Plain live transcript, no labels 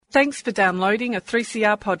Thanks for downloading a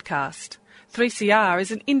 3CR podcast. 3CR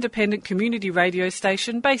is an independent community radio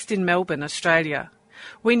station based in Melbourne, Australia.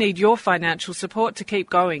 We need your financial support to keep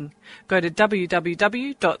going. Go to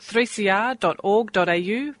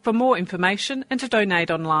www.3cr.org.au for more information and to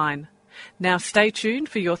donate online. Now stay tuned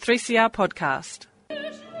for your 3CR podcast.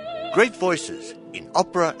 Great voices in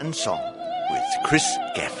opera and song with Chris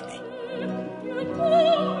Gaffney.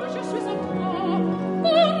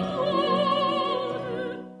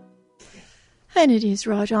 And it is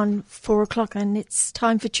right on 4 o'clock and it's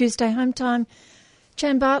time for Tuesday Home Time.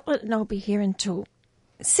 Jan Bartlett and I'll be here until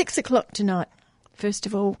 6 o'clock tonight. First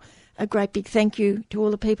of all, a great big thank you to all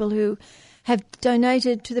the people who have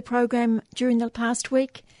donated to the program during the past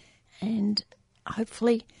week, and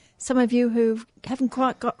hopefully some of you who haven't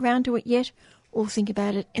quite got round to it yet will think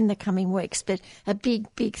about it in the coming weeks. But a big,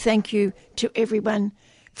 big thank you to everyone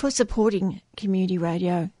for supporting Community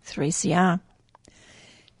Radio 3CR.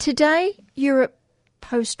 Today, Europe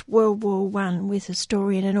post-World War I with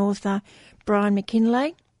historian and author Brian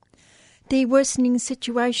McKinlay, the worsening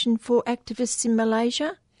situation for activists in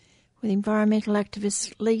Malaysia with environmental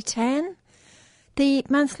activist Lee Tan, the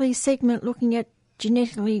monthly segment looking at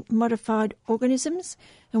genetically modified organisms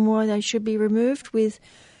and why they should be removed with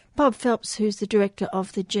Bob Phelps, who's the director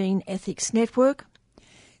of the Gene Ethics Network,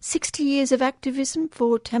 60 years of activism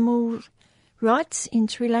for Tamil rights in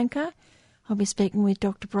Sri Lanka. I'll be speaking with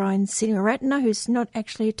Dr. Brian Singharatna, who's not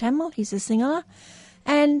actually a Tamil, he's a Sinhala,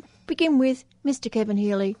 and begin with Mr. Kevin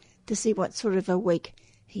Healy to see what sort of a week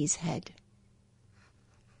he's had.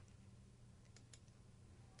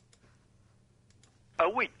 A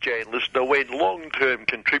week, Jan, listener, when long-term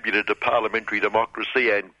contributor to parliamentary democracy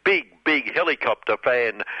and big helicopter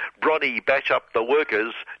fan Bronnie Bash Up the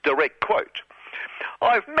Workers, direct quote,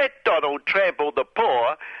 "I've met Donald Trample the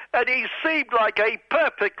Poor, and he seemed like a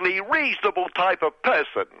perfectly reasonable type of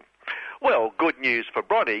person." Well, good news for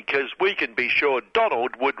Bronnie, because we can be sure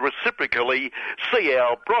Donald would reciprocally see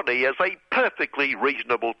our Bronnie as a perfectly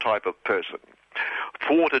reasonable type of person.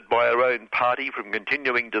 Thwarted by her own party from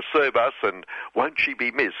continuing to serve us, and won't she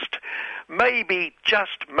be missed? Maybe,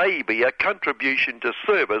 just maybe, a contribution to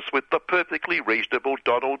service with the perfectly reasonable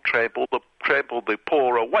Donald Trample the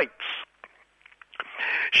Poor awaits.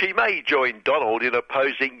 She may join Donald in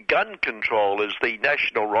opposing gun control, as the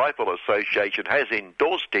National Rifle Association has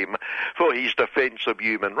endorsed him for his defence of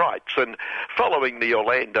human rights. And following the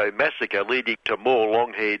Orlando massacre leading to more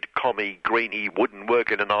long-haired commie, greeny, wooden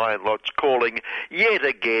working and iron lots calling yet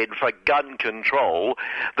again for gun control,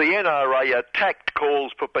 the NRA attacked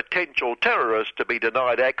calls for potential terrorists to be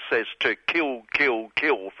denied access to kill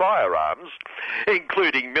firearms,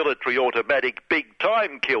 including military automatic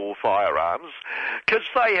big-time kill firearms, because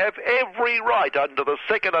they have every right under the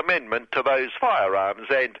Second Amendment to those firearms,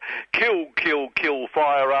 and kill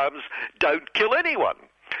firearms don't kill anyone.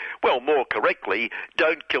 Well, more correctly,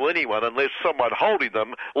 don't kill anyone unless someone holding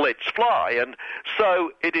them lets fly, and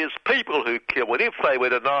so it is people who kill, and if they were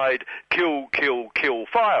denied kill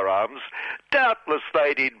firearms, doubtless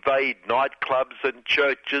they'd invade nightclubs and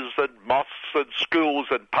churches and mosques and schools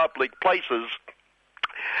and public places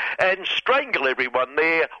and strangle everyone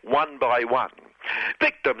there one by one.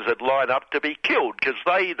 Victims would line up to be killed because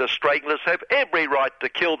they, the stranglers, have every right to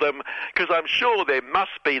kill them, because I'm sure there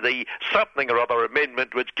must be the something or other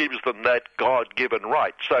amendment which gives them that God-given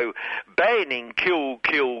right. So banning kill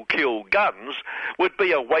guns would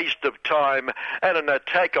be a waste of time and an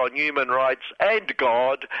attack on human rights and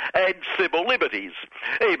God and civil liberties,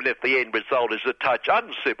 even if the end result is a touch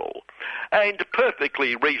uncivil. And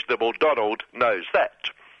perfectly reasonable Donald knows that.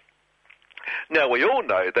 Now, we all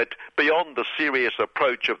know that beyond the serious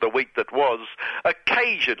approach of the week that was,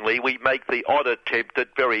 occasionally we make the odd attempt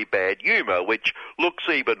at very bad humour, which looks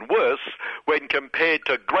even worse when compared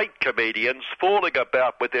to great comedians falling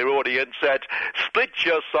about with their audience at split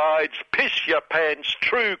your sides, piss your pants,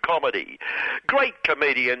 true comedy. Great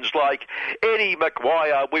comedians like Eddie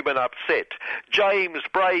McGuire, Women Upset, James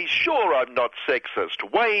Bray, Sure I'm Not Sexist,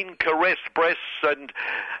 Wayne Caress Breasts, and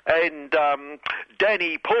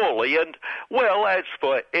Danny Pauly, and well, as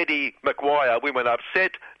for Eddie McGuire, Women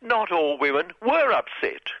Upset, not all women were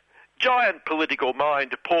upset. Giant political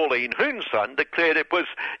mind Pauline Hoonson declared it was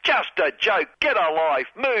just a joke, get a life,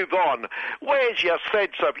 move on, where's your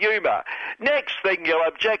sense of humour? Next thing you'll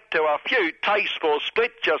object to a few tasteful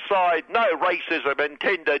split your side, no racism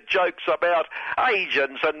intended jokes about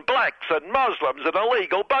Asians and blacks and Muslims and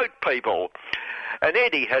illegal boat people. And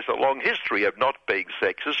Eddie has a long history of not being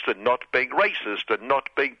sexist and not being racist and not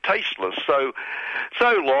being tasteless. So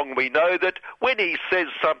long we know that when he says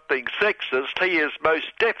something sexist, he is most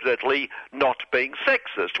definitely not being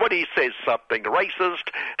sexist. When he says something racist,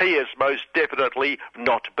 he is most definitely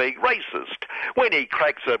not being racist. When he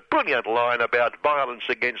cracks a brilliant line about violence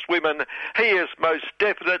against women, he is most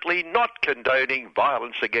definitely not condoning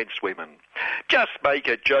violence against women. Just make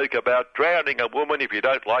a joke about drowning a woman if you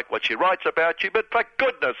don't like what she writes about you, but for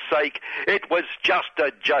goodness sake, it was just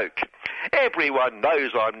a joke. Everyone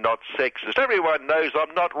knows I'm not sexist. Everyone knows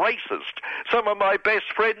I'm not racist. Some of my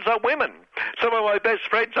best friends are women. Some of my best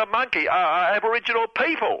friends are Aboriginal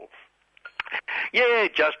people. Yeah,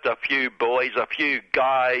 just a few boys, a few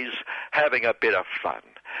guys having a bit of fun.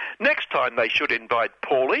 Next time they should invite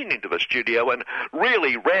Pauline into the studio and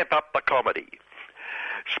really ramp up the comedy.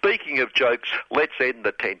 Speaking of jokes, let's end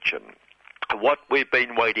the tension. What we've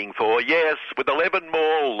been waiting for, yes, with 11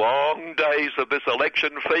 more long days of this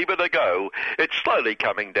election fever to go, it's slowly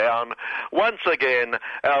coming down. Once again,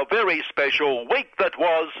 our very special week that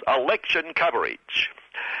was election coverage.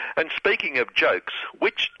 And speaking of jokes,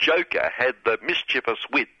 which joker had the mischievous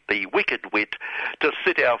wit, the wicked wit, to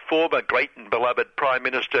sit our former great and beloved Prime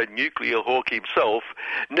Minister, Nuclear Hawk himself,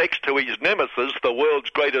 next to his nemesis, the world's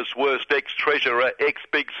greatest worst ex-treasurer,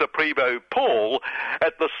 ex-Big Supremo Paul,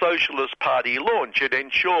 at the Socialist Party launch and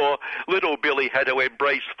ensure little Billy had to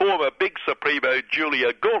embrace former Big Supremo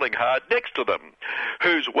Julia Gallinghard next to them,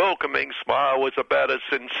 whose welcoming smile was about as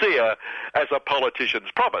sincere as a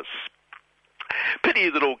politician's promise. Pity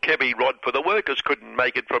little Kevy Rod for the Workers couldn't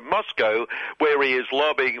make it from Moscow, where he is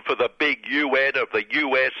lobbying for the big UN of the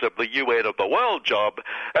US of the UN of the world job,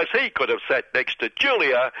 as he could have sat next to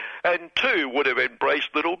Julia and too would have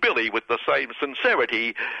embraced little Billy with the same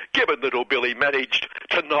sincerity, given little Billy managed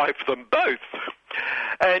to knife them both.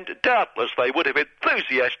 And doubtless they would have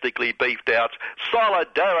enthusiastically beefed out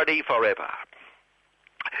solidarity forever.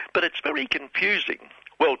 But it's very confusing.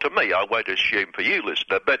 Well, to me, I won't assume for you,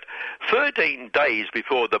 listener, but 13 days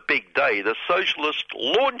before the big day, the Socialists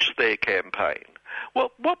launched their campaign.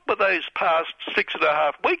 Well, what were those past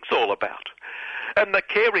 6.5 weeks all about? And the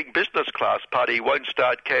Caring Business Class Party won't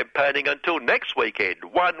start campaigning until next weekend.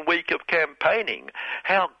 1 week of campaigning.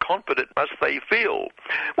 How confident must they feel?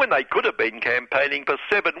 When they could have been campaigning for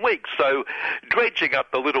 7 weeks, so dredging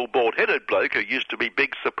up the little bald-headed bloke who used to be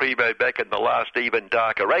Big Supremo back in the last even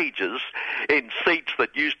darker ages, in seats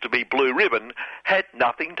that used to be blue ribbon, had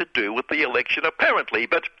nothing to do with the election apparently,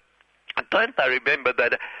 but don't they remember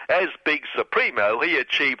that as Big Supremo he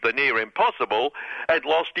achieved the near impossible and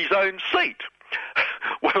lost his own seat?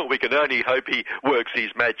 Well, we can only hope he works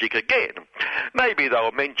his magic again. Maybe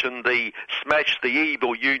they'll mention the Smash the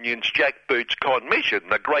Evil Union's Jackboots Con mission,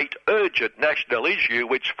 the great urgent national issue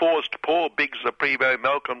which forced poor Big Supremo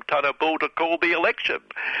Malcolm Turnbull to call the election,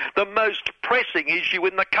 the most pressing issue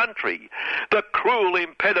in the country, the cruel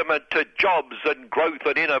impediment to jobs and growth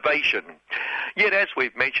and innovation. Yet, as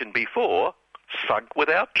we've mentioned before, sunk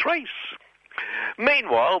without trace.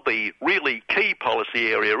 Meanwhile, the really key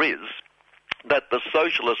policy area is that the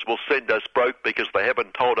Socialists will send us broke because they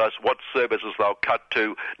haven't told us what services they'll cut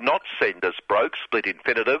to not send us broke, split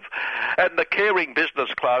infinitive, and the Caring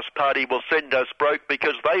Business Class Party will send us broke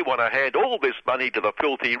because they want to hand all this money to the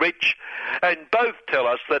filthy rich, and both tell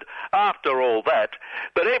us that after all that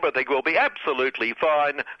everything will be absolutely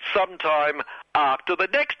fine sometime after the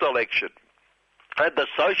next election. And the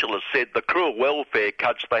Socialists said the cruel welfare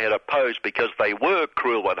cuts they had opposed because they were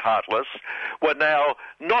cruel and heartless were now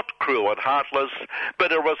not cruel and heartless,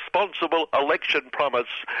 but a responsible election promise,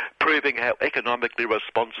 proving how economically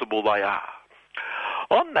responsible they are.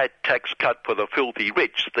 On that tax cut for the filthy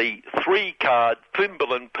rich, the 3-card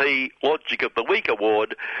Thimble and P Logic of the Week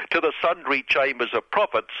award to the sundry chambers of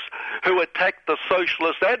prophets who attacked the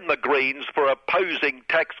Socialists and the Greens for opposing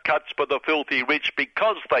tax cuts for the filthy rich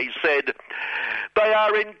because they said they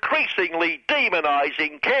are increasingly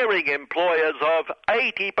demonising caring employers of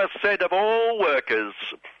 80% of all workers.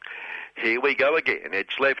 Here we go again.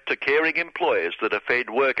 It's left to caring employers to defend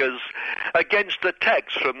workers against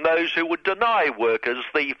attacks from those who would deny workers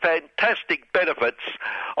the fantastic benefits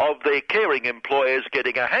of their caring employers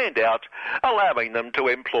getting a handout, allowing them to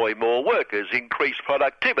employ more workers, increase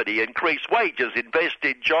productivity, increase wages, invest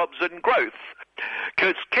in jobs and growth.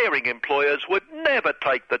 Because caring employers would never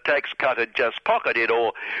take the tax cut and just pocket it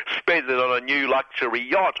or spend it on a new luxury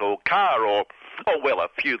yacht or car or well, a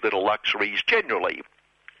few little luxuries generally.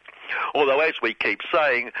 Although, as we keep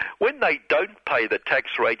saying, when they don't pay the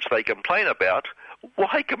tax rates they complain about,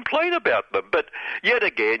 why complain about them? But yet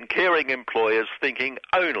again, caring employers thinking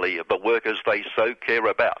only of the workers they so care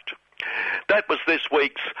about. That was this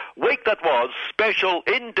week's Week That Was special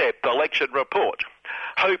in-depth election report.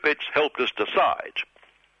 Hope it's helped us decide.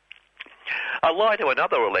 A lie to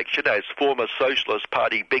another election as former Socialist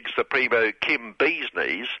Party Big Supremo Kim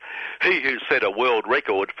Beazkneys, he who set a world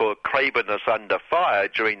record for cravenness under fire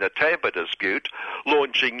during the Tampa dispute,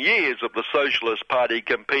 launching years of the Socialist Party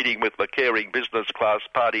competing with the caring business class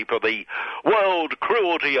party for the World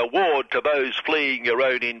Cruelty Award to those fleeing your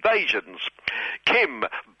own invasions. Kim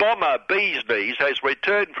Bomber Beazkneys has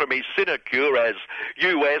returned from his sinecure as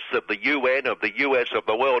US of the UN of the US of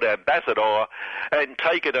the World Ambassador and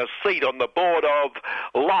taken a seat on the board of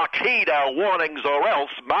Lockheed Warnings or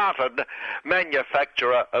Else Martin,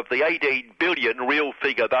 manufacturer of the 18 billion real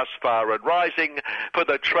figure thus far and rising for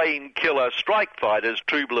the train killer strike fighters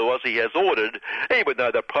True Blue Aussie has ordered, even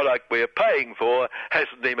though the product we're paying for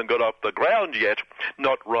hasn't even got off the ground yet,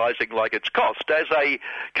 not rising like its cost. As a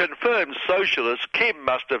confirmed socialist, Kim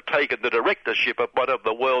must have taken the directorship of one of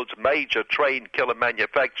the world's major train killer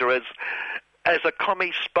manufacturers as a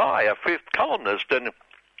commie spy, a fifth columnist, and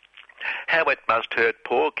how it must hurt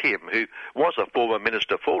poor Kim, who was a former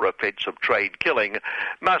Minister for Offensive Train Killing,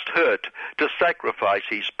 must hurt to sacrifice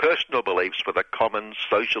his personal beliefs for the common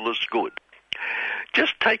socialist good.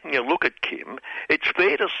 Just taking a look at Kim, it's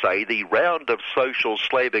fair to say the round of social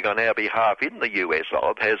slaving on our behalf in the US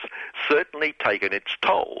has certainly taken its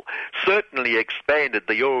toll, certainly expanded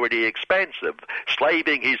the already expansive,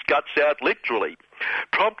 slaving his guts out literally,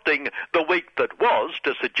 prompting the Week That Was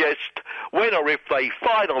to suggest when or if they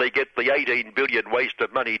finally get the 18 billion waste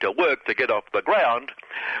of money to work to get off the ground,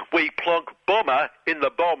 we plonk Bomber in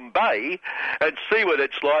the bomb bay and see what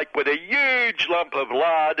it's like when a huge lump of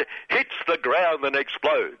lard hits the ground and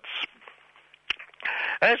explodes.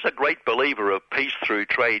 As a great believer of peace through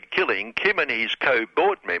trade killing, Kim and his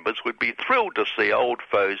co-board members would be thrilled to see old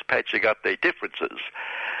foes patching up their differences,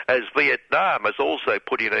 as Vietnam has also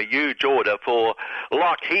put in a huge order for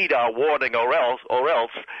Lockheed Warning or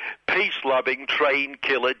else peace-loving train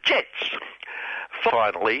killer jets.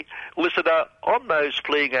 Finally, listener, on those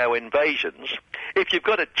fleeing our invasions, if you've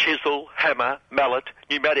got a chisel, hammer, mallet,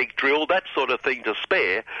 pneumatic drill, that sort of thing to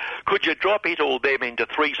spare, could you drop it or them into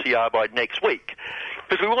 3CR by next week?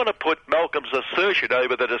 Because we want to put Malcolm's assertion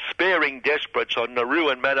over the despairing desperates on Nauru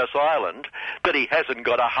and Manus Island that he hasn't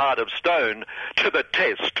got a heart of stone to the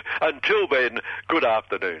test. Until then, good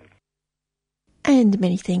afternoon. And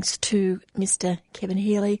many thanks to Mr. Kevin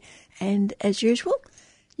Healy. And as usual,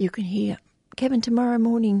 you can hear Kevin tomorrow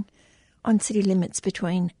morning on City Limits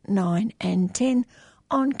between 9 and 10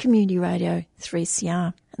 on Community Radio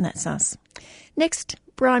 3CR, and that's us. Next,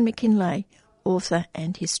 Brian McKinlay, author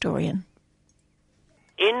and historian.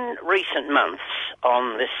 In recent months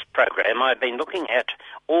on this program, I've been looking at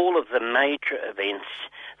all of the major events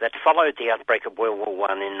that followed the outbreak of World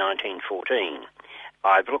War I in 1914.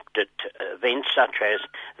 I've looked at events such as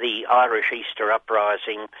the Irish Easter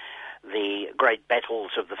Uprising, the great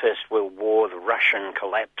battles of the First World War, the Russian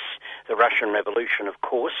collapse, the Russian Revolution, of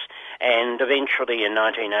course, and eventually in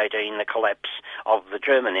 1918 the collapse of the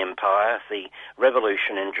German Empire, the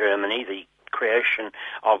revolution in Germany, the creation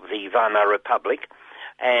of the Weimar Republic,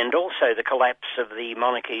 and also the collapse of the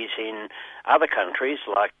monarchies in other countries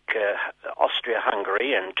like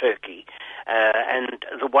Austria-Hungary and Turkey, and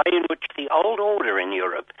the way in which the old order in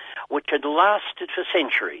Europe, which had lasted for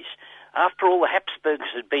centuries, after all, the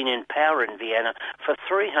Habsburgs had been in power in Vienna for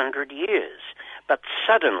 300 years. But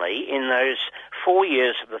suddenly, in those 4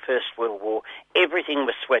 years of the First World War, everything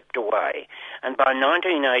was swept away. And by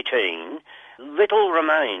 1918, little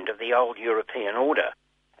remained of the old European order.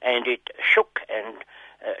 And it shook and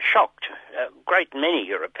shocked a great many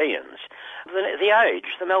Europeans. The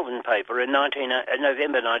Age, the Melbourne paper, in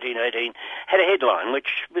November 1918, had a headline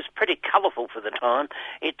which was pretty colourful for the time.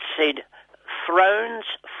 It said, "Thrones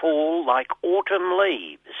fall like autumn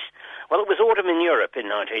leaves." Well, it was autumn in Europe in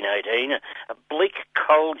 1918, a bleak,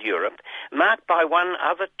 cold Europe, marked by one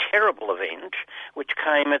other terrible event, which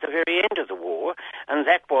came at the very end of the war, and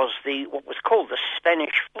that was what was called the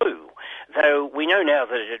Spanish flu, though we know now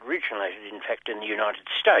that it originated, in fact, in the United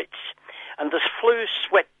States. And this flu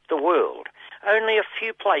swept the world. Only a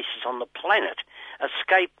few places on the planet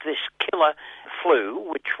escaped this killer flu,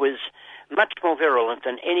 which was much more virulent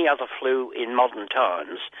than any other flu in modern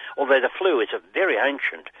times, although the flu is a very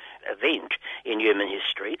ancient event in human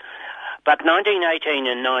history. But 1918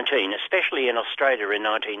 and 19, especially in Australia in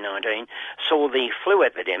 1919, saw the flu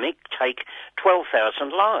epidemic take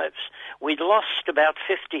 12,000 lives, We'd lost about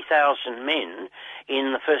 50,000 men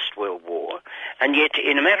in the First World War, and yet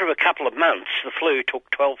in a matter of a couple of months, the flu took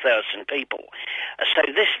 12,000 people. So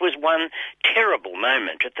this was one terrible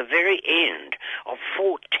moment at the very end of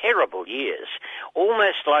 4 terrible years,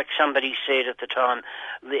 almost like somebody said at the time,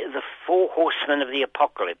 the 4 horsemen of the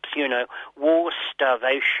apocalypse, war,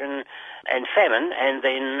 starvation, and famine, and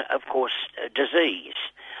then, of course, disease.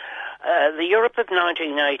 The Europe of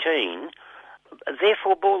 1918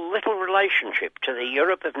 therefore bore little relationship to the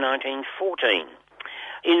Europe of 1914.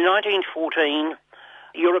 In 1914,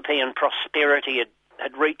 European prosperity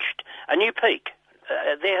had reached a new peak.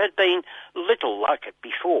 There had been little like it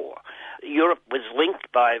before. Europe was linked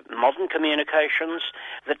by modern communications.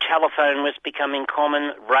 The telephone was becoming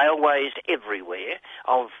common. Railways everywhere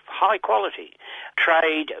of high quality.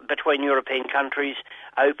 Trade between European countries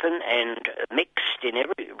open and mixed in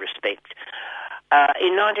every respect.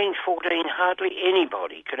 In 1914, hardly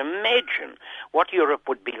anybody could imagine what Europe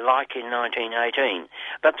would be like in 1918.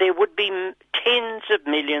 But there would be tens of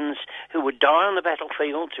millions who would die on the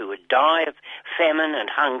battlefield, who would die of famine and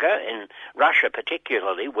hunger, in Russia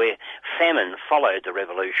particularly, where famine followed the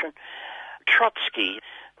revolution. Trotsky,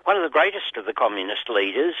 one of the greatest of the communist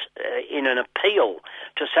leaders, in an appeal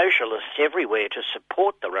to socialists everywhere to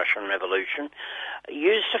support the Russian Revolution,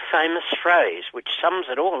 used a famous phrase which sums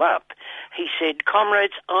it all up. He said,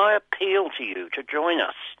 "Comrades, I appeal to you to join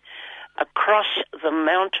us across the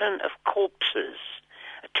mountain of corpses."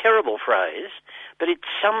 A terrible phrase, but it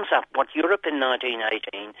sums up what Europe in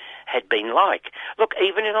 1918 had been like. Look,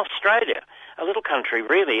 even in Australia, a little country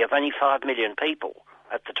really of only 5 million people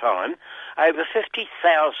at the time, over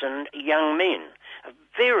 50,000 young men, a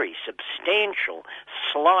very substantial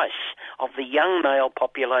slice of the young male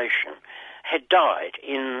population, had died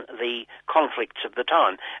in the conflicts of the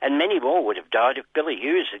time. And many more would have died if Billy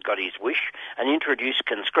Hughes had got his wish and introduced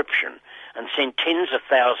conscription and sent tens of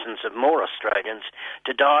thousands of more Australians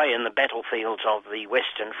to die in the battlefields of the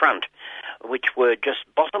Western Front, which were just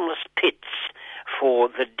bottomless pits for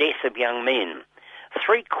the death of young men.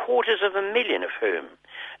 750,000 of whom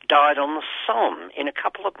died on the Somme in a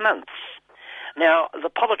couple of months. Now, the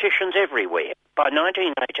politicians everywhere by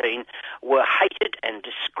 1918 were hated and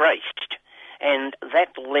disgraced, and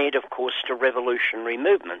that led, of course, to revolutionary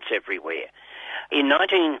movements everywhere. In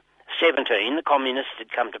 1917, the communists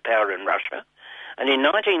had come to power in Russia, and in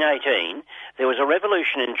 1918, there was a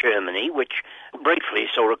revolution in Germany, which briefly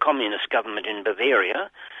saw a communist government in Bavaria.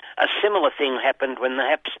 A similar thing happened when the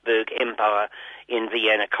Habsburg Empire in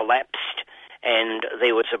Vienna collapsed, and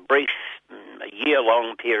there was a brief,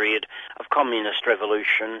 year-long period of communist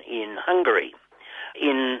revolution in Hungary.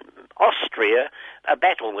 In Austria, a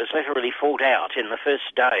battle was literally fought out in the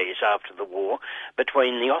first days after the war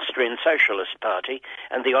between the Austrian Socialist Party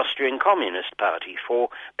and the Austrian Communist Party for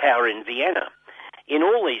power in Vienna. In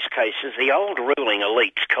all these cases, the old ruling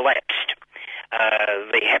elites collapsed.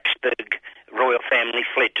 The Habsburg royal family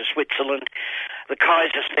fled to Switzerland. The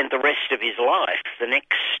Kaiser spent the rest of his life, the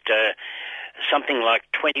next something like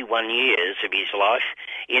 21 years of his life,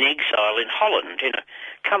 in exile in Holland, in a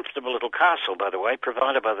comfortable little castle, by the way,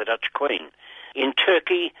 provided by the Dutch Queen. In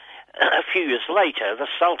Turkey, a few years later, the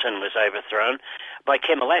Sultan was overthrown by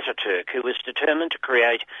Kemal Ataturk, who was determined to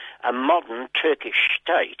create a modern Turkish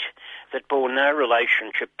state that bore no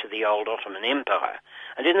relationship to the old Ottoman Empire.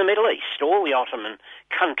 And in the Middle East, all the Ottoman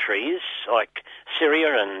countries, like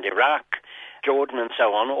Syria and Iraq, Jordan and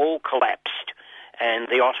so on, all collapsed, and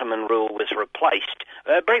the Ottoman rule was replaced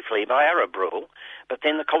briefly by Arab rule, but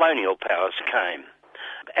then the colonial powers came.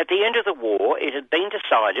 At the end of the war, it had been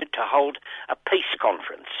decided to hold a peace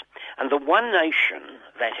conference, and the one nation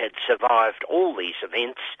that had survived all these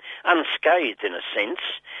events, unscathed in a sense,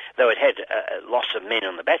 though it had a loss of men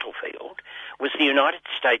on the battlefield, was the United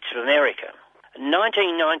States of America.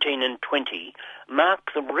 1919 and 20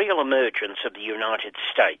 marked the real emergence of the United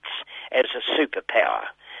States as a superpower.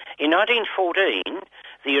 In 1914,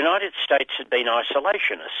 the United States had been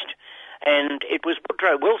isolationist, and it was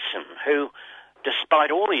Woodrow Wilson who,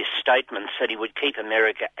 despite all his statements that he would keep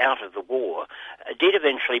America out of the war, did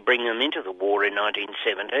eventually bring them into the war in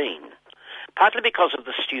 1917. Partly because of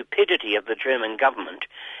the stupidity of the German government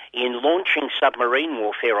in launching submarine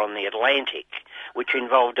warfare on the Atlantic, which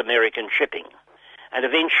involved American shipping. And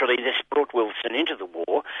eventually this brought Wilson into the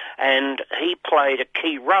war, and he played a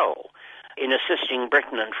key role in assisting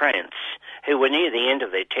Britain and France, who were near the end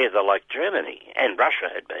of their tether like Germany and Russia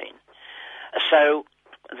had been. So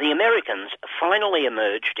the Americans finally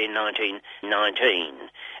emerged in 1919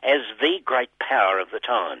 as the great power of the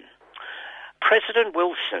time. President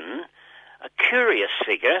Wilson, a curious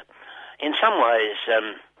figure, in some ways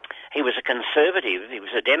He was a conservative, he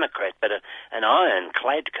was a Democrat, but an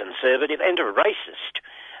ironclad conservative and a racist,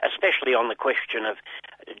 especially on the question of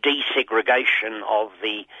desegregation of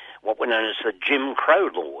what were known as the Jim Crow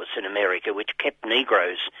laws in America, which kept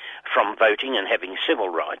Negroes from voting and having civil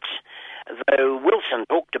rights. Though Wilson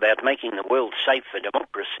talked about making the world safe for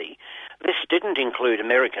democracy, this didn't include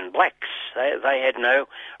American blacks. They had no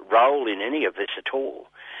role in any of this at all.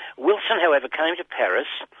 Wilson, however, came to Paris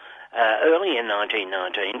early in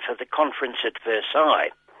 1919 for the conference at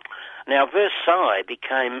Versailles. Now, Versailles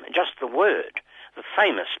became just the word. The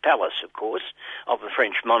famous palace, of course, of the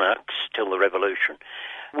French monarchs till the Revolution,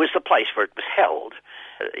 was the place where it was held.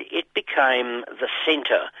 It became the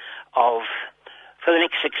centre of, for the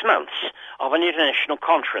next 6 months, of an international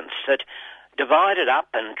conference that divided up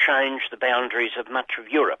and changed the boundaries of much of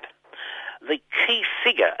Europe. The key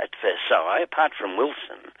figure at Versailles, apart from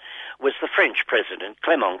Wilson, was the French president,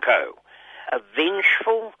 Clemenceau, a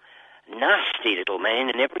vengeful, nasty little man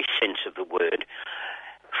in every sense of the word.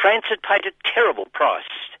 France had paid a terrible price.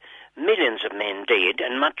 Millions of men dead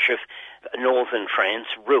and much of northern France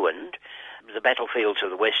ruined. The battlefields of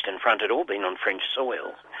the Western Front had all been on French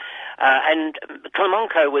soil. And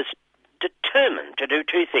Clemenceau was determined to do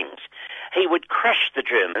two things. He would crush the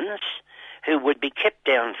Germans, who would be kept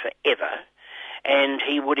down forever, and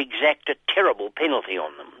he would exact a terrible penalty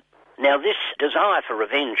on them. Now, this desire for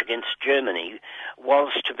revenge against Germany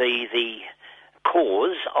was to be the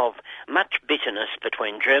cause of much bitterness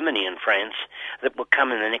between Germany and France that would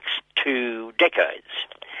come in the next 2 decades.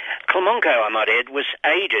 Clemenceau, I might add, was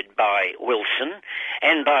aided by Wilson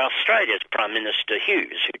and by Australia's Prime Minister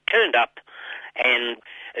Hughes, who turned up and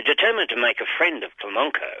determined to make a friend of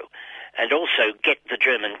Clemenceau and also get the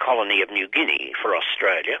German colony of New Guinea for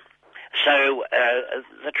Australia. So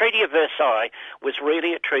the Treaty of Versailles was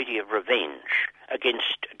really a treaty of revenge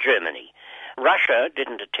against Germany. Russia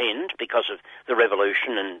didn't attend because of the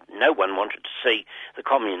revolution, and no one wanted to see the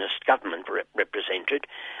communist government represented.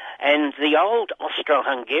 And the old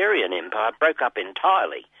Austro-Hungarian Empire broke up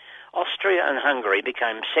entirely. Austria and Hungary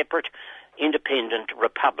became separate, independent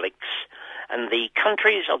republics, and the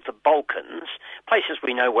countries of the Balkans, places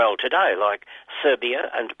we know well today, like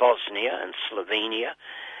Serbia and Bosnia and Slovenia,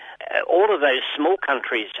 all of those small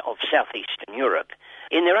countries of southeastern Europe,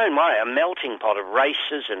 in their own way, a melting pot of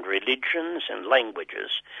races and religions and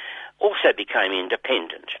languages, also became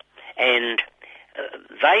independent. And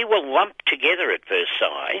they were lumped together at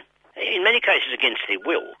Versailles, in many cases against their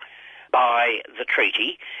will, by the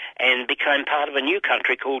treaty, and became part of a new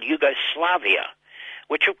country called Yugoslavia,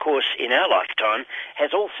 which, of course, in our lifetime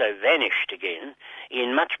has also vanished again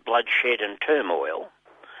in much bloodshed and turmoil.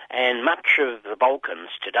 And much of the Balkans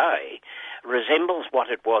today resembles what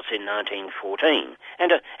it was in 1914,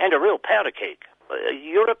 and a real powder keg.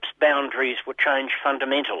 Europe's boundaries were changed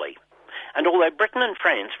fundamentally. And although Britain and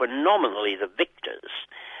France were nominally the victors,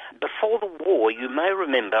 before the war, you may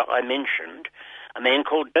remember I mentioned a man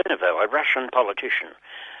called Derneville, a Russian politician,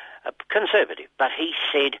 a conservative, but he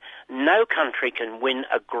said no country can win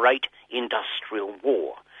a great industrial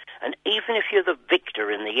war. And even if you're the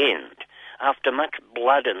victor in the end, after much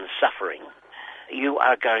blood and suffering, you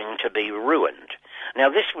are going to be ruined. Now,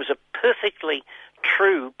 this was a perfectly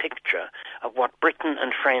true picture of what Britain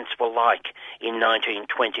and France were like in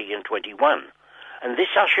 1920 and 21. And this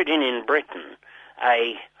ushered in Britain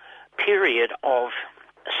a period of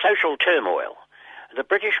social turmoil. The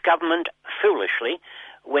British government foolishly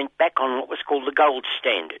went back on what was called the gold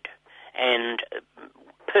standard, and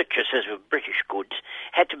purchases of British goods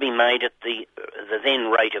had to be made at the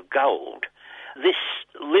then rate of gold. This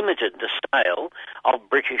limited the sale of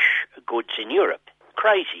British goods in Europe.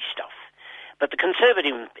 Crazy stuff. But the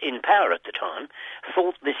Conservative in power at the time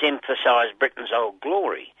thought this emphasised Britain's old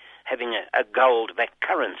glory, having a gold-backed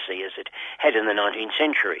currency as it had in the 19th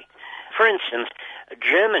century. For instance,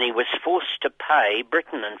 Germany was forced to pay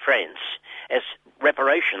Britain and France as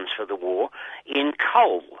reparations for the war in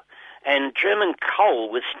coal. And German coal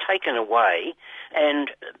was taken away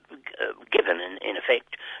and given, in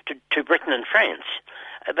effect, to Britain and France.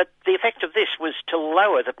 But the effect of this was to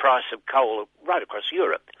lower the price of coal right across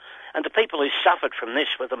Europe. And the people who suffered from this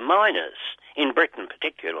were the miners, in Britain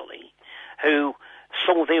particularly, who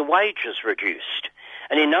saw their wages reduced.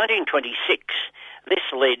 And in 1926, this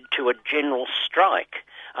led to a general strike.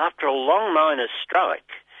 After a long miners' strike,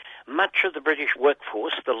 much of the British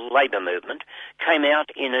workforce, the labour movement, came out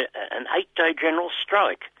in an 8-day general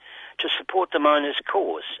strike to support the miners'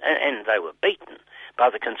 cause, and they were beaten by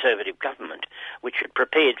the Conservative government, which had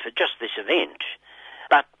prepared for just this event.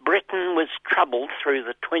 But Britain was troubled through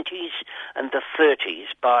the 20s and the 30s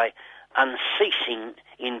by unceasing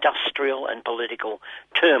industrial and political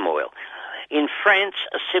turmoil. In France,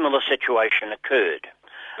 a similar situation occurred.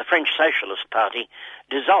 The French Socialist Party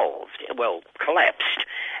collapsed,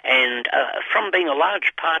 and from being a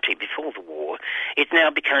large party before the war, it now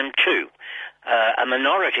became two. A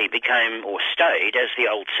minority became or stayed as the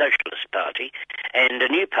old Socialist Party, and a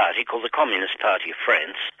new party called the Communist Party of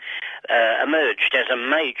France emerged as a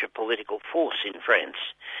major political force in France.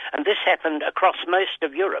 And this happened across most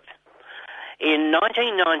of Europe. In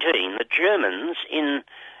 1919, the Germans, in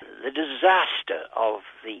the disaster of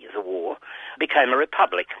the war, became a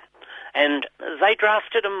republic. And they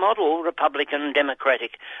drafted a model Republican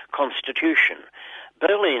democratic constitution.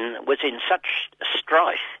 Berlin was in such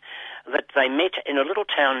strife that they met in a little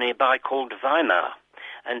town nearby called Weimar,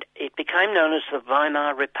 and it became known as the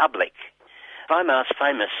Weimar Republic. Weimar's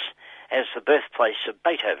famous as the birthplace of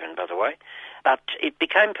Beethoven, by the way, but it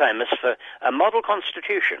became famous for a model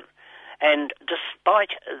constitution. And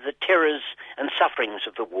despite the terrors and sufferings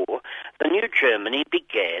of the war, the new Germany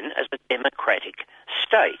began as a democratic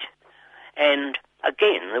state. And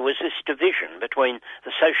again, there was this division between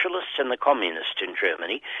the socialists and the communists in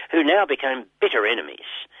Germany, who now became bitter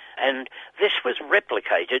enemies. And this was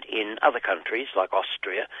replicated in other countries like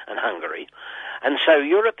Austria and Hungary. And so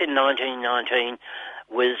Europe in 1919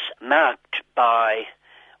 was marked by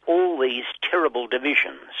all these terrible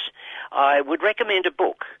divisions. I would recommend a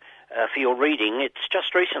book for your reading. It's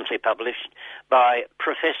just recently published by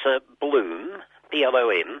Professor Bloom,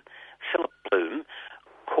 P-L-O-M, Philip Bloom,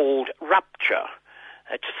 called Rupture.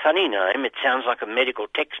 It's a funny name. It sounds like a medical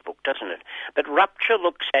textbook, doesn't it? But Rupture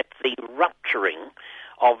looks at the rupturing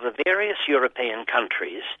of the various European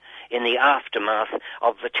countries in the aftermath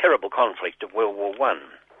of the terrible conflict of World War I.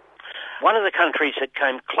 One of the countries that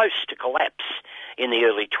came close to collapse in the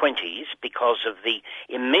early 20s because of the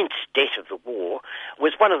immense debt of the war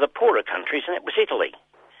was one of the poorer countries, and that was Italy.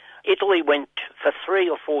 Italy went for 3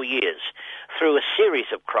 or 4 years through a series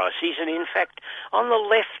of crises, and in fact, on the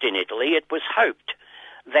left in Italy, it was hoped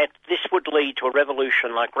that this would lead to a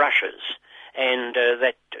revolution like Russia's, and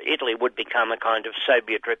that Italy would become a kind of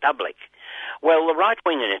Soviet republic. Well, the right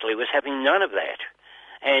wing in Italy was having none of that,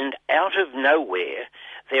 and out of nowhere,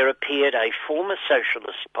 there appeared a former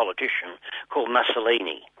socialist politician called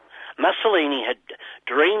Mussolini. Mussolini had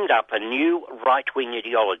dreamed up a new right-wing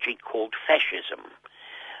ideology called fascism.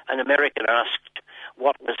 An American asked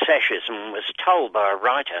what was fascism, was told by a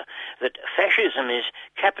writer that fascism is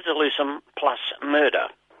capitalism plus murder.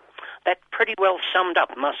 That pretty well summed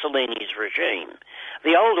up Mussolini's regime.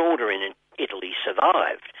 The old order in Italy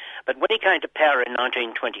survived, but when he came to power in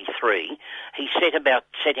 1923, he set about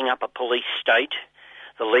setting up a police state.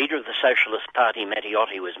 The leader of the Socialist Party,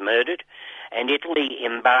 Matteotti, was murdered, and Italy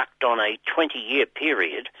embarked on a 20-year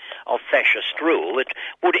period of fascist rule that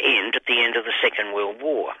would end at the end of the Second World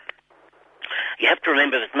War. You have to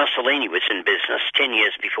remember that Mussolini was in business 10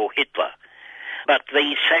 years before Hitler. But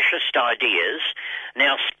these fascist ideas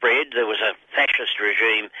now spread. There was a fascist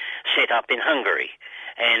regime set up in Hungary,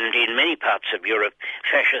 and in many parts of Europe,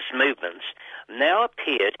 fascist movements now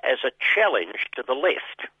appeared as a challenge to the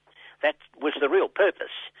left. That was the real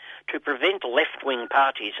purpose, to prevent left-wing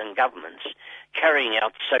parties and governments carrying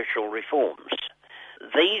out social reforms.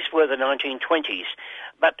 These were the 1920s,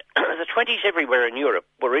 but the 20s everywhere in Europe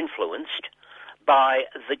were influenced by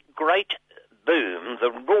the great boom,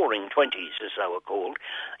 the roaring 20s as they were called,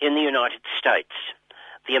 in the United States.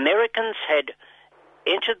 The Americans had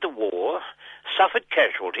entered the war, suffered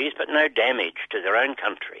casualties but no damage to their own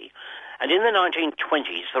country, and in the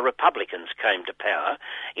 1920s the Republicans came to power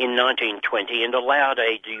in 1920 and allowed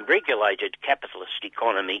a deregulated capitalist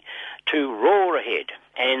economy to roar ahead,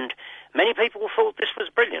 and many people thought this was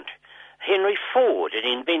brilliant. Henry Ford had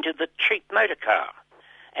invented the cheap motor car,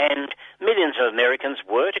 and millions of Americans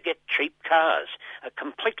were to get cheap cars, a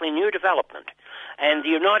completely new development. And the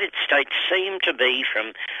United States seemed to be,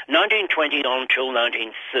 from 1920 on till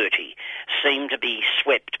 1930, seemed to be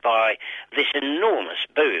swept by this enormous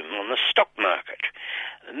boom on the stock market.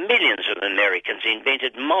 Millions of Americans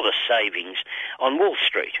invented modest savings on Wall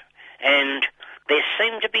Street, and there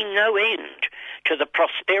seemed to be no end to the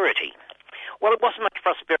prosperity. Well, it wasn't much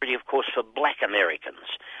prosperity, of course, for black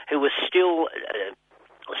Americans, who were still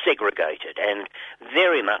segregated and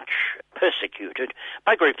very much persecuted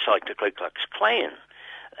by groups like the Ku Klux Klan,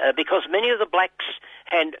 because many of the blacks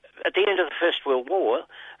had, at the end of the First World War,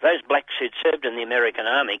 those blacks who'd served in the American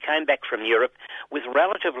Army came back from Europe with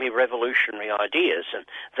relatively revolutionary ideas, and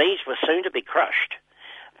these were soon to be crushed.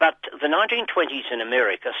 But the 1920s in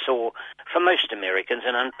America saw, for most Americans,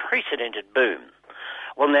 an unprecedented boom.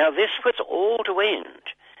 Well, now this was all to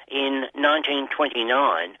end in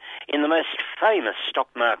 1929 in the most famous stock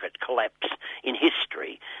market collapse in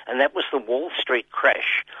history, and that was the Wall Street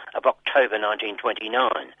crash of October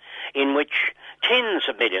 1929, in which tens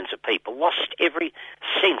of millions of people lost every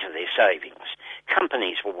cent of their savings.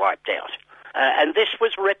 Companies were wiped out. And this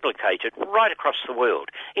was replicated right across the world,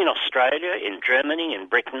 in Australia, in Germany, in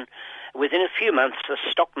Britain. Within a few months, the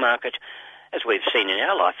stock market, as we've seen in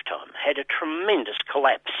our lifetime, had a tremendous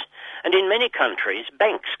collapse. And in many countries,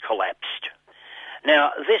 banks collapsed.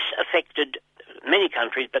 Now, this affected many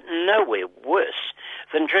countries, but nowhere worse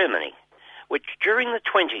than Germany, which during the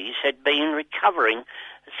 20s had been recovering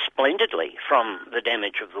splendidly from the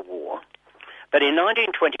damage of the war. But in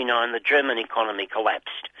 1929, the German economy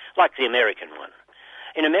collapsed, like the American one.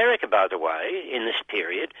 In America, by the way, in this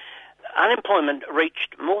period, unemployment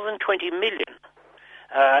reached more than 20 million.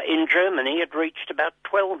 In Germany, it reached about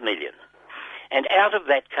 12 million. And out of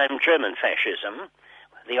that came German fascism.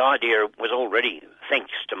 The idea was already,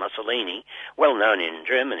 thanks to Mussolini, well known in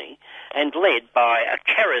Germany, and led by a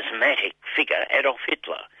charismatic figure, Adolf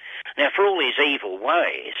Hitler. Now, for all his evil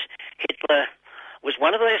ways, Hitler was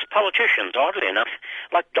one of those politicians, oddly enough,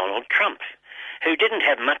 like Donald Trump, who didn't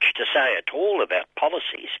have much to say at all about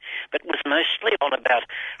policies, but was mostly on about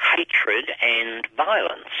hatred and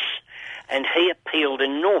violence. And he appealed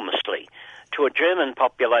enormously to a German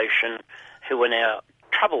population who were now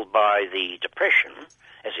troubled by the Depression,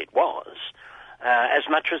 as it was, as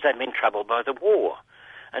much as they'd been troubled by the war.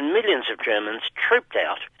 And millions of Germans trooped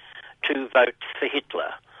out to vote for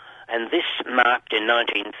Hitler. And this marked in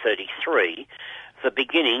 1933 the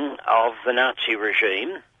beginning of the Nazi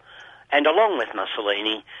regime, and along with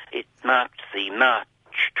Mussolini, it marked the march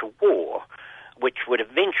to war, which would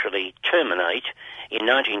eventually terminate in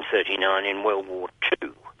 1939 in World War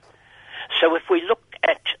II. So if we look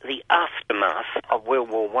at the aftermath of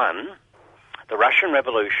World War I, the Russian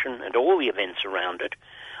Revolution and all the events around it,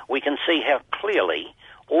 we can see how clearly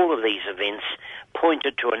all of these events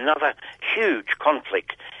pointed to another huge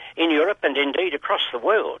conflict in Europe and indeed across the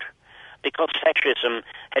world, because fascism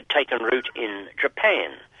had taken root in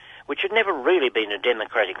Japan, which had never really been a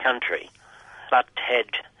democratic country, but had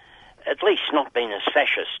at least not been as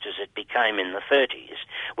fascist as it became in the 30s,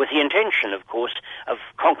 with the intention, of course, of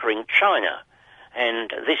conquering China.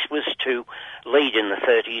 And this was to lead in the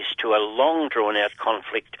 30s to a long drawn-out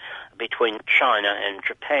conflict between China and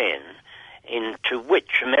Japan, into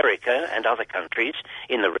which America and other countries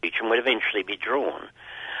in the region would eventually be drawn.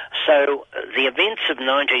 So the events of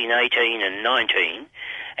 1918 and 19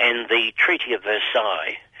 and the Treaty of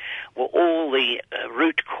Versailles were all the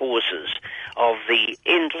root causes of the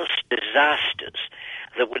endless disasters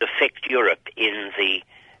that would affect Europe in the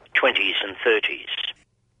 20s and 30s.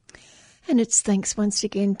 And it's thanks once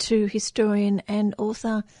again to historian and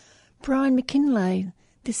author Brian McKinlay,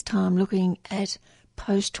 this time looking at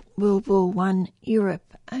post-World War I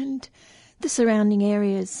Europe and the surrounding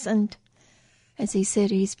areas. And as he said,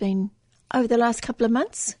 he's been, over the last couple of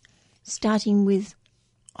months, starting with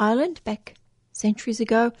Ireland back centuries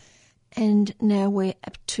ago, and now we're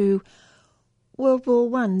up to World War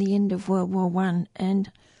I, the end of World War I.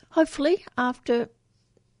 And hopefully after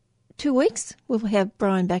 2 weeks we'll have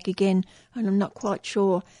Brian back again, and I'm not quite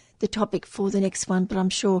sure the topic for the next one, but I'm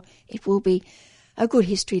sure it will be a good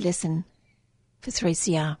history lesson for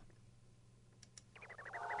 3CR.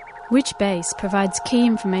 Which base provides key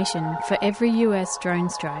information for every US drone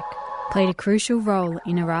strike, played a crucial role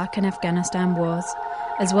in Iraq and Afghanistan wars,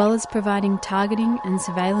 as well as providing targeting and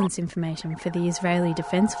surveillance information for the Israeli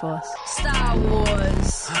Defense Force. Star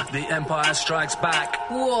Wars. The Empire Strikes Back.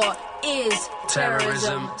 War is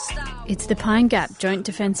terrorism. It's the Pine Gap Joint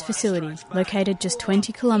Defence Facility, located just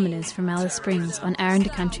 20 kilometres from Alice Springs on Aranda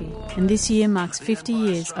Country, and this year marks 50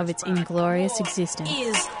 years of its inglorious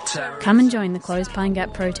existence. Come and join the Close Pine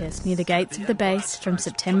Gap protest near the gates of the base from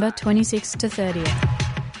September 26th to 30th.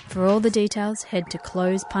 For all the details, head to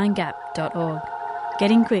closepinegap.org. Get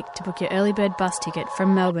in quick to book your early bird bus ticket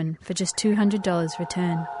from Melbourne for just $200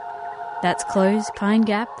 return. That's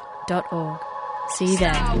closepinegap.org. See you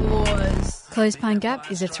there. Close Pine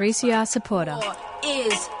Gap is a 3CR supporter. War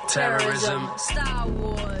is terrorism. Star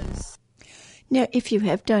Wars. Now, if you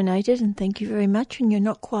have donated, and thank you very much, and you're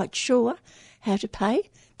not quite sure how to pay,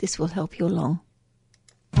 this will help you along.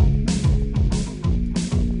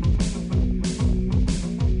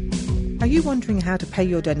 Are you wondering how to pay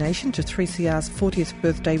your donation to 3CR's 40th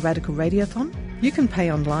Birthday Radical Radiothon? You can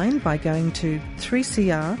pay online by going to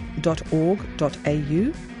 3cr.org.au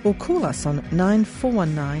or call us on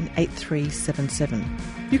 9419 8377.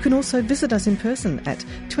 You can also visit us in person at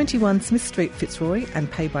 21 Smith Street, Fitzroy, and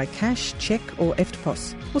pay by cash, cheque or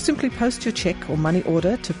EFTPOS. Or simply post your cheque or money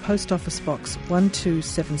order to Post Office Box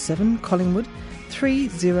 1277, Collingwood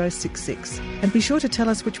 3066. And be sure to tell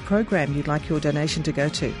us which program you'd like your donation to go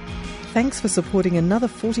to. Thanks for supporting another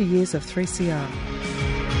 40 years of 3CR.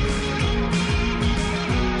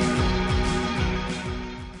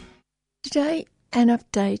 Today, an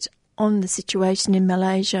update on the situation in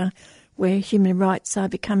Malaysia, where human rights are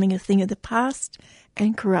becoming a thing of the past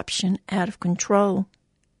and corruption out of control.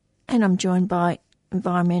 And I'm joined by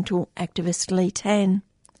environmental activist Lee Tan.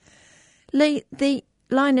 Lee, the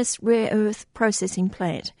Lynas rare earth processing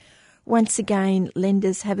plant. Once again,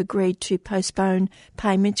 lenders have agreed to postpone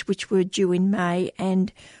payments which were due in May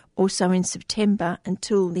and also in September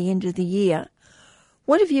until the end of the year.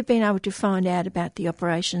 What have you been able to find out about the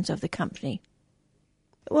operations of the company?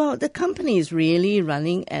 Well, the company is really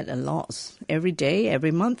running at a loss every day,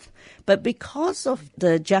 every month. But because of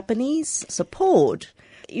the Japanese support,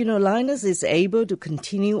 Lynas is able to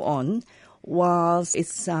continue on, whilst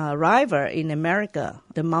its rival in America,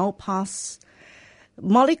 the Malpass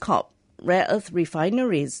Molycorp rare earth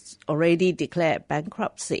refineries, already declared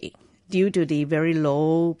bankruptcy due to the very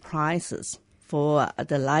low prices for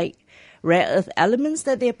the light rare earth elements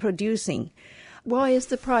that they're producing. Why is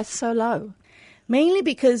the price so low? Mainly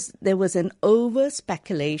because there was an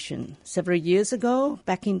over-speculation several years ago,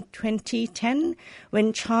 back in 2010,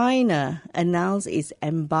 when China announced its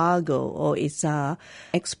embargo or its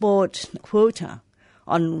export quota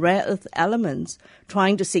on rare earth elements,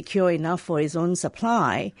 trying to secure enough for its own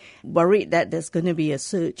supply, worried that there's going to be a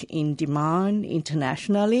surge in demand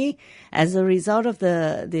internationally as a result of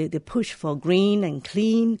the push for green and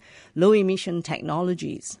clean, low-emission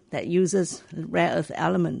technologies that uses rare earth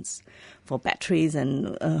elements for batteries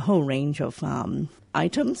and a whole range of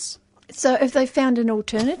items. So have they found an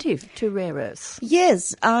alternative to rare earths?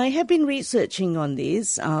 Yes, I have been researching on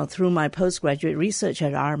this through my postgraduate research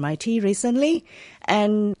at RMIT recently.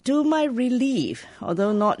 And to my relief,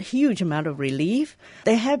 although not huge amount of relief,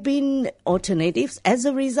 there have been alternatives as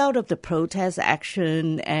a result of the protest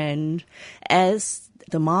action and as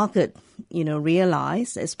the market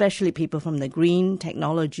realize, especially people from the green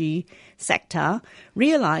technology sector,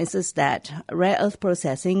 realizes that rare earth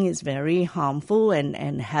processing is very harmful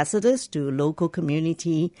and hazardous to local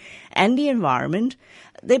community and the environment.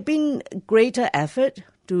 There have been greater effort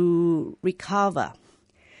to recover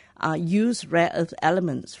used rare earth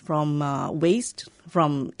elements from waste,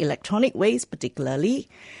 from electronic waste particularly,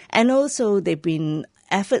 and also there have been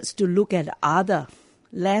efforts to look at other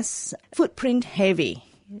less footprint heavy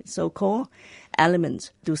so-called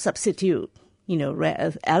elements to substitute, rare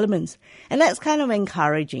earth elements. And that's kind of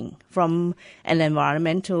encouraging from an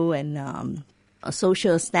environmental and a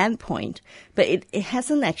social standpoint. But it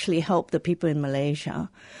hasn't actually helped the people in Malaysia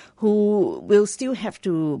who will still have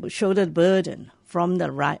to shoulder the burden from the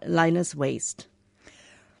Lynas waste.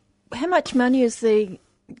 How much money has the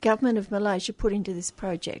government of Malaysia put into this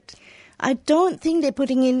project? I don't think they're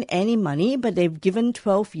putting in any money, but they've given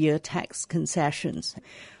 12-year tax concessions.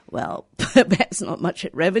 Well, that's not much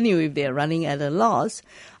revenue if they're running at a loss.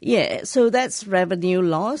 Yeah, so that's revenue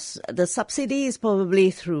loss. The subsidy is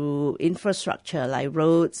probably through infrastructure like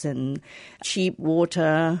roads and cheap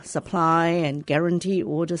water supply and guaranteed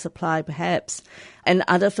water supply perhaps, and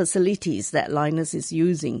other facilities that Lynas is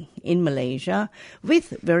using in Malaysia with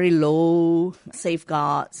very low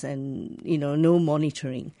safeguards and, no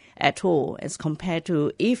monitoring at all as compared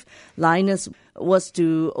to if Lynas was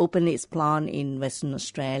to open its plant in Western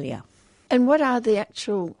Australia. And what are the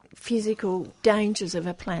actual physical dangers of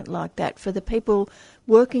a plant like that for the people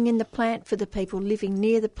working in the plant, for the people living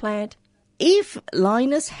near the plant? If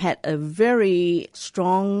Lynas had a very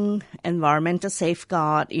strong environmental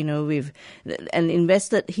safeguard, and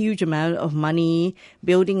invested huge amount of money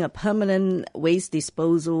building a permanent waste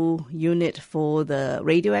disposal unit for the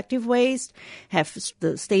radioactive waste, have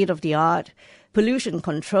the state-of-the-art pollution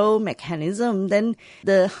control mechanism, then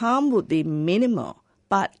the harm would be minimal.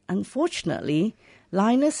 But unfortunately,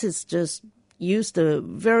 Lynas is just use the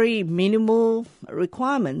very minimal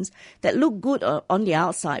requirements that look good on the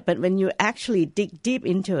outside, but when you actually dig deep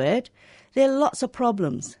into it, there are lots of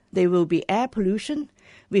problems. There will be air pollution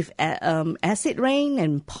with acid rain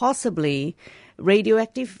and possibly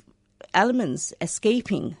radioactive elements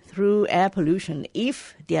escaping through air pollution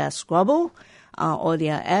if their scrubber or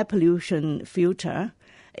their air pollution filter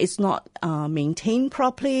is not maintained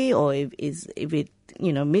properly, or if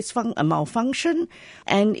malfunction,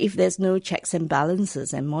 and if there's no checks and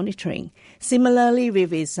balances and monitoring. Similarly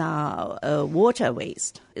with its water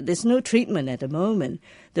waste, there's no treatment at the moment.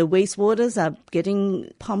 The wastewaters are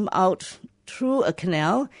getting pumped out through a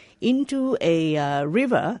canal into a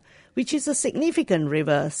river, which is a significant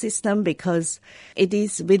river system because it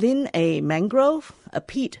is within a mangrove,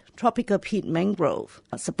 tropical peat mangrove,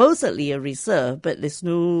 supposedly a reserve, but there's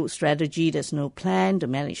no strategy, there's no plan to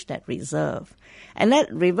manage that reserve. And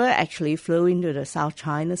that river actually flows into the South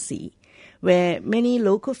China Sea, where many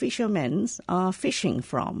local fishermen are fishing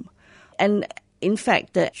from. And in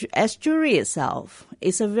fact, the estuary itself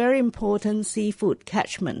is a very important seafood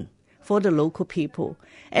catchment for the local people.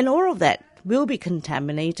 And all of that will be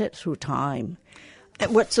contaminated through time.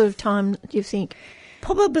 At what sort of time do you think?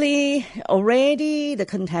 Probably already the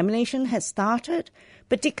contamination has started,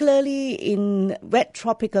 particularly in wet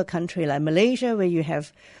tropical country like Malaysia, where you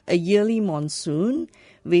have a yearly monsoon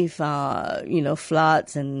with,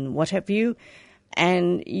 floods and what have you.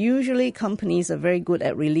 And usually companies are very good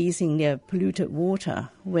at releasing their polluted water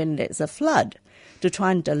when there's a flood to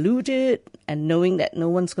try and dilute it, and knowing that no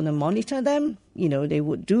one's going to monitor them, they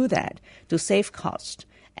would do that to save cost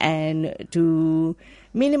and to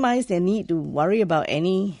minimize their need to worry about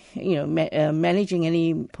any, managing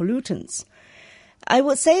any pollutants. I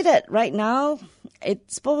would say that right now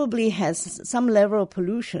it probably has some level of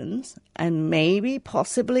pollutions and maybe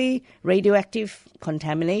possibly radioactive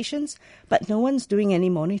contaminations, but no one's doing any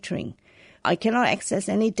monitoring. I cannot access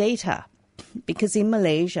any data because in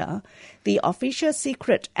Malaysia, the Official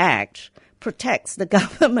Secret Act protects the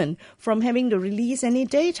government from having to release any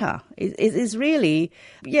data. It is really,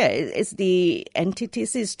 it's the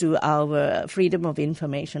antithesis to our Freedom of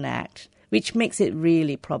Information Act, which makes it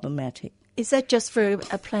really problematic. Is that just for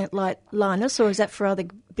a plant like Lynas, or is that for other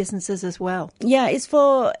businesses as well? Yeah, it's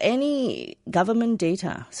for any government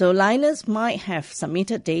data. So Lynas might have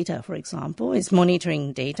submitted data, for example, it's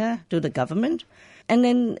monitoring data to the government, and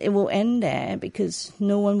then it will end there because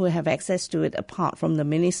no one will have access to it apart from the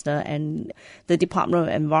minister and the Department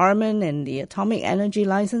of Environment and the Atomic Energy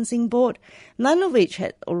Licensing Board, none of which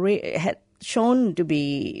had shown to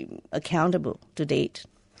be accountable to date.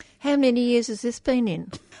 How many years has this been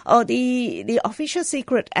in? Oh, the Official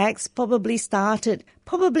Secret Acts probably started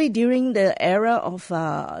during the era of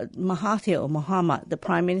Mahathir Mohamad, the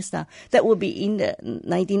Prime Minister. That would be in the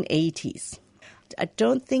 1980s. I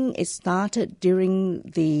don't think it started during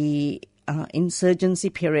the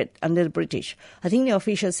insurgency period under the British. I think the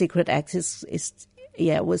Official Secret Act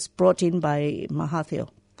was brought in by Mahathir.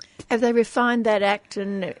 Have they refined that act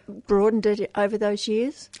and broadened it over those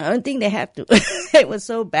years? I don't think they have to. It was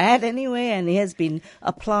so bad anyway, and it has been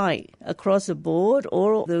applied across the board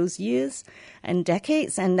all those years and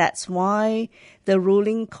decades, and that's why the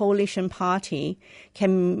ruling coalition party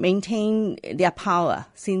can maintain their power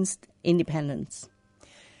since independence.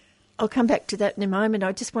 I'll come back to that in a moment.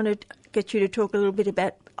 I just want to get you to talk a little bit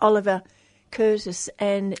about Oliver Curtis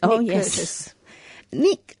and Nick Curtis.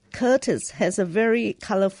 Nick Curtis has a very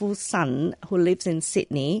colourful son who lives in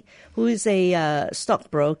Sydney, who is a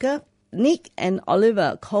stockbroker. Nick and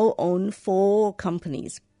Oliver co-own 4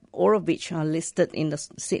 companies, all of which are listed in the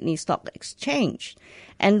Sydney Stock Exchange.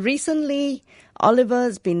 And recently, Oliver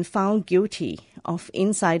has been found guilty of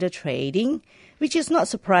insider trading, which is not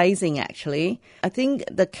surprising, actually. I think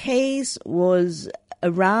the case was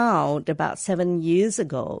around about 7 years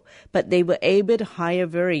ago, but they were able to hire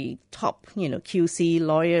very top, QC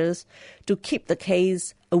lawyers to keep the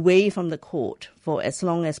case away from the court for as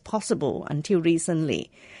long as possible until recently.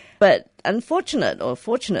 But unfortunate or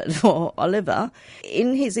fortunate for Oliver,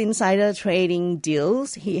 in his insider trading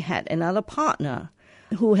deals, he had another partner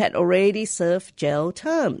who had already served jail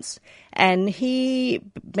terms. And he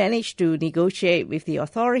managed to negotiate with the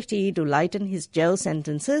authority to lighten his jail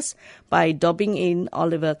sentences by dobbing in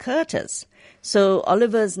Oliver Curtis. So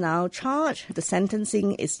Oliver is now charged. The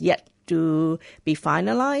sentencing is yet to be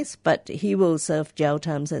finalized, but he will serve jail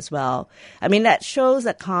terms as well. I mean, that shows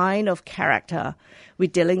the kind of character we're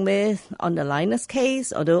dealing with on the Lynas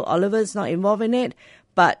case, although Oliver is not involved in it.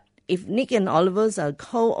 But if Nick and Oliver are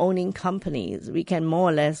co-owning companies, we can more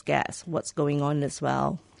or less guess what's going on as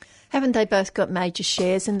well. Haven't they both got major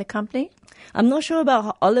shares in the company? I'm not sure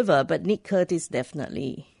about Oliver, but Nick Curtis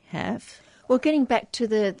definitely have. Well, getting back to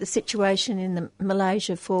the situation in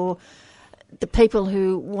Malaysia for the people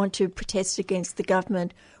who want to protest against the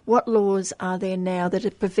government, what laws are there now that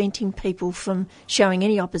are preventing people from showing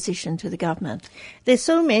any opposition to the government? There's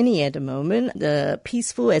so many at the moment. The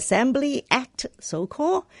Peaceful Assembly Act,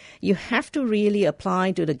 so-called, you have to really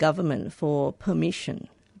apply to the government for permission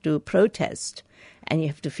to protest. and you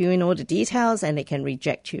have to fill in all the details, and they can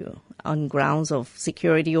reject you on grounds of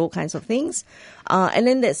security, all kinds of things. And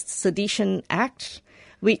then there's Sedition Act,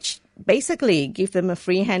 which basically give them a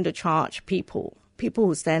free hand to charge people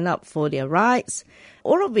who stand up for their rights,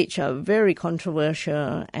 all of which are very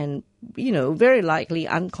controversial and, very likely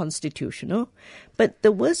unconstitutional. But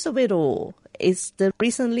the worst of it all is the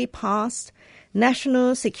recently passed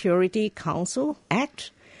National Security Council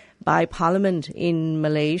Act by Parliament in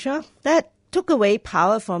Malaysia that took away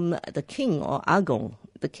power from the king, or Agong.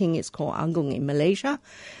 The king is called Agong in Malaysia,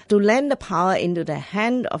 to lend the power into the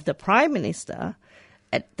hand of the Prime Minister.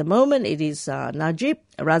 At the moment, it is Najib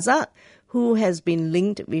Razak, who has been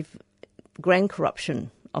linked with grand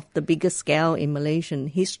corruption of the biggest scale in Malaysian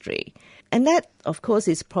history. And that, of course,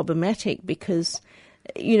 is problematic because,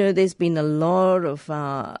 there's been a lot of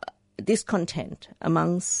discontent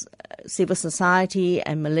amongst civil society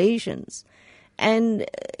and Malaysians. And,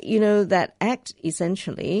 that act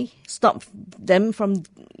essentially stopped them from,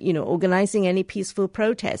 organizing any peaceful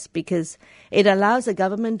protests because it allows the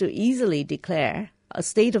government to easily declare a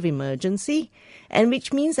state of emergency, and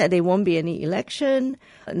which means that there won't be any election.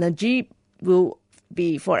 Najib will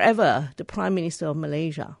be forever the Prime Minister of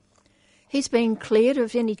Malaysia. He's been cleared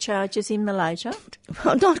of any charges in Malaysia?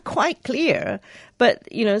 Well, not quite clear, but,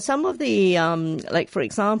 some of the, for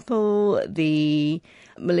example, the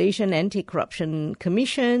Malaysian Anti-Corruption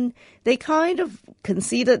Commission, they kind of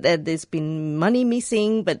conceded that there's been money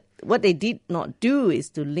missing, but what they did not do is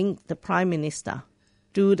to link the Prime Minister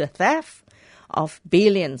to the theft of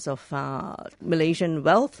billions of Malaysian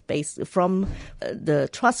wealth based from the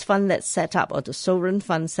trust fund that's set up, or the sovereign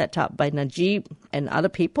fund set up by Najib and other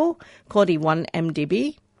people, called the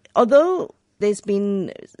 1MDB. Although there's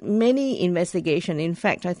been many investigations, in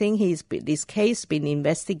fact, I think this case been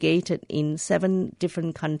investigated in 7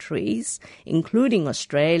 different countries, including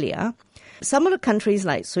Australia. Some of the countries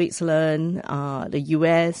like Switzerland, the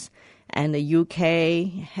US, and the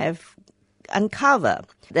UK have uncovered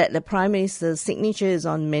that the Prime Minister's signature is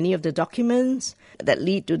on many of the documents that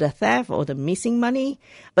lead to the theft or the missing money,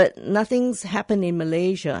 but nothing's happened in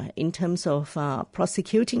Malaysia in terms of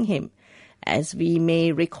prosecuting him. As we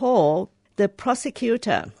may recall, the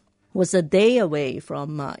prosecutor was a day away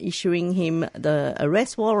from issuing him the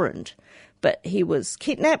arrest warrant, but he was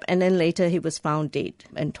kidnapped and then later he was found dead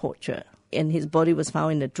and tortured. And his body was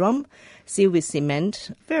found in a drum, sealed with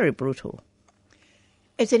cement. Very brutal.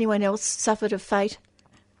 Has anyone else suffered a fate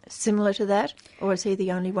similar to that, or is he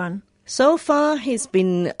the only one? So far, he's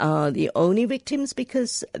been the only victims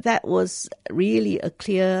because that was really a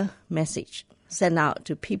clear message sent out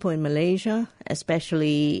to people in Malaysia,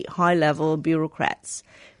 especially high-level bureaucrats,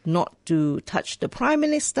 not to touch the Prime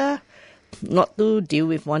Minister, not to deal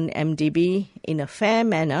with 1MDB in a fair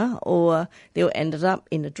manner, or they'll end up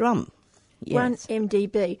in a drum. Yes.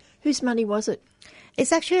 1MDB. Whose money was it?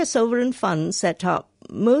 It's actually a sovereign fund set up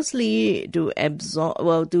mostly to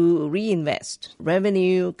to reinvest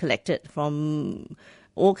revenue collected from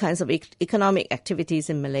all kinds of economic activities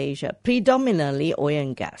in Malaysia, predominantly oil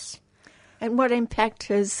and gas. And what impact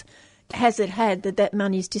has it had that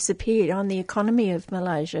money's disappeared on the economy of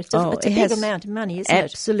Malaysia? It's a big amount of money, isn't it?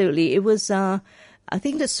 Absolutely. It was, I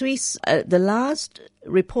think the Swiss, the last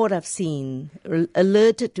report I've seen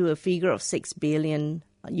alerted to a figure of $6 billion.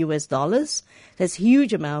 That's a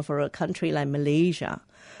huge amount for a country like Malaysia.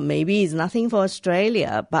 Maybe it's nothing for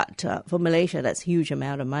Australia, but for Malaysia, that's a huge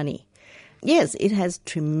amount of money. Yes, it has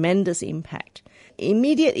tremendous impact.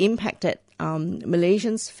 Immediate impact that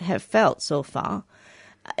Malaysians have felt so far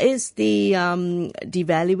is the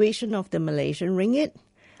devaluation of the Malaysian ringgit.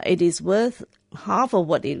 It is worth half of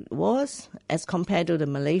what it was as compared to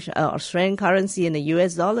the Australian currency and the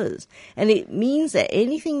US dollars. And it means that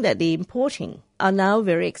anything that they're importing are now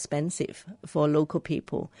very expensive for local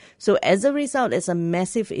people. So as a result, there's a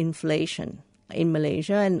massive inflation in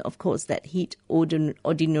Malaysia, and of course that hit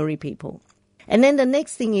ordinary people. And then the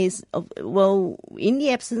next thing is, in the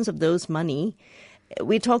absence of those money,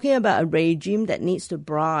 we're talking about a regime that needs to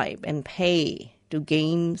bribe and pay to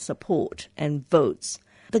gain support and votes.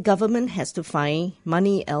 The government has to find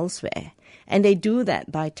money elsewhere, and they do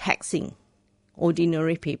that by taxing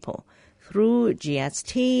ordinary people through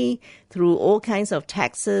GST, through all kinds of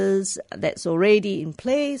taxes that's already in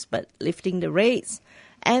place, but lifting the rates,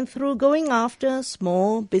 and through going after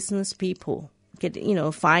small business people,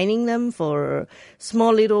 fining them for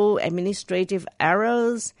small little administrative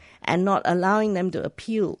errors and not allowing them to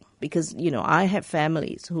appeal. Because, I have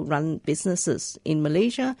families who run businesses in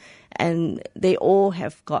Malaysia, and they all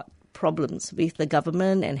have got problems with the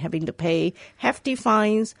government and having to pay hefty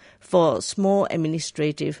fines for small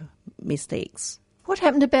administrative mistakes. What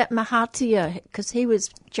happened about Mahathir? Because he was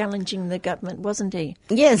challenging the government, wasn't he?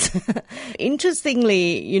 Yes.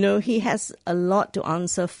 Interestingly, he has a lot to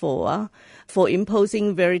answer for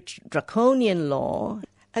imposing very draconian law.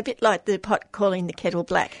 A bit like the pot calling the kettle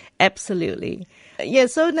black. Absolutely. Yeah,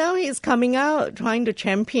 so now he's coming out trying to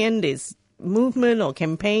champion this movement or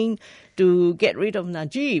campaign to get rid of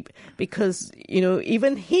Najib because,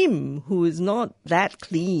 even him, who is not that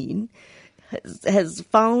clean, has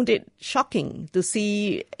found it shocking to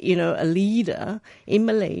see, a leader in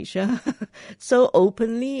Malaysia so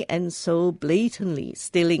openly and so blatantly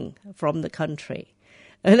stealing from the country.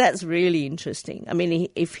 And that's really interesting. I mean,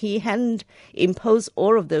 if he hadn't imposed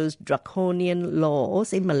all of those draconian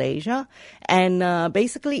laws in Malaysia and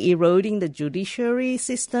basically eroding the judiciary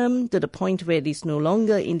system to the point where it is no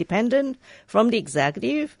longer independent from the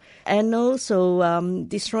executive, and also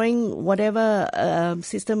destroying whatever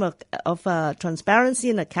system of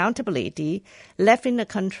transparency and accountability left in the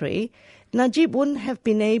country, Najib wouldn't have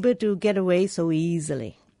been able to get away so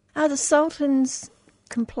easily. Are the sultans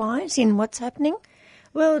compliant in what's happening?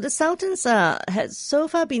 Well, the sultans has so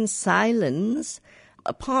far been silenced,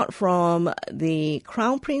 apart from the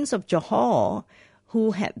Crown Prince of Johor,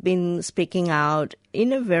 who had been speaking out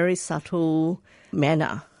in a very subtle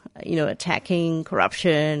manner, attacking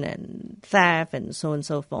corruption and theft and so on and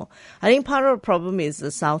so forth. I think part of the problem is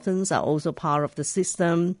the sultans are also part of the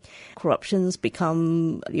system. Corruption's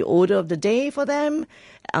become the order of the day for them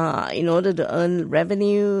in order to earn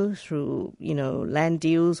revenue through, land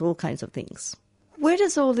deals, all kinds of things. Where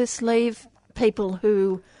does all this leave people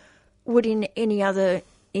who would in any other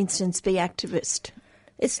instance be activists?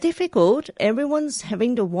 It's difficult. Everyone's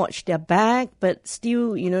having to watch their back, but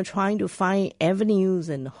still, trying to find avenues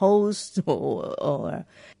and hosts or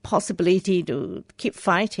possibility to keep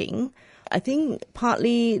fighting. I think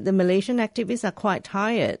partly the Malaysian activists are quite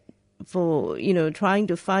tired for, trying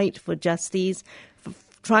to fight for justice,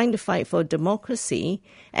 trying to fight for democracy,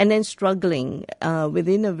 and then struggling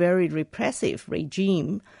within a very repressive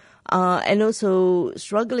regime, and also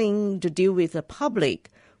struggling to deal with the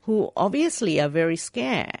public who obviously are very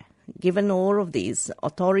scared, given all of these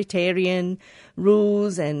authoritarian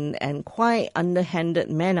rules and quite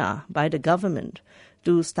underhanded manner by the government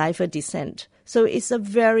to stifle dissent. So it's a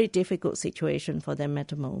very difficult situation for them at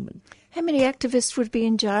the moment. How many activists would be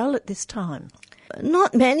in jail at this time?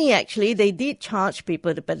 Not many, actually. They did charge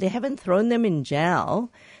people, but they haven't thrown them in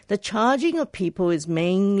jail. The charging of people is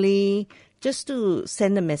mainly just to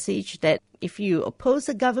send a message that if you oppose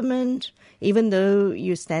the government, even though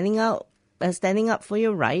you're standing up for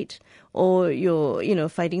your right, or you're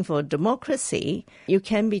fighting for democracy, you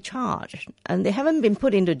can be charged. And they haven't been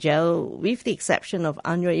put into jail, with the exception of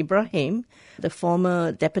Anwar Ibrahim, the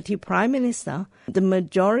former deputy prime minister. The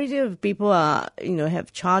majority of people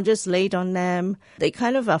have charges laid on them. They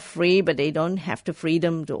kind of are free, but they don't have the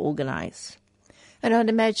freedom to organize. And I'd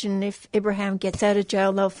imagine if Ibrahim gets out of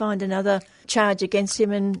jail, they'll find another charge against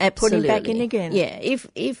him and Absolutely. put him back in again. Yeah,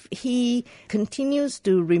 if he continues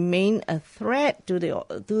to remain a threat to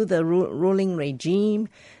the ruling regime,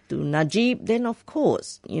 to Najib, then of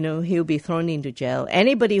course, he'll be thrown into jail.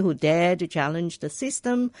 Anybody who dare to challenge the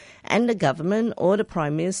system and the government or the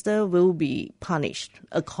Prime Minister will be punished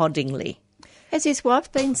accordingly. Has his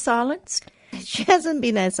wife been silenced? She hasn't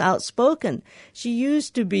been as outspoken. She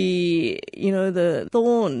used to be, the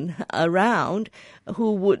thorn around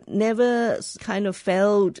who would never kind of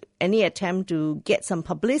failed any attempt to get some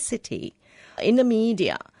publicity in the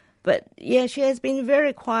media. But yeah, she has been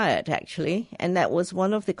very quiet actually, and that was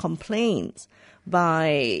one of the complaints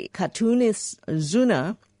by cartoonist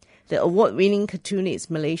Zuna, the award-winning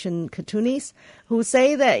cartoonist, Malaysian cartoonist, who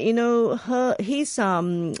say that, his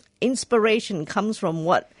inspiration comes from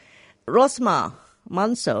what Rosmah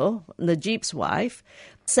Mansor, Najib's wife,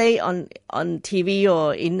 say on TV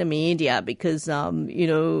or in the media, because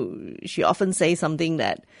she often says something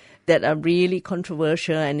that are really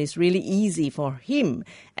controversial, and it's really easy for him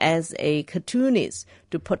as a cartoonist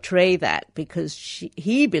to portray that, because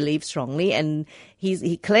he believes strongly, and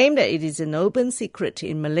he claimed that it is an open secret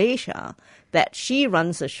in Malaysia that she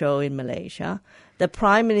runs a show in Malaysia. The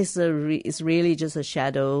Prime Minister is really just a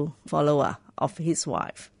shadow follower of his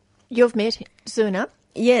wife. You've met Zuna?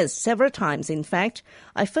 Yes, several times. In fact,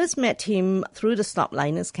 I first met him through the Stop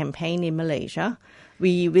Liners campaign in Malaysia.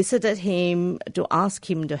 We visited him to ask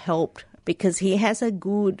him to help because he has a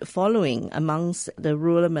good following amongst the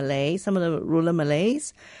rural Malays, some of the rural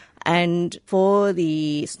Malays. And for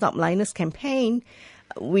the Stop Liners campaign,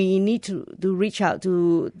 we need to reach out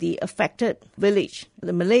to the affected village,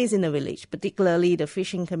 the Malays in the village, particularly the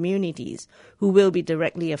fishing communities who will be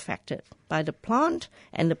directly affected by the plant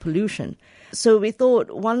and the pollution. So we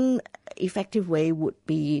thought one effective way would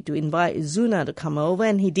be to invite Zuna to come over,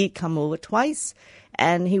 and he did come over twice,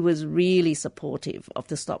 and he was really supportive of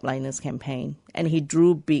the Stop Liners campaign, and he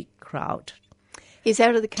drew big crowd. He's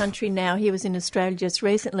out of the country now. He was in Australia just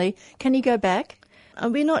recently. Can he go back?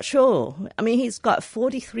 We're not sure. I mean, he's got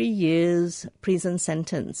 43 years prison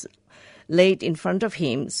sentence laid in front of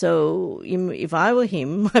him. So if I were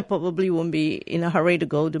him, I probably wouldn't be in a hurry to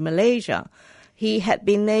go to Malaysia. He had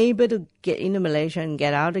been able to get into Malaysia and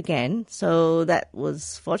get out again, so that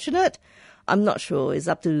was fortunate. I'm not sure. It's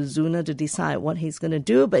up to Zuna to decide what he's going to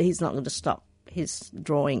do, but he's not going to stop his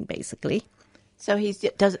drawing, basically. So he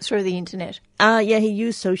does it through the internet? Yeah, he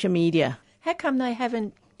used social media. How come they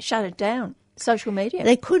haven't shut it down? Social media?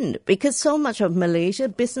 They couldn't, because so much of Malaysia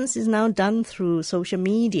business is now done through social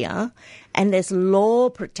media, and there's law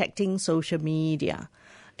protecting social media.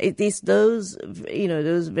 It is those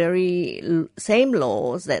very same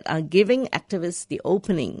laws that are giving activists the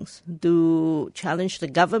openings to challenge the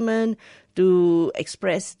government, to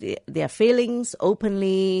express their feelings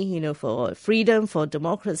openly, for freedom, for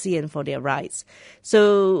democracy, and for their rights.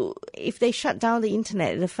 So if they shut down the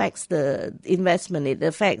internet, it affects the investment, it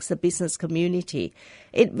affects the business community.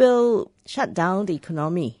 It will shut down the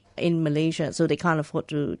economy in Malaysia, so they can't afford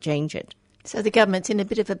to change it. So the government's in a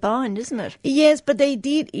bit of a bind, isn't it? Yes, but they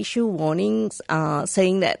did issue warnings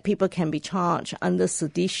saying that people can be charged under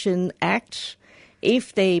Sedition Act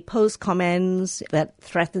if they post comments that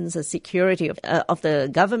threatens the security of the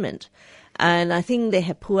government. And I think they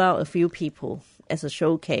have pulled out a few people as a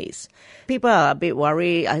showcase. People are a bit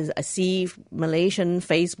worried. I see Malaysian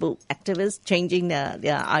Facebook activists changing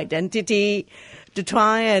their identity to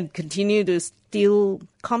try and continue to steal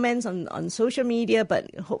comments on social media,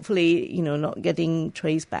 but hopefully, not getting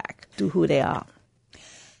traced back to who they are.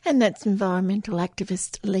 And that's environmental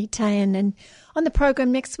activist Lee Tan. And on the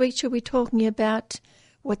program next week, she'll be talking about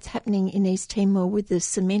what's happening in East Timor with the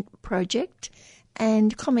cement project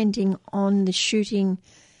and commenting on the shooting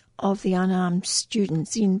of the unarmed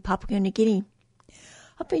students in Papua New Guinea.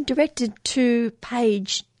 I've been directed to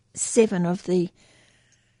page 7 of the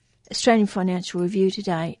Australian Financial Review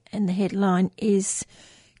today, and the headline is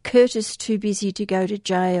 "Curtis too busy to go to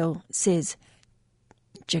jail," says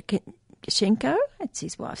Jashenko, that's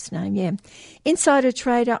his wife's name, yeah. Insider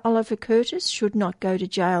trader Oliver Curtis should not go to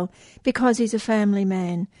jail because he's a family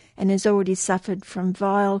man and has already suffered from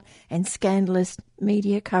vile and scandalous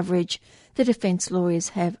media coverage, the defence lawyers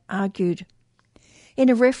have argued. In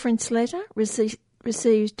a reference letter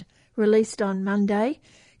released on Monday,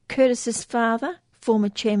 Curtis's father, former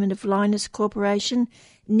chairman of Linus Corporation,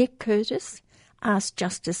 Nick Curtis, asked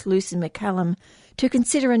Justice Lucy McCallum to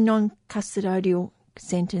consider a non-custodial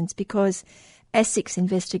sentence because ASIC's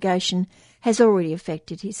investigation has already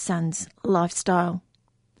affected his son's lifestyle.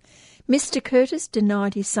 Mr. Curtis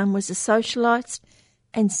denied his son was a socialite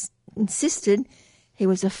and insisted he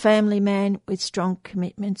was a family man with strong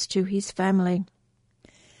commitments to his family.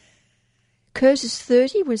 Curtis,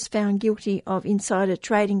 30, was found guilty of insider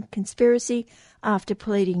trading conspiracy after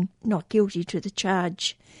pleading not guilty to the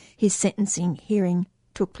charge. His sentencing hearing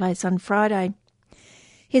took place on Friday.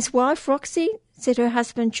 His wife, Roxy, said her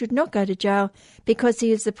husband should not go to jail because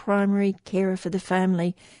he is the primary carer for the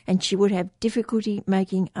family and she would have difficulty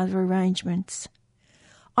making other arrangements.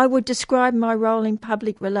 I would describe my role in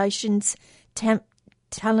public relations,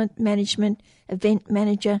 talent management, event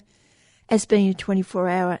manager, as being a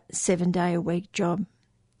 24-hour, 7-day-a-week job.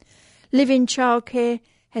 Live-in childcare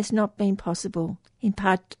has not been possible, in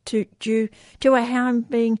part due to our home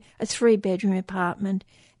being a 3-bedroom apartment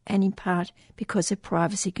and in part because of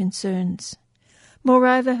privacy concerns.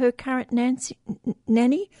 Moreover, her current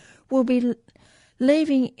nanny will be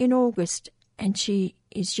leaving in August and she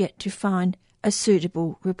is yet to find a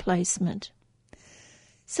suitable replacement.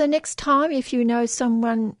 So next time, if you know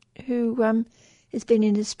someone who has been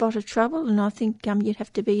in a spot of trouble, and I think you'd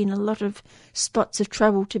have to be in a lot of spots of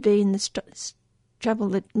trouble to be in the trouble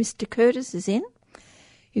that Mr. Curtis is in,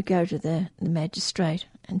 you go to the magistrate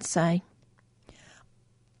and say,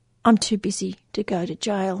 I'm too busy to go to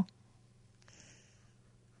jail.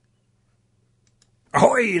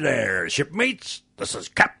 Ahoy there, shipmates. This is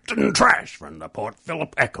Captain Trash from the Port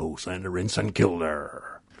Phillip Echo, Centre in St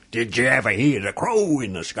Kilda. Did you ever hear the crow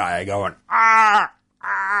in the sky going, ah,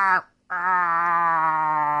 ah, ah?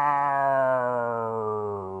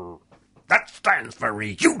 That stands for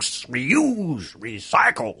reuse, reuse,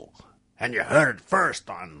 recycle. And you heard it first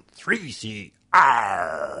on 3CR.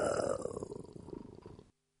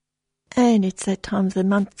 And it's that time of the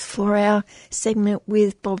month for our segment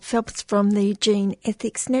with Bob Phelps from the Gene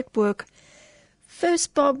Ethics Network.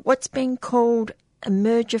 First, Bob, what's been called a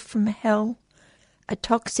merger from hell, a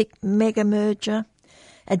toxic mega merger,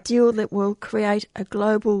 a deal that will create a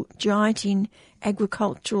global giant in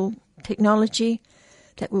agricultural technology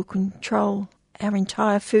that will control our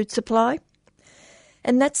entire food supply.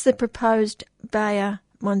 And that's the proposed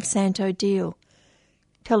Bayer-Monsanto deal.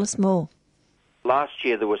 Tell us more. Last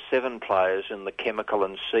year there were 7 players in the chemical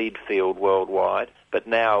and seed field worldwide, but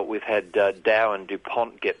now we've had Dow and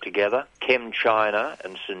DuPont get together, ChemChina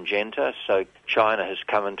and Syngenta, so China has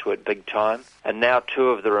come into it big time, and now 2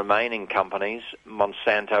 of the remaining companies,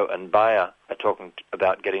 Monsanto and Bayer, are talking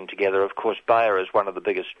about getting together. Of course, Bayer is one of the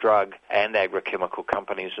biggest drug and agrochemical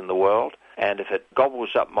companies in the world, and if it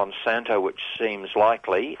gobbles up Monsanto, which seems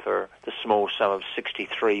likely for the small sum of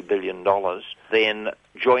 $63 billion, then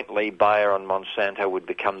jointly Bayer and Monsanto would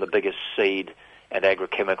become the biggest seed and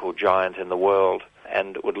agrochemical giant in the world,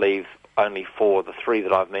 and it would leave only 4, the 3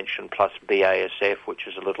 that I've mentioned, plus BASF, which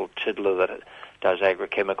is a little tiddler that does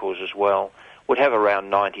agrochemicals as well, would have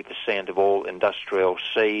around 90% of all industrial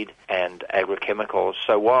seed and agrochemicals.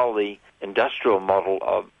 So while the industrial model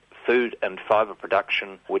of food and fibre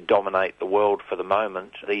production would dominate the world for the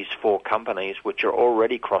moment, these 4 companies, which are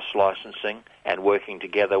already cross-licensing and working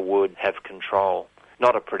together, would have control.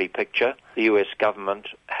 Not a pretty picture. The US government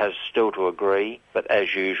has still to agree, but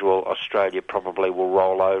as usual, Australia probably will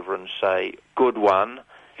roll over and say, good one,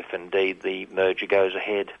 if indeed the merger goes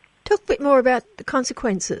ahead. Talk a bit more about the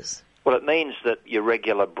consequences. Well, it means that your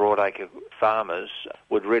regular broadacre farmers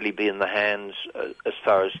would really be in the hands as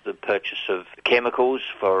far as the purchase of chemicals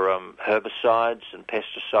for herbicides and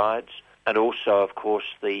pesticides, and also, of course,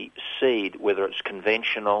 the seed, whether it's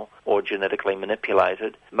conventional or genetically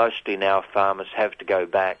manipulated. Mostly now farmers have to go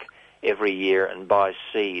back every year and buy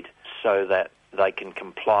seed so that they can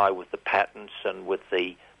comply with the patents and with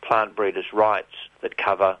the plant breeders' rights that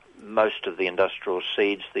cover most of the industrial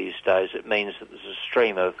seeds these days. It means that there's a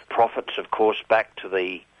stream of profits, of course, back to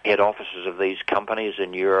the head offices of these companies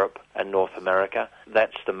in Europe and North America.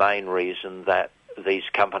 That's the main reason that these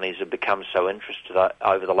companies have become so interested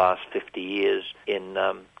over the last 50 years in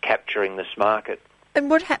capturing this market. And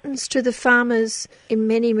what happens to the farmers in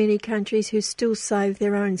many, many countries who still save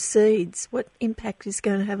their own seeds? What impact is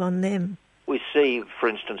going to have on them? We see, for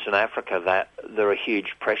instance, in Africa that there are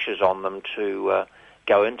huge pressures on them to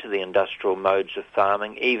go into the industrial modes of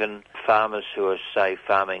farming. Even farmers who are, say,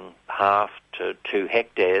 farming 1/2 to 2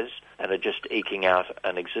 hectares and are just eking out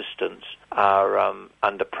an existence are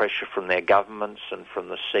under pressure from their governments and from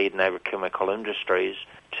the seed and agrochemical industries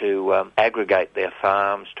to aggregate their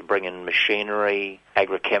farms, to bring in machinery,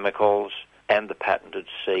 agrochemicals, and the patented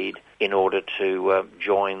seed in order to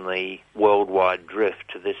join the worldwide drift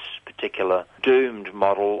to this particular doomed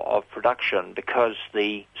model of production, because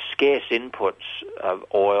the scarce inputs of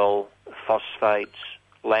oil, phosphates,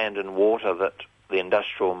 land and water that the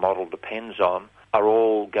industrial model depends on are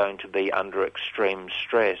all going to be under extreme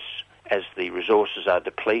stress as the resources are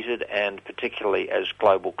depleted, and particularly as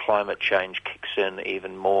global climate change kicks in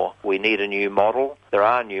even more. We need a new model. There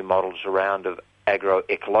are new models around of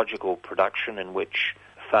agroecological production in which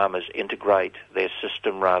farmers integrate their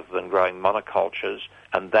system rather than growing monocultures,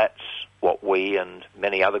 and that's what we and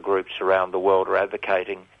many other groups around the world are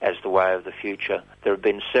advocating as the way of the future. There have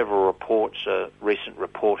been several reports, a recent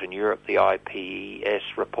report in Europe, the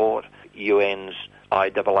IPES report, UN's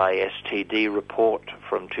IAASTD report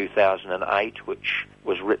from 2008, which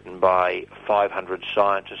was written by 500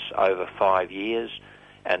 scientists over 5 years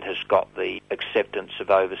and has got the acceptance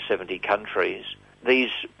of over 70 countries.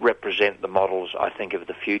 These represent the models, I think, of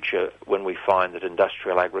the future when we find that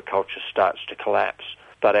industrial agriculture starts to collapse.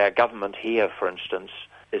 But our government here, for instance,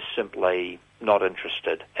 is simply not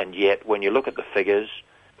interested. And yet, when you look at the figures,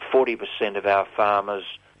 40% of our farmers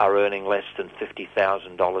are earning less than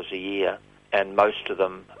 $50,000 a year, and most of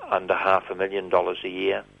them under $500,000 a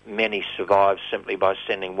year. Many survive simply by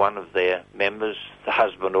sending one of their members, the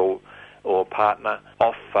husband or partner,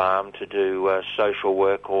 off farm to do social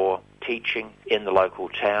work or teaching in the local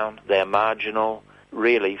town. They're marginal.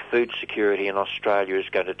 Really, food security in Australia is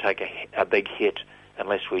going to take a big hit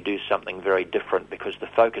unless we do something very different, because the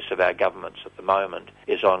focus of our governments at the moment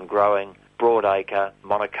is on growing broadacre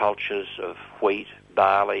monocultures of wheat,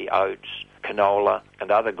 barley, oats, canola and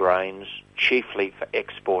other grains, chiefly for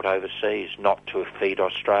export overseas, not to feed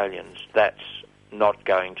Australians. That's not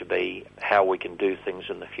going to be how we can do things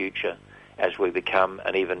in the future as we become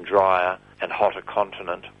an even drier and hotter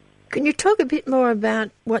continent. Can you talk a bit more about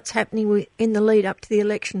what's happening in the lead up to the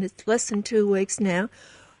election? It's less than 2 weeks now.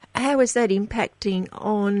 How is that impacting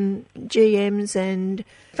on GMs and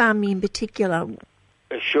farming in particular?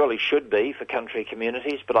 It surely should be for country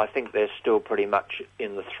communities, but I think they're still pretty much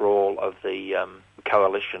in the thrall of the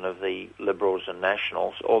coalition of the Liberals and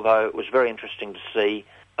Nationals, although it was very interesting to see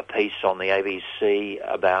a piece on the ABC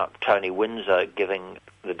about Tony Windsor giving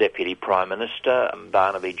the Deputy Prime Minister,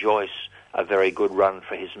 Barnaby Joyce, a very good run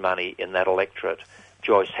for his money in that electorate.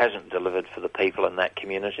 Joyce hasn't delivered for the people in that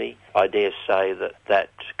community. I dare say that that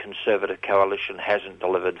Conservative coalition hasn't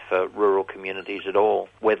delivered for rural communities at all.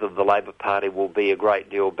 Whether the Labor Party will be a great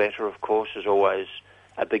deal better, of course, is always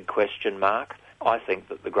a big question mark. I think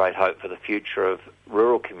that the great hope for the future of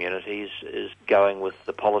rural communities is going with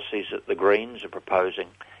the policies that the Greens are proposing,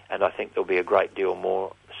 and I think there'll be a great deal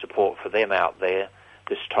more support for them out there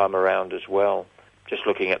this time around as well. Just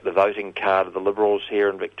looking at the voting card of the Liberals here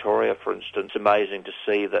in Victoria, for instance, amazing to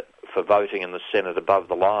see that for voting in the Senate above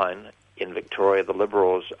the line in Victoria, the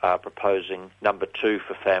Liberals are proposing number 2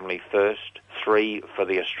 for Family First, 3 for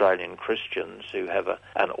the Australian Christians, who have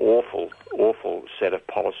an awful set of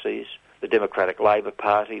policies, the Democratic Labor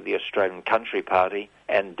Party, the Australian Country Party,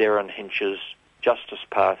 and Darren Hinch's Justice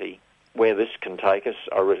Party. Where this can take us,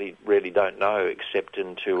 I really don't know, except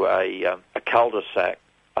into a cul-de-sac.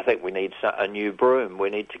 I think we need a new broom. We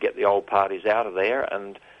need to get the old parties out of there,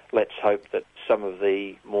 and let's hope that some of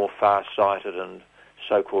the more far-sighted and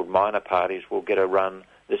so-called minor parties will get a run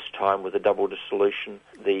this time with a double dissolution.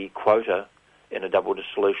 The quota in a double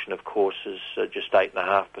dissolution, of course, is just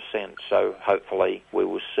 8.5%. So hopefully we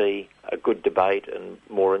will see a good debate and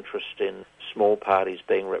more interest in small parties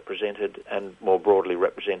being represented and more broadly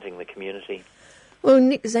representing the community. Well,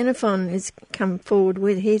 Nick Xenophon has come forward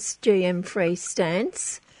with his GM-free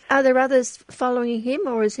stance. Are there others following him,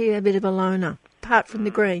 or is he a bit of a loner, apart from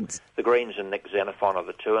the Greens? The Greens and Nick Xenophon are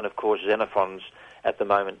the two, and of course Xenophon's at the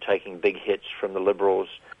moment taking big hits from the Liberals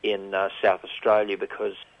in South Australia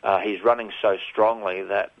because he's running so strongly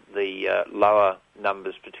that the lower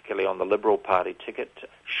numbers, particularly on the Liberal Party ticket,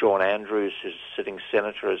 Shaun Andrews, who's sitting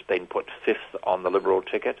senator, has been put 5th on the Liberal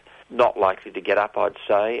ticket. Not likely to get up, I'd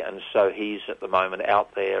say, and so he's at the moment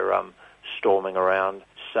out there storming around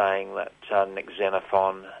saying that Nick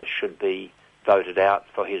Xenophon should be voted out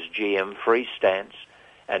for his GM-free stance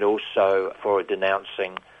and also for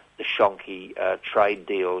denouncing the shonky trade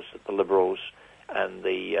deals that the Liberals and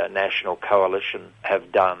the National Coalition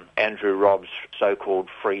have done. Andrew Robb's so-called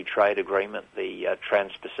free trade agreement, the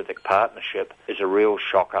Trans-Pacific Partnership, is a real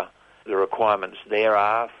shocker. The requirements there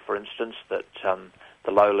are, for instance, that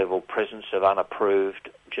the low-level presence of unapproved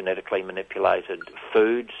genetically manipulated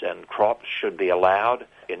foods and crops should be allowed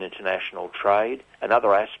in international trade.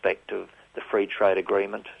 Another aspect of the free trade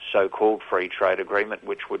agreement, so-called free trade agreement,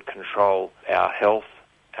 which would control our health,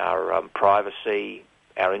 our privacy,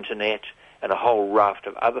 our internet, and a whole raft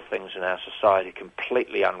of other things in our society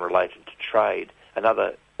completely unrelated to trade.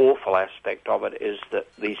 Another awful aspect of it is that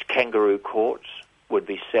these kangaroo courts would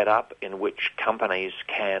be set up in which companies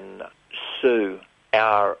can sue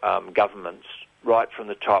our governments right from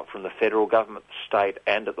the top, from the federal government, the state,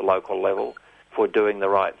 and at the local level for doing the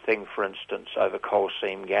right thing, for instance, over coal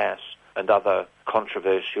seam gas and other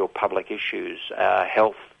controversial public issues, our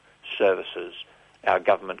health services. Our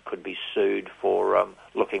government could be sued for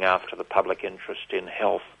looking after the public interest in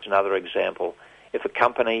health. Another example, if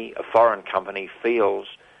a foreign company, feels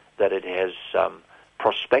that it has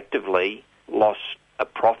prospectively lost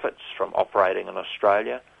profits from operating in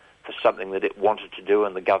Australia for something that it wanted to do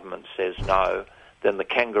and the government says no, then the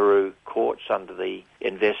kangaroo courts under the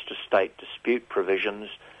investor-state dispute provisions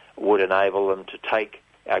would enable them to take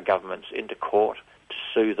our governments into court to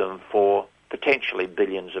sue them for potentially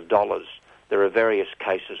billions of dollars. There are various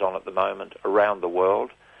cases on at the moment around the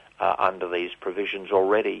world under these provisions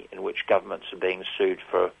already in which governments are being sued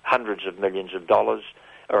for hundreds of millions of dollars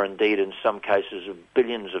or indeed in some cases of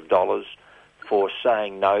billions of dollars for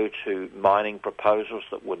saying no to mining proposals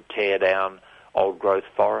that would tear down old-growth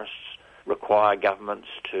forests, require governments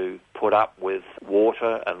to put up with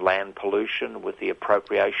water and land pollution, with the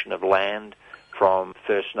appropriation of land from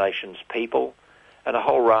First Nations people, and a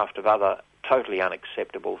whole raft of other totally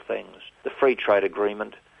unacceptable things. The free trade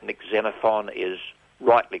agreement, Nick Xenophon is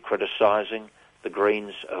rightly criticising. The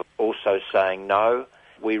Greens are also saying no.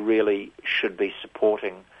 We really should be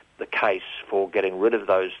supporting the case for getting rid of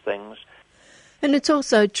those things. And it's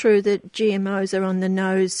also true that GMOs are on the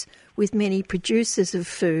nose with many producers of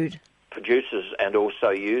food. Producers and also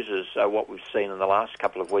users. What we've seen in the last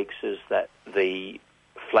couple of weeks is that the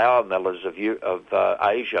flour millers of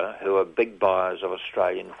Asia, who are big buyers of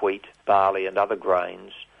Australian wheat, barley and other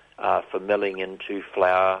grains for milling into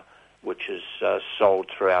flour, which is sold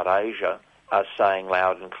throughout Asia, are saying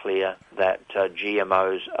loud and clear that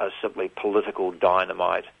GMOs are simply political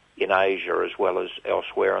dynamite in Asia as well as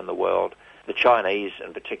elsewhere in the world. The Chinese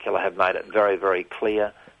in particular have made it very, very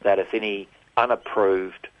clear that if any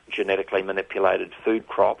unapproved genetically manipulated food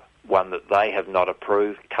crop, one that they have not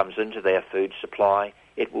approved, comes into their food supply,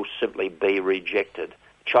 it will simply be rejected.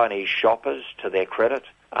 Chinese shoppers, to their credit,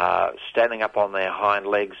 are standing up on their hind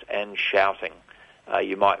legs and shouting.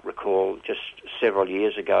 You might recall just several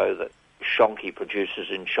years ago that Shonky producers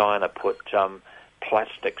in China put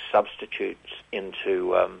plastic substitutes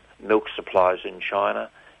into milk supplies in China.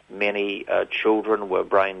 Many children were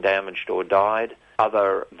brain damaged or died.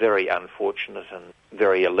 Other very unfortunate and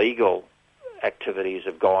very illegal activities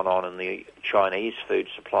have gone on in the Chinese food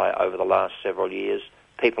supply over the last several years.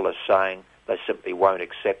 People are saying they simply won't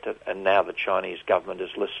accept it, and now the Chinese government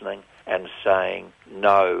is listening and saying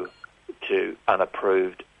no to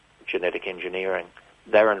unapproved genetic engineering.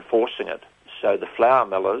 They're enforcing it. So the flour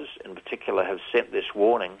millers in particular have sent this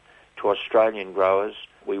warning to Australian growers: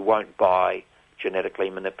 we won't buy genetically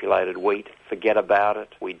manipulated wheat. Forget about it.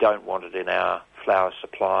 We don't want it in our flour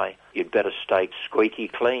supply. You'd better stay squeaky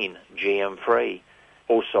clean, GM-free.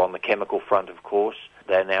 Also on the chemical front, of course,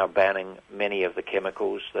 they're now banning many of the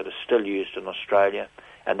chemicals that are still used in Australia,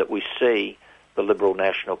 and that we see the Liberal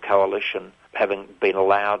National Coalition having been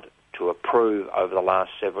allowed to approve over the last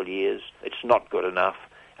several years. It's not good enough,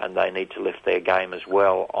 and they need to lift their game as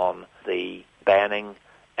well on the banning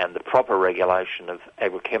and the proper regulation of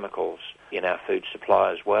agrochemicals in our food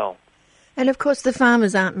supply as well. And of course the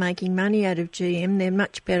farmers aren't making money out of GM. They're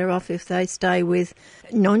much better off if they stay with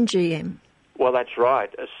non-GM. Well, that's right.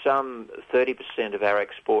 Some 30% of our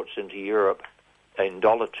exports into Europe in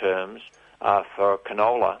dollar terms are for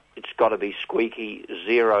canola. It's got to be squeaky,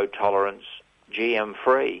 zero tolerance,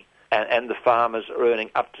 GM-free. And the farmers are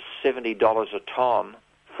earning up to $70 a tonne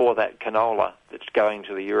for that canola that's going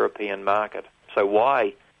to the European market. So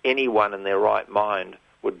why anyone in their right mind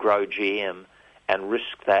would grow GM and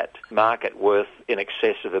risk that market worth in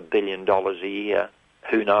excess of $1 billion a year?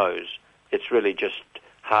 Who knows? It's really just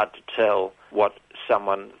hard to tell what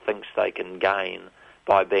someone thinks they can gain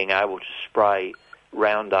by being able to spray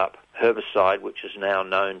Roundup herbicide, which is now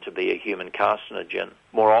known to be a human carcinogen,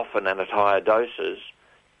 more often and at higher doses,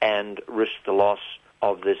 and risk the loss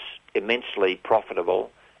of this immensely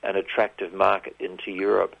profitable and attractive market into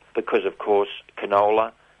Europe. Because, of course,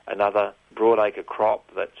 canola, another broadacre crop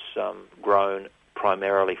that's grown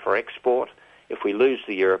primarily for export, if we lose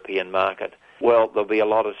the European market, well, there'll be a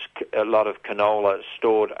lot of canola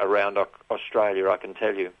stored around Australia, I can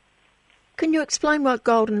tell you. Can you explain what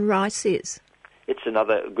golden rice is? It's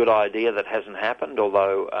another good idea that hasn't happened,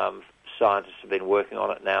 although scientists have been working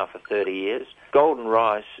on it now for 30 years. Golden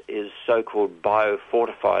rice is so-called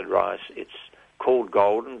biofortified rice. It's called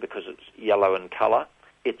golden because it's yellow in colour.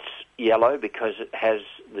 It's yellow because it has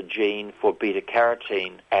the gene for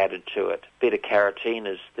beta-carotene added to it. Beta-carotene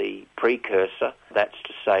is the precursor. That's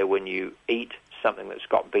to say, when you eat something that's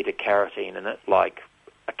got beta-carotene in it, like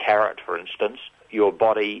a carrot, for instance, your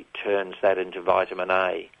body turns that into vitamin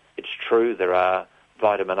A. It's true there are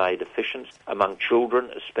vitamin A deficiencies among children,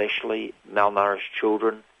 especially malnourished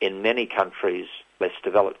children, in many countries, less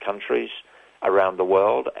developed countries around the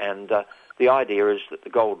world. And the idea is that the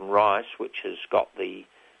golden rice, which has got the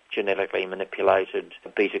genetically manipulated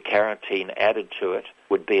beta-carotene added to it,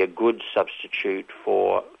 would be a good substitute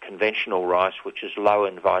for conventional rice, which is low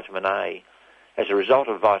in vitamin A. As a result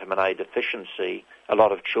of vitamin A deficiency, a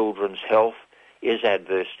lot of children's health is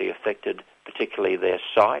adversely affected, particularly their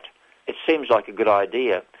sight. It seems like a good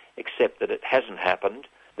idea, except that it hasn't happened.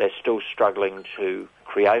 They're still struggling to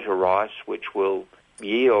create a rice which will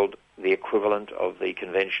yield the equivalent of the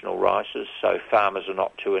conventional rices, so farmers are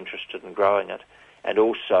not too interested in growing it, and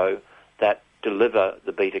also that deliver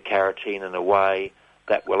the beta-carotene in a way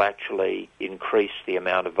that will actually increase the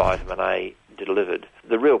amount of vitamin A delivered.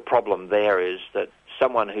 The real problem there is that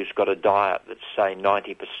someone who's got a diet that's, say,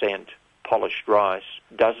 90% polished rice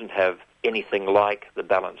doesn't have anything like the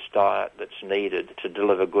balanced diet that's needed to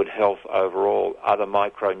deliver good health overall. Other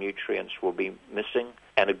micronutrients will be missing,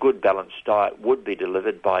 and a good balanced diet would be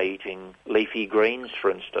delivered by eating leafy greens,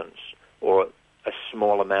 for instance, or a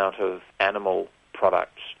small amount of animal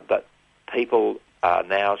products. But people are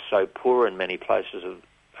now so poor in many places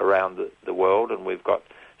around the world, and we've got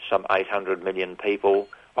some 800 million people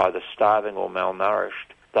either starving or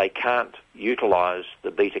malnourished. They can't utilise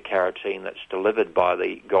the beta-carotene that's delivered by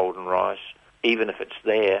the golden rice, even if it's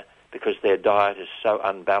there, because their diet is so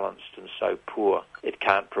unbalanced and so poor. It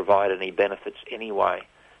can't provide any benefits anyway.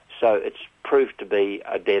 So it's proved to be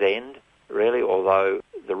a dead end. really, although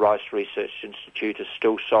the Rice Research Institute is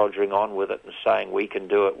still soldiering on with it and saying we can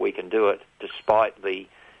do it, despite the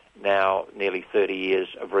now nearly 30 years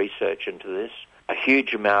of research into this. A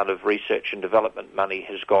huge amount of research and development money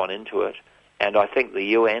has gone into it, and I think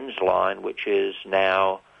the UN's line, which is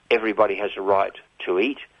now everybody has a right to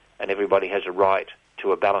eat and everybody has a right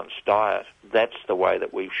to a balanced diet, that's the way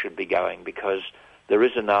that we should be going, because there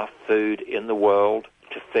is enough food in the world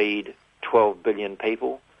to feed 12 billion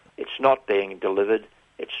people. It's not being delivered.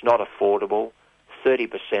 It's not affordable.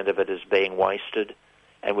 30% of it is being wasted,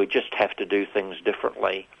 and we just have to do things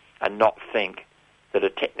differently and not think that a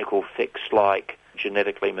technical fix like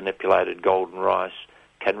genetically manipulated golden rice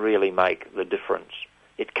can really make the difference.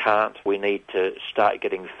 It can't. We need to start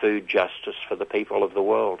getting food justice for the people of the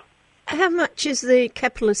world. How much is the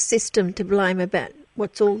capitalist system to blame about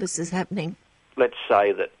what's all this is happening? Let's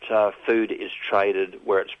say that food is traded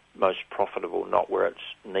where it's most profitable, not where it's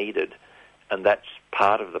needed. And that's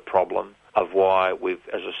part of the problem of why as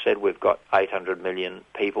I said, we've got 800 million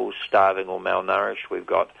people starving or malnourished. We've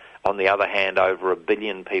got, on the other hand, over 1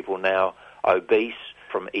 billion people now obese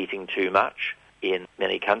from eating too much in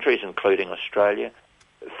many countries, including Australia.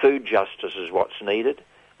 Food justice is what's needed.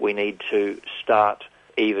 We need to start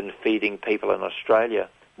even feeding people in Australia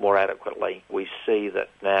more adequately. We see that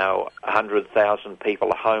now 100,000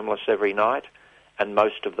 people are homeless every night, and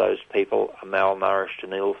most of those people are malnourished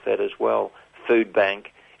and ill-fed as well. Food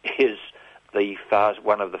Bank is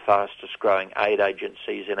one of the fastest growing aid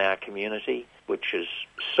agencies in our community, which is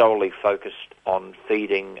solely focused on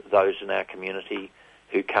feeding those in our community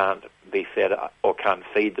who can't be fed or can't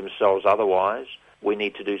feed themselves otherwise. We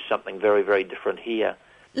need to do something very, very different here.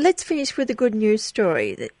 Let's finish with a good news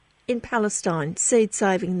story that in Palestine, seed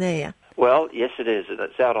saving there. Well, yes it is, and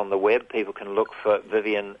it's out on the web. People can look for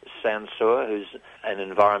Vivian Sansour, who's an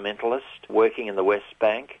environmentalist working in the West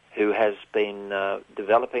Bank, who has been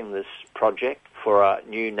developing this project for a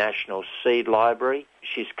new national seed library.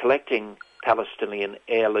 She's collecting Palestinian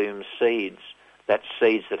heirloom seeds. That's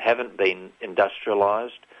seeds that haven't been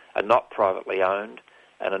industrialised, are not privately owned,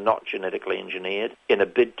 and are not genetically engineered, in a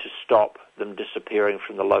bid to stop them disappearing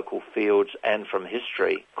from the local fields and from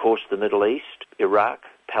history. Of course, the Middle East, Iraq,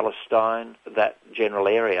 Palestine, that general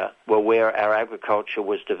area, were where our agriculture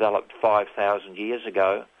was developed 5,000 years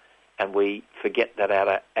ago, and we forget that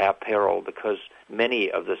at our peril, because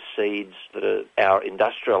many of the seeds that our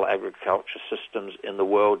industrial agriculture systems in the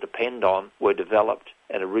world depend on were developed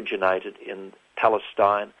and originated in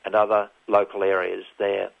Palestine and other local areas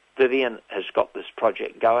there. Vivian has got this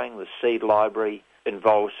project going. The seed library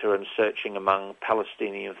involves her in searching among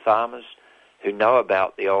Palestinian farmers who know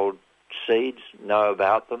about the old seeds, know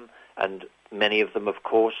about them, and many of them, of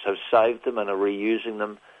course, have saved them and are reusing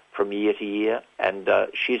them from year to year, and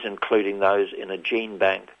she's including those in a gene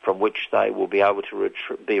bank from which they will be able to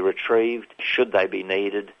be retrieved should they be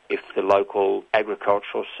needed if the local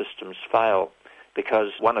agricultural systems fail.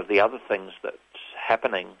 Because one of the other things that's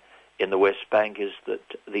happening in the West Bank is that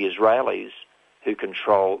the Israelis, who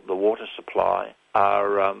control the water supply,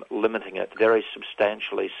 are limiting it very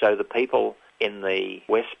substantially. So the people in the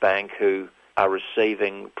West Bank who are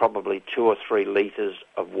receiving probably 2 or 3 litres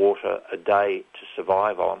of water a day to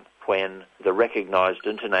survive on, when the recognised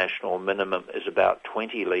international minimum is about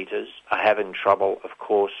 20 litres, are having trouble, of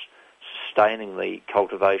course, sustaining the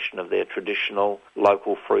cultivation of their traditional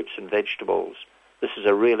local fruits and vegetables. This is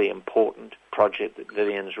a really important project that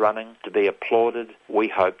Vivian's running, to be applauded. We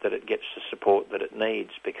hope that it gets the support that it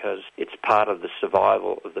needs, because it's part of the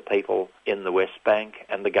survival of the people in the West Bank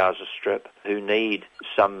and the Gaza Strip who need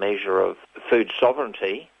some measure of food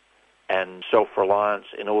sovereignty and self-reliance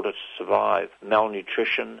in order to survive.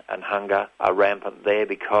 Malnutrition and hunger are rampant there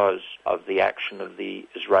because of the action of the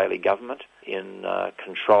Israeli government in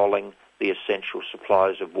controlling the essential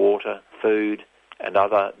supplies of water, food, and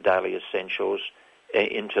other daily essentials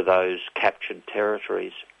into those captured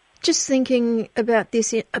territories. Just thinking about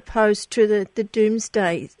this opposed to the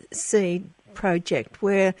Doomsday Seed project,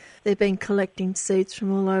 where they've been collecting seeds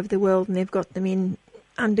from all over the world and they've got them in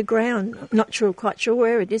underground. I'm not quite sure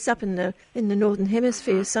where it is, up in the Northern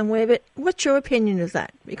Hemisphere somewhere, but what's your opinion of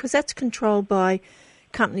that? Because that's controlled by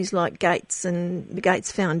companies like Gates and the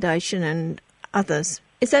Gates Foundation and others.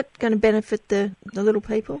 Is that going to benefit the little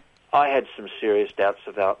people? I had some serious doubts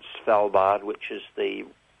about Svalbard, which is the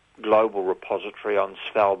global repository on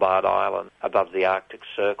Svalbard Island above the Arctic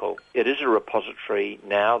Circle. It is a repository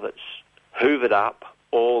now that's hoovered up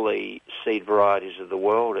all the seed varieties of the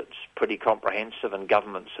world. It's pretty comprehensive, and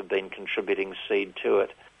governments have been contributing seed to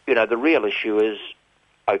it. You know, the real issue is,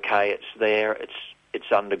 okay, it's there,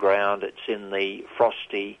 it's underground, it's in the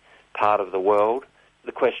frosty part of the world,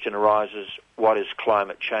 the question arises, what is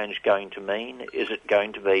climate change going to mean? Is it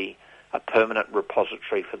going to be a permanent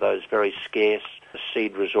repository for those very scarce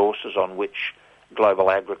seed resources on which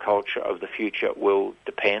global agriculture of the future will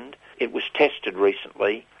depend? It was tested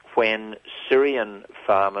recently when Syrian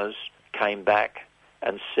farmers came back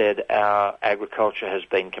and said our agriculture has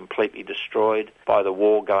been completely destroyed by the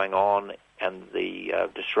war going on and the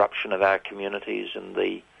disruption of our communities and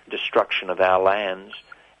the destruction of our lands.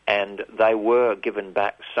 And they were given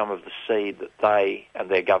back some of the seed that they and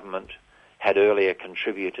their government had earlier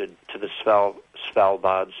contributed to the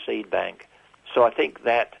Svalbard seed bank. So I think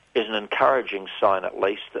that is an encouraging sign, at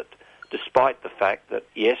least, that despite the fact that,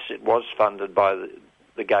 yes, it was funded by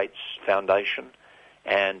the Gates Foundation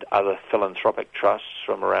and other philanthropic trusts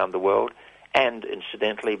from around the world, and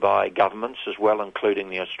incidentally by governments as well, including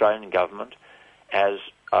the Australian government, as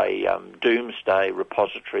a doomsday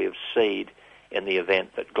repository of seed in the event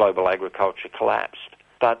that global agriculture collapsed.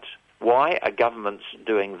 But why are governments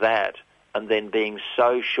doing that and then being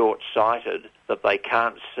so short-sighted that they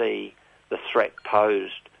can't see the threat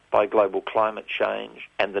posed by global climate change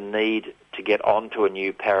and the need to get onto a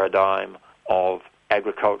new paradigm of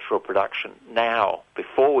agricultural production now,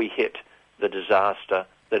 before we hit the disaster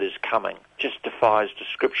that is coming? Just defies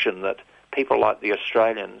description that people like the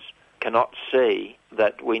Australians cannot see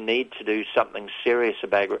that we need to do something serious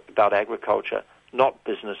about agriculture, not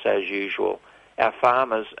business as usual. Our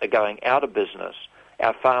farmers are going out of business.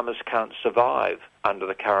 Our farmers can't survive under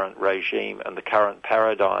the current regime and the current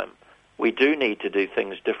paradigm. We do need to do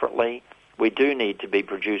things differently. We do need to be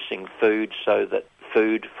producing food so that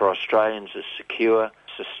food for Australians is secure,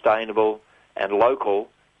 sustainable and local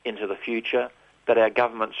into the future, but our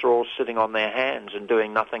governments are all sitting on their hands and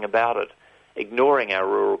doing nothing about it, ignoring our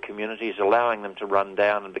rural communities, allowing them to run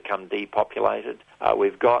down and become depopulated.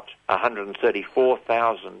 We've got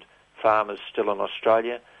 134,000 farmers still in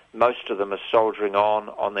Australia. Most of them are soldiering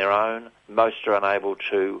on their own. Most are unable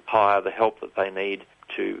to hire the help that they need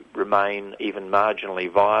to remain even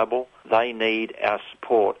marginally viable. They need our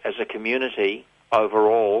support. As a community,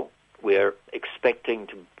 overall, we're expecting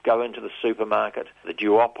to go into the supermarket, the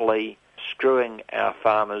duopoly, screwing our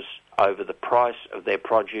farmers over the price of their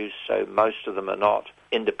produce, so most of them are not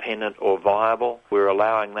independent or viable. We're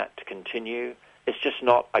allowing that to continue. It's just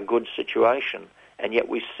not a good situation. And yet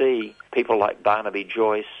we see people like Barnaby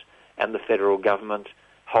Joyce and the federal government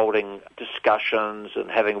holding discussions and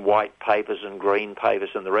having white papers and green papers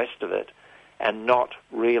and the rest of it, and not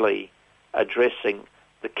really addressing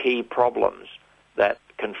the key problems that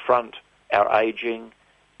confront our ageing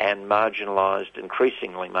and marginalised,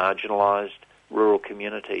 increasingly marginalised rural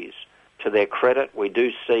communities. To their credit, we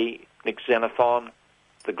do see Nick Xenophon,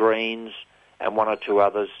 the Greens, and one or two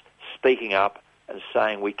others speaking up and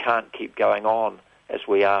saying we can't keep going on as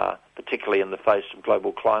we are, particularly in the face of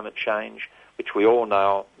global climate change, which we all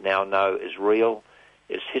now know is real,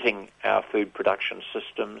 is hitting our food production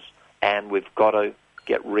systems, and we've got to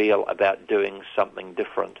get real about doing something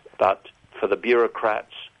different. But for the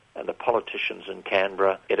bureaucrats and the politicians in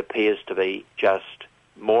Canberra, it appears to be just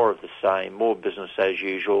more of the same, more business as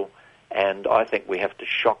usual, and I think we have to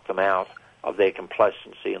shock them out of their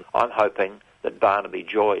complacency. And I'm hoping that Barnaby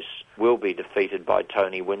Joyce will be defeated by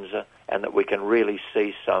Tony Windsor and that we can really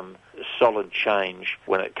see some solid change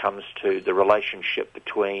when it comes to the relationship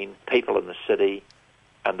between people in the city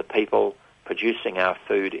and the people producing our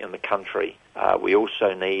food in the country. We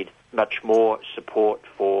also need much more support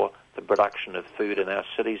for the production of food in our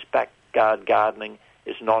cities. Backyard gardening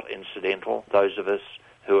is not incidental. Those of us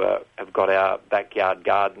who have got our backyard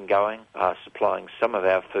garden going, supplying some of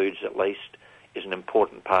our foods at least, is an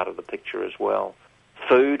important part of the picture as well.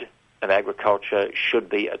 Food and agriculture should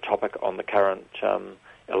be a topic on the current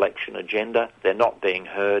election agenda. They're not being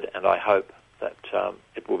heard, and I hope that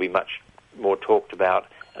it will be much more talked about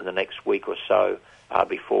in the next week or so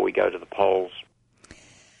before we go to the polls.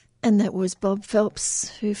 And that was Bob Phelps,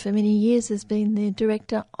 who for many years has been the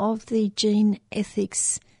director of the Gene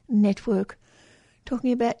Ethics Network,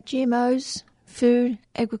 talking about GMOs, food,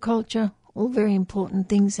 agriculture, all very important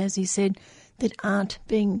things, as he said, that aren't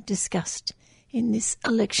being discussed in this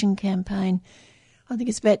election campaign. I think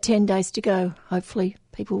it's about 10 days to go. Hopefully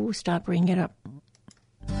people will start bringing it up.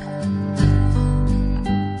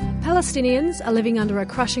 Palestinians are living under a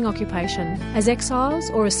crushing occupation as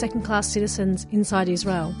exiles or as second-class citizens inside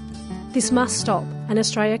Israel. This must stop, and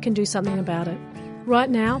Australia can do something about it. Right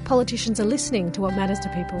now, politicians are listening to what matters to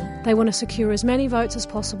people. They want to secure as many votes as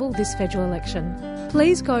possible this federal election.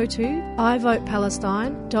 Please go to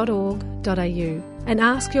ivotepalestine.org.au and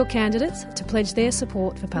ask your candidates to pledge their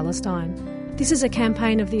support for Palestine. This is a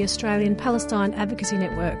campaign of the Australian Palestine Advocacy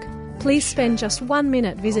Network. Please spend just 1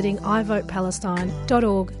 minute visiting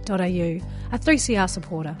ivotepalestine.org.au, a 3CR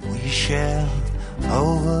supporter. We shall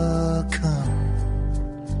overcome.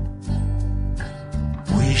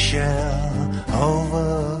 We shall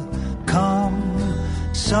overcome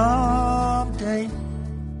someday.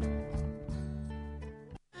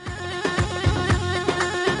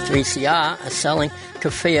 3CR are selling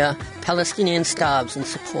keffiyeh Palestinian scarves in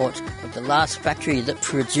support of the last factory that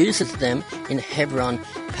produces them in Hebron,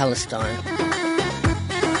 Palestine.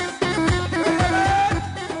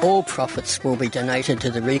 All profits will be donated to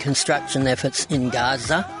the reconstruction efforts in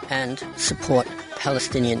Gaza and support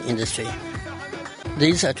Palestinian industry.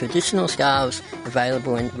 These are traditional scarves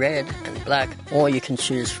available in red and black, or you can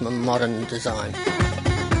choose from a modern design.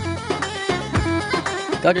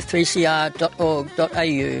 Go to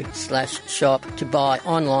 3cr.org.au/shop to buy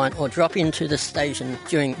online or drop into the station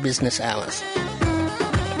during business hours.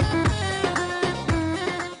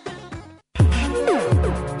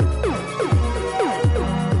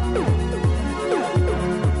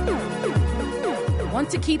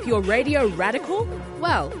 Want to keep your radio radical?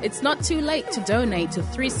 Well, it's not too late to donate to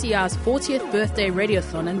 3CR's 40th birthday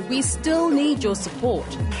radiothon, and we still need your support.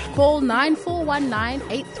 Call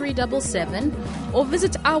 9419-8377 or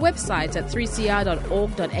visit our website at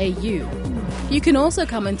 3cr.org.au. You can also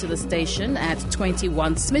come into the station at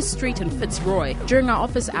 21 Smith Street in Fitzroy during our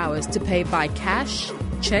office hours to pay by cash,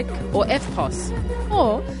 cheque or FPOS.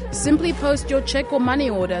 Or simply post your cheque or money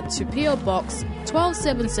order to PO Box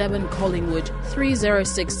 1277 Collingwood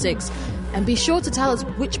 3066 and be sure to tell us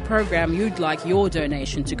which program you'd like your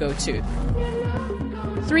donation to go to.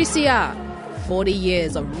 3CR, 40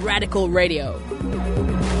 years of radical radio.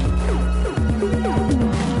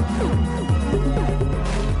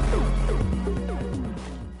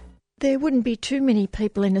 There wouldn't be too many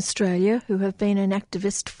people in Australia who have been an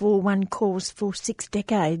activist for one cause for 6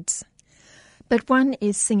 decades. But one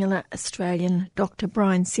is singular Australian Dr.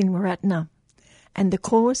 Brian Sinwaratna, and the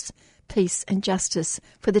cause, peace and justice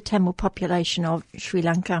for the Tamil population of Sri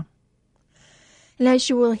Lanka. And as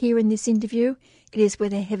you will hear in this interview, it is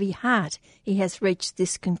with a heavy heart he has reached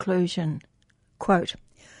this conclusion. Quote,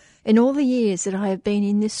 "In all the years that I have been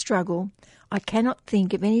in this struggle, I cannot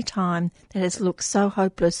think of any time that has looked so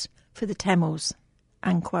hopeless for the Tamils."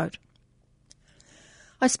 Unquote.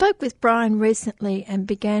 I spoke with Brian recently and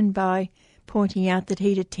began by pointing out that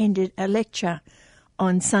he'd attended a lecture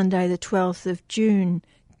on Sunday the 12th of June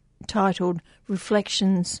titled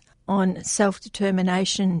Reflections on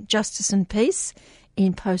Self-Determination, Justice and Peace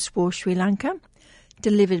in Post-War Sri Lanka,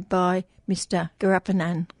 delivered by Mr.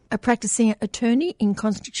 Garapanan, a practicing attorney in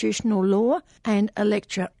constitutional law and a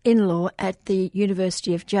lecturer in law at the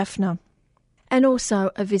University of Jaffna, and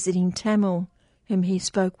also a visiting Tamil whom he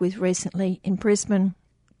spoke with recently in Brisbane.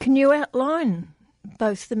 Can you outline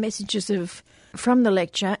both the messages from the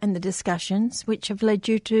lecture and the discussions which have led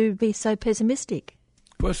you to be so pessimistic?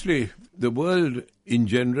 Firstly, the world in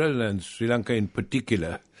general and Sri Lanka in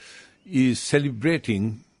particular is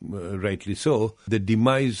celebrating, rightly so, the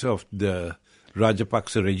demise of the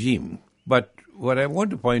Rajapaksa regime. But what I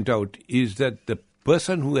want to point out is that the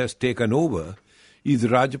person who has taken over is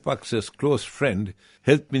Rajapaksa's close friend,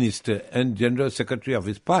 Health Minister and General Secretary of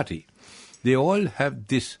his party. They all have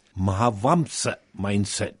this Mahavamsa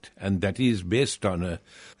mindset, and that is based on a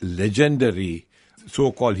legendary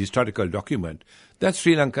so-called historical document that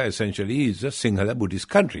Sri Lanka essentially is a Sinhala Buddhist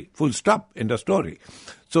country. Full stop, end of story.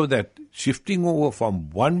 So that shifting over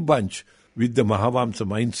from one bunch with the Mahavamsa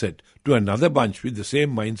mindset to another bunch with the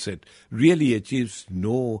same mindset really achieves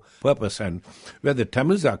no purpose. And where the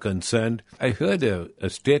Tamils are concerned, I heard a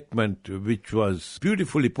statement which was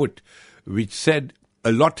beautifully put, which said,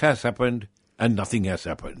 a lot has happened and nothing has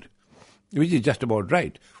happened, which is just about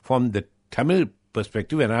right. From the Tamil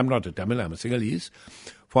perspective, and I'm not a Tamil, I'm a Sinhalese,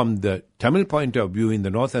 from the Tamil point of view in the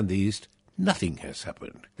north and the east, nothing has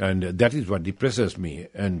happened. And that is what depresses me.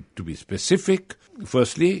 And to be specific,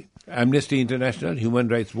 firstly, Amnesty International, Human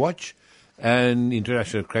Rights Watch, and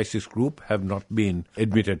International Crisis Group have not been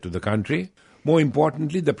admitted to the country. More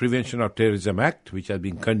importantly, the Prevention of Terrorism Act, which has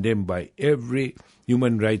been condemned by every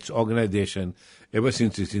human rights organization ever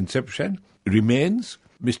since its inception, remains.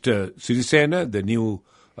 Mr. Sirisena, the new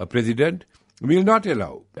president, will not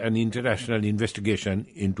allow an international investigation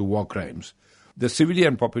into war crimes. The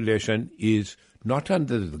civilian population is not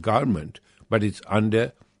under the government, but it's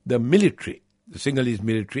under the military, the Sinhalese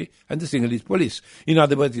military and the Sinhalese police. In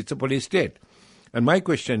other words, it's a police state. And my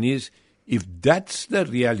question is, if that's the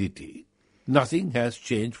reality, nothing has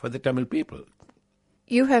changed for the Tamil people.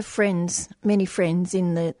 You have friends, many friends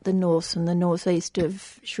in the north and the northeast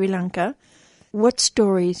of Sri Lanka. What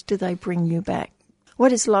stories do they bring you back?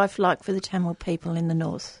 What is life like for the Tamil people in the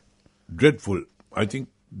north? Dreadful. I think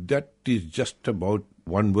that is just about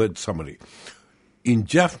one word summary. In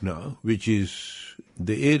Jaffna, which is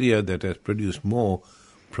the area that has produced more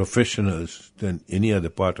professionals than any other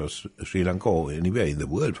part of Sri Lanka or anywhere in the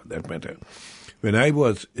world for that matter, when I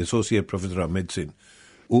was Associate Professor of Medicine,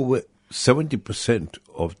 over 70%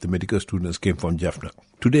 of the medical students came from Jaffna.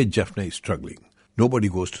 Today, Jaffna is struggling. Nobody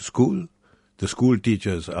goes to school. The school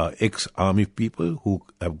teachers are ex-army people who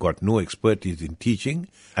have got no expertise in teaching,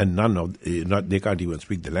 and they can't even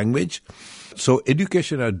speak the language. So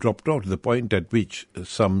education has dropped off to the point at which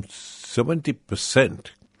some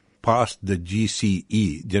 70% passed the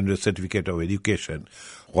GCE, General Certificate of Education,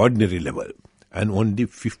 ordinary level, and only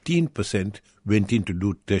 15% went in to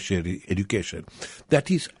do tertiary education.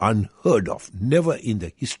 That is unheard of. Never in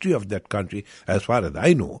the history of that country, as far as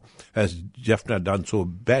I know, has Jaffna done so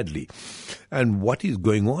badly. And what is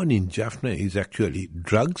going on in Jaffna is actually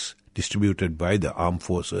drugs distributed by the armed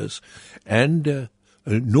forces and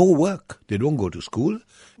no work. They don't go to school.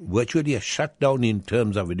 Virtually a shutdown in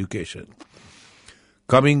terms of education.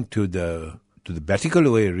 Coming to the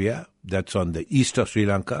Batticaloa area, that's on the east of Sri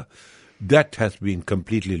Lanka, that has been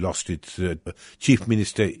completely lost. Its chief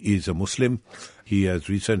minister is a Muslim. He has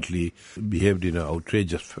recently behaved in an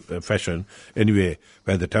outrageous fashion. Anyway,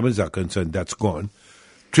 where the Tamils are concerned, that's gone.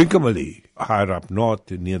 Trincomalee, higher up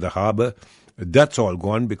north near the harbour, that's all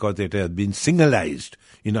gone because it has been Sinhalese.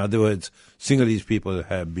 In other words, Sinhalese people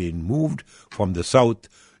have been moved from the south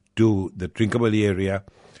to the Trincomalee area,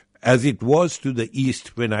 as it was to the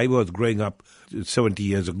east when I was growing up 70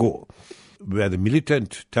 years ago, where the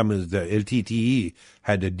militant Tamils, the LTTE,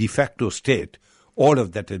 had a de facto state. All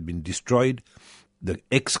of that had been destroyed. The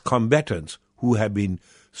ex-combatants who have been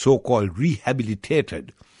so-called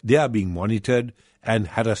rehabilitated, they are being monitored and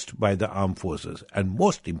harassed by the armed forces. And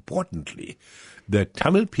most importantly, the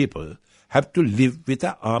Tamil people have to live with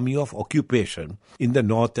an army of occupation in the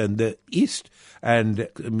north and the east. And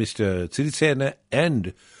Mr. Sirisena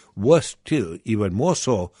and worse still, even more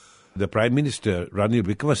so, the Prime Minister, Ranil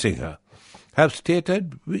Wickremesinghe, have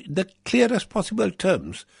stated in the clearest possible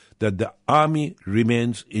terms that the army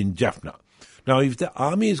remains in Jaffna. Now, if the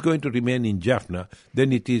army is going to remain in Jaffna,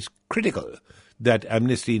 then it is critical that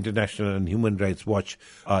Amnesty International and Human Rights Watch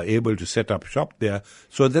are able to set up shop there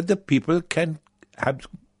so that the people can have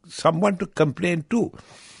someone to complain to.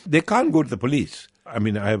 They can't go to the police. I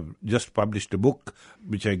mean, I have just published a book,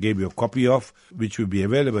 which I gave you a copy of, which will be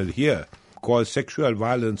available here, called Sexual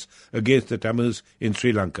Violence Against the Tamils in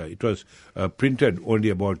Sri Lanka. It was printed only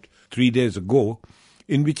about 3 days ago,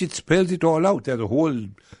 in which it spells it all out. There's a whole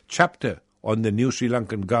chapter on the new Sri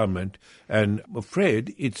Lankan government, and I'm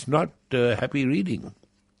afraid it's not happy reading.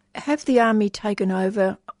 Have the army taken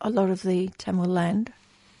over a lot of the Tamil land?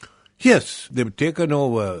 Yes, they've taken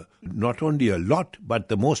over not only a lot, but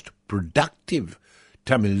the most productive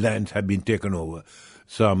Tamil lands have been taken over.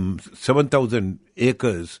 Some 7,000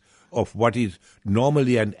 acres of what is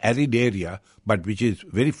normally an arid area, but which is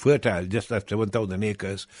very fertile, just as 7,000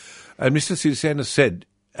 acres. And Mr. Sirisena said,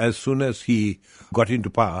 as soon as he got into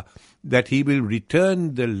power, that he will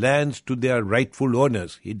return the lands to their rightful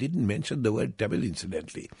owners. He didn't mention the word Tamil,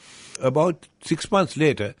 incidentally. About 6 months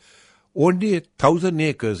later, only 1,000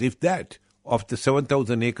 acres, if that, of the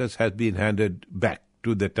 7,000 acres has been handed back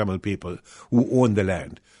to the Tamil people who own the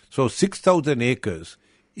land. So 6,000 acres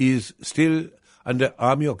is still under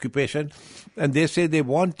army occupation, and they say they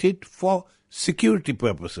want it for security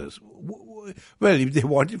purposes. Well, if they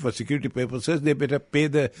want it for security purposes, they better pay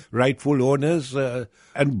the rightful owners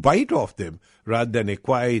and buy it off them rather than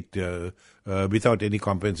acquire it without any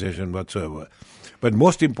compensation whatsoever. But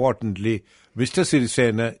most importantly, Mr.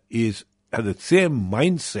 Sirisena has the same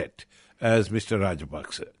mindset as Mr.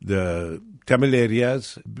 Rajapaksa. The Tamil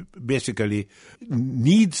areas basically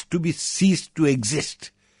needs to be ceased to exist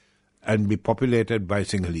and be populated by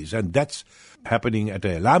Sinhalese. And that's happening at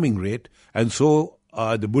an alarming rate. And so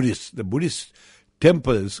are the Buddhists. The Buddhist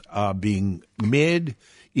temples are being made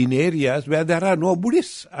in areas where there are no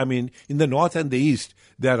Buddhists. I mean, in the north and the east,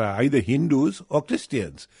 there are either Hindus or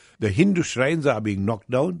Christians. The Hindu shrines are being knocked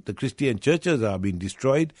down, the Christian churches are being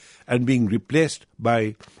destroyed and being replaced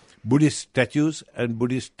by Buddhist statues and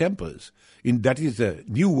Buddhist temples. That is a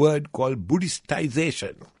new word called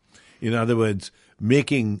Buddhistization. In other words,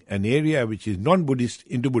 making an area which is non-Buddhist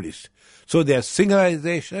into Buddhist. So there's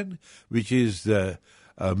Sinhalization, which is the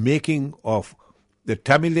making of the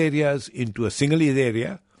Tamil areas into a Sinhalese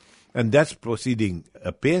area, and that's proceeding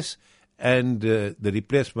apace, and the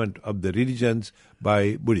replacement of the religions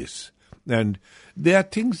by Buddhists. And there are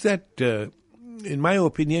things that, in my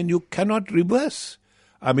opinion, you cannot reverse.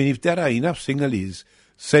 I mean, if there are enough Sinhalese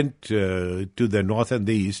sent to the north and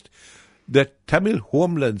the east, the Tamil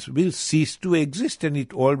homelands will cease to exist, and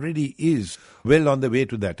it already is well on the way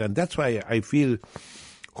to that. And that's why I feel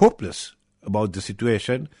hopeless about the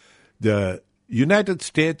situation. The United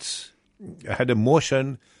States had a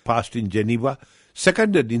motion passed in Geneva,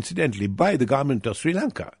 seconded incidentally by the government of Sri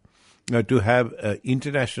Lanka, to have an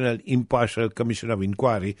international impartial commission of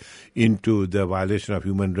inquiry into the violation of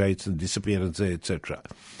human rights and disappearances, etc.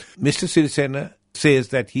 Mr. Sirisena says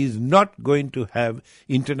that he is not going to have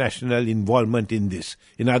international involvement in this.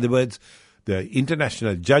 In other words, the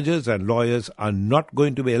international judges and lawyers are not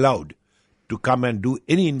going to be allowed to come and do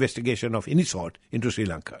any investigation of any sort into Sri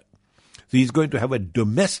Lanka. So he's going to have a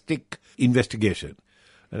domestic investigation.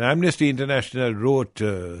 And Amnesty International wrote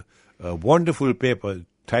a wonderful paper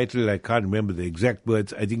titled, I can't remember the exact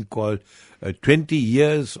words, I think called 20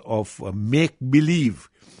 Years of Make-Believe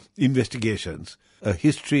Investigations, a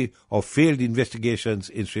history of failed investigations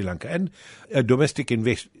in Sri Lanka, and a domestic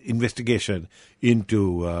investigation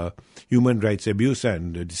into human rights abuse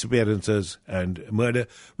and disappearances and murder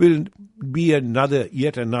will be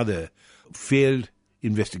yet another failed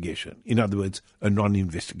investigation. In other words, a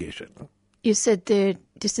non-investigation. You said there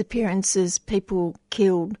disappearances, people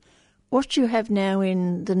killed. What you have now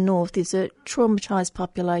in the north is a traumatised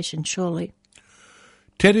population, surely.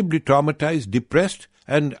 Terribly traumatised, depressed,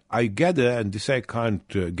 and I gather, and this I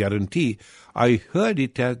can't guarantee, I heard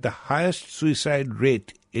it has the highest suicide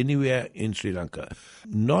rate anywhere in Sri Lanka.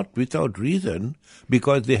 Not without reason,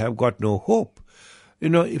 because they have got no hope. You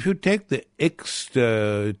know, if you take the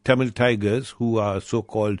ex-Tamil Tigers who are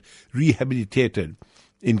so-called rehabilitated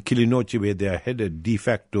in Kilinochchi, where they are headed de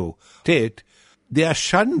facto state, they are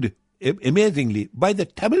shunned amazingly by the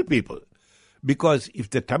Tamil people. Because if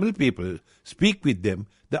the Tamil people speak with them,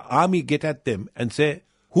 the army get at them and say,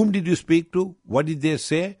 whom did you speak to? What did they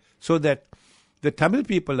say? So that the Tamil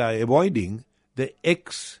people are avoiding the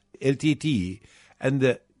ex-LTT,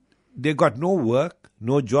 and they got no work,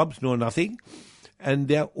 no jobs, no nothing. And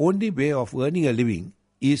their only way of earning a living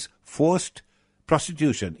is forced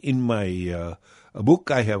prostitution. In my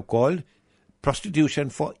book I have called Prostitution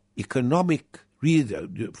for Economic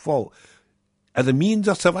Reason, as a means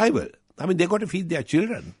of survival. I mean, they got to feed their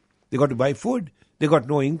children. They got to buy food. They got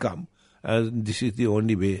no income. This is the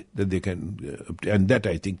only way that they can, and that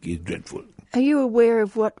I think is dreadful. Are you aware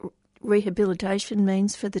of what rehabilitation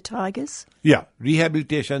means for the Tigers? Yeah,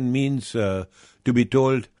 rehabilitation means to be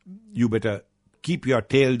told, you better keep your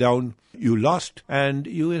tail down, you lost, and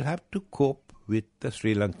you will have to cope with the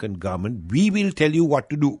Sri Lankan government. We will tell you what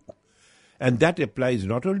to do. And that applies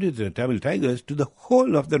not only to the Tamil Tigers, to the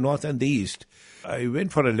whole of the north and the east. I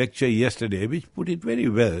went for a lecture yesterday which put it very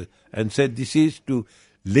well and said this is to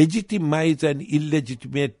legitimize an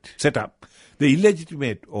illegitimate setup. The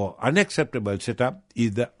illegitimate or unacceptable setup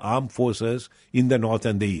is the armed forces in the north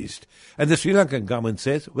and the east. And the Sri Lankan government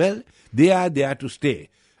says, well, they are there to stay.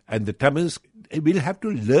 And the Tamils will have to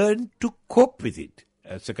learn to cope with it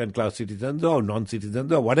as second-class citizens or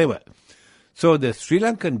non-citizens or whatever. So the Sri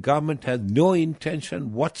Lankan government has no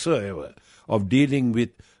intention whatsoever of dealing with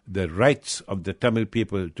the rights of the Tamil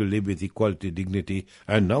people to live with equality, dignity,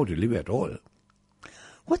 and now to live at all.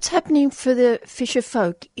 What's happening for the fisher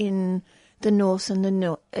folk in the north and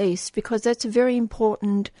the east? Because that's a very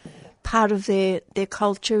important part of their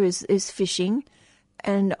culture is fishing.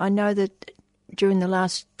 And I know that during the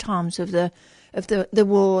last times of the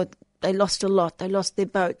war, they lost a lot. They lost their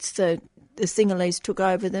boats. The Sinhalese took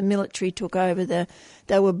over. The military took over.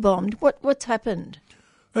 They were bombed. What's happened?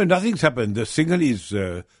 Well, nothing's happened. The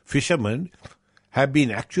Sinhalese fishermen have been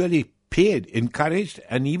actually paid, encouraged,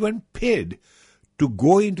 and even paid to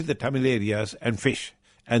go into the Tamil areas and fish.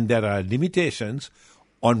 And there are limitations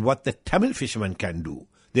on what the Tamil fishermen can do.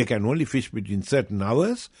 They can only fish between certain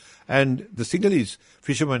hours, and the Sinhalese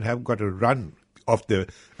fishermen have got a run of the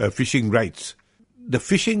fishing rights. The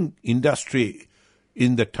fishing industry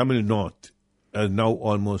in the Tamil North has now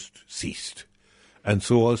almost ceased, and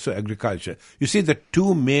so also agriculture. You see, the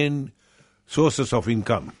two main sources of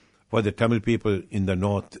income for the Tamil people in the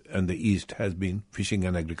north and the east has been fishing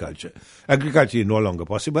and agriculture. Agriculture is no longer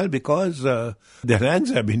possible because their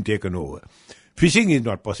lands have been taken over. Fishing is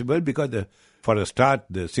not possible because, for a start,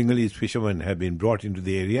 the Sinhalese fishermen have been brought into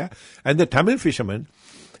the area, and the Tamil fishermen,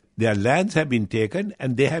 their lands have been taken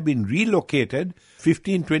and they have been relocated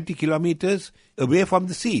 15-20 kilometers away from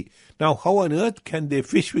the sea. Now, how on earth can they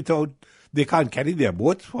fish without... They can't carry their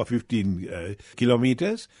boats for 15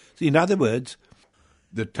 kilometers. So in other words,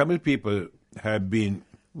 the Tamil people have been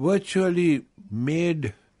virtually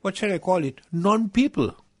made, what shall I call it,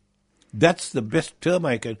 non-people. That's the best term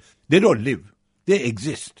I can... They don't live. They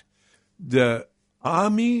exist. The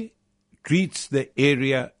army treats the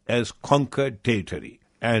area as conquered territory,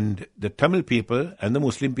 and the Tamil people, and the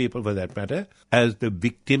Muslim people for that matter, as the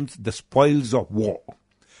victims, the spoils of war.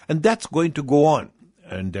 And that's going to go on.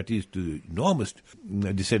 And that is to the enormous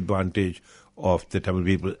disadvantage of the Tamil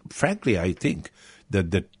people. Frankly, I think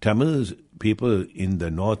that the Tamil people in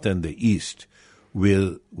the north and the east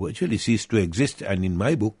will virtually cease to exist, and in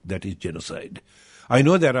my book, that is genocide. I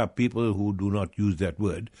know there are people who do not use that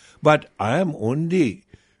word, but I am only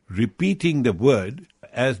repeating the word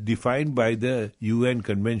as defined by the UN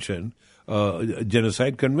Convention,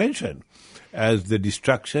 Genocide Convention, as the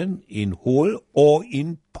destruction in whole or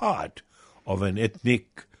in part of an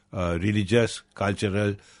ethnic, religious,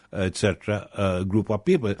 cultural, etc. Group of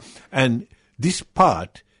people. And this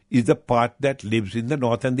part is the part that lives in the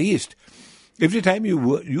north and the east. Every time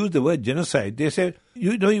you use the word genocide, they say,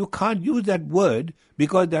 you can't use that word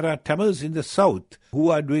because there are Tamils in the south who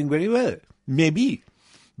are doing very well. Maybe.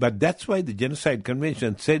 But that's why the Genocide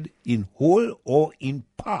Convention said in whole or in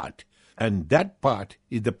part. And that part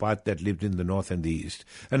is the part that lives in the north and the east.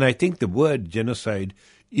 And I think the word genocide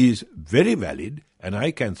is very valid, and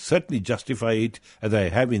I can certainly justify it, as I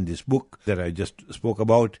have in this book that I just spoke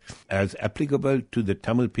about, as applicable to the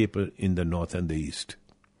Tamil people in the north and the east.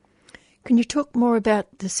 Can you talk more about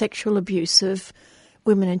the sexual abuse of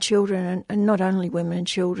women and children, and not only women and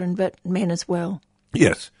children, but men as well?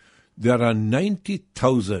 Yes. There are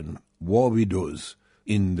 90,000 war widows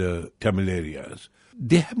in the Tamil areas.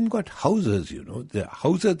 They haven't got houses, The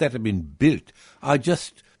houses that have been built are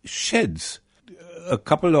just sheds. A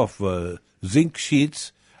couple of zinc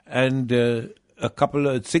sheets and a couple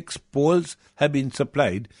of 6 poles have been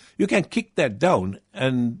supplied. You can kick that down,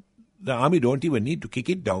 and the army don't even need to kick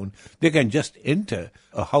it down. They can just enter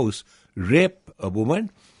a house, rape a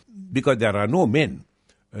woman, because there are no men.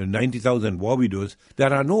 90,000 war widows,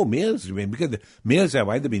 there are no males remaining, because the males have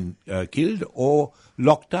either been killed or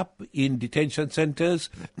locked up in detention centres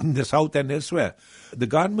in the south and elsewhere. The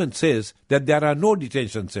government says that there are no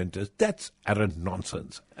detention centres. That's arrant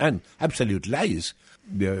nonsense and absolute lies.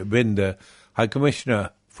 When the High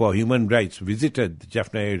Commissioner for Human Rights visited the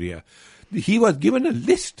Jaffna area, he was given a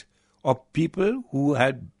list of people who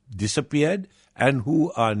had disappeared and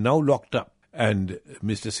who are now locked up. And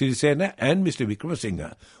Mr. Sirisena and Mr.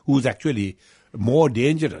 Wickremesinghe, who's actually more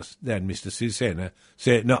dangerous than Mr. Sirisena,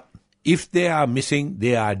 say, no, if they are missing,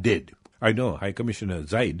 they are dead. I know High Commissioner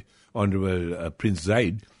Zaid, Honorable Prince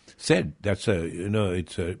Zaid, said it's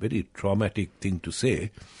a very traumatic thing to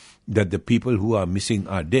say, that the people who are missing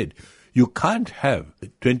are dead. You can't have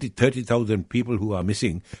 20, 30,000 people who are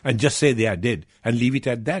missing and just say they are dead and leave it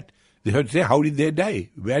at that. They have to say, how did they die?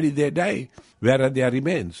 Where did they die? Where are their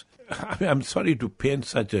remains? I'm sorry to paint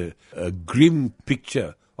such a grim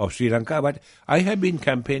picture of Sri Lanka, but I have been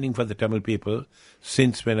campaigning for the Tamil people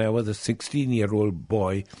since when I was a 16-year-old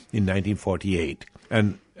boy in 1948.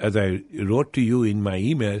 And as I wrote to you in my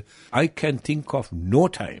email, I can think of no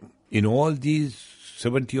time in all these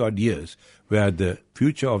 70-odd years where the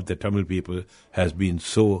future of the Tamil people has been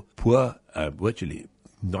so poor, virtually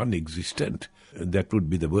non-existent. That would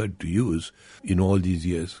be the word to use in all these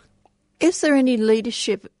years. Is there any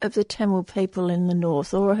leadership of the Tamil people in the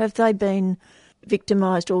north, or have they been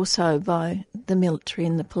victimised also by the military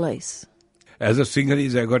and the police? As a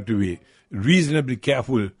Sinhalese, I got to be reasonably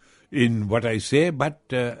careful in what I say, but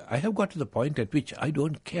I have got to the point at which I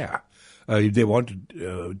don't care. If they want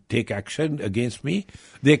to take action against me,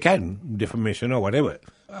 they can, defamation or whatever.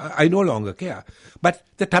 I no longer care. But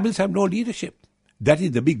the Tamils have no leadership. That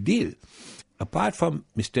is the big deal. Apart from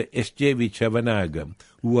Mr. S.J.V. Chavanagam,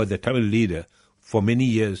 who was the Tamil leader for many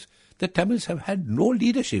years, the Tamils have had no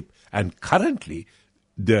leadership. And currently,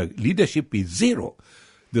 the leadership is zero.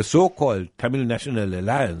 The so-called Tamil National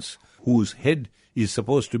Alliance, whose head is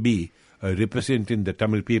supposed to be representing the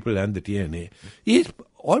Tamil people and the TNA, is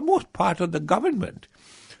almost part of the government.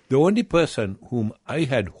 The only person whom I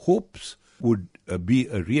had hopes would be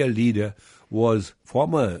a real leader was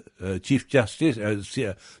former Chief Justice,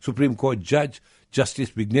 Supreme Court Judge,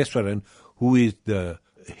 Justice Vigneswaran, who is the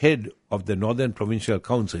head of the Northern Provincial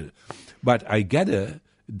Council. But I gather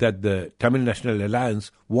that the Tamil National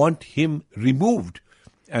Alliance want him removed,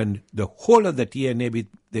 and the whole of the TNA, with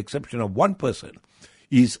the exception of one person,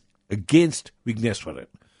 is against Vigneswaran.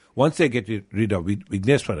 Once they get rid of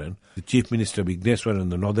Vigneswaran, the Chief Minister Vigneswaran,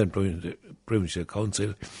 the Northern Provincial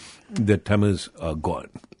Council, the Tamils are gone.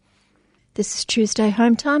 This is Tuesday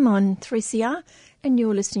Home Time on 3CR, and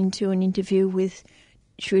you're listening to an interview with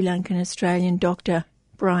Sri Lankan Australian Dr.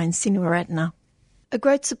 Brian Siniwaratne. A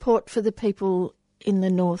great support for the people in the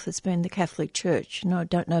north has been the Catholic Church. And I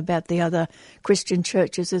don't know about the other Christian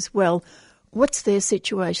churches as well. What's their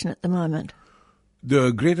situation at the moment?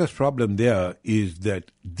 The greatest problem there is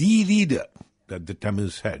that the leader that the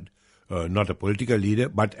Tamils had, not a political leader,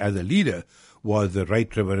 but as a leader, was the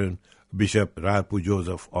Right Reverend Bishop Rayapu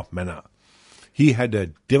Joseph of Mannar. He had a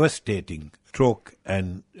devastating stroke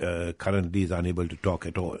and currently is unable to talk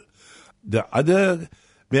at all. The other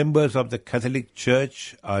members of the Catholic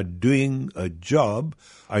Church are doing a job.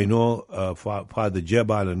 I know Father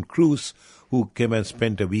Gerbalan Cruz, who came and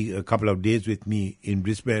spent a couple of days with me in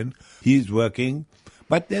Brisbane. He's working,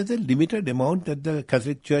 but there's a limited amount that the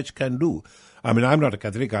Catholic Church can do. I mean, I'm not a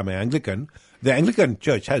Catholic, I'm an Anglican. The Anglican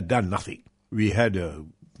Church has done nothing. We had a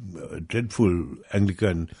dreadful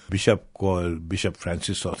Anglican bishop called Bishop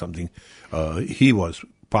Francis or something. He was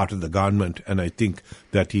part of the government, and I think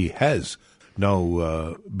that he has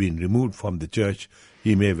now been removed from the church.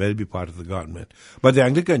 He may well be part of the government. But the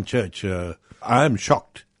Anglican Church, I am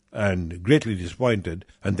shocked and greatly disappointed,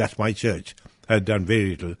 and that's my church, has done very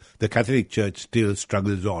little. The Catholic Church still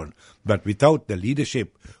struggles on. But without the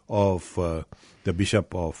leadership of the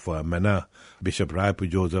Bishop of Mannar, Bishop Rayapu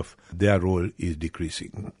Joseph, their role is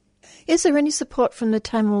decreasing. Is there any support from the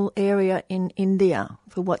Tamil area in India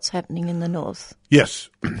for what's happening in the north? Yes,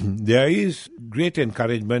 there is great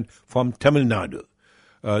encouragement from Tamil Nadu.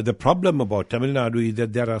 The problem about Tamil Nadu is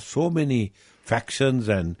that there are so many factions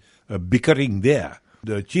and bickering there.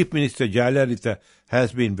 The Chief Minister Jayalalitha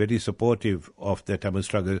has been very supportive of the Tamil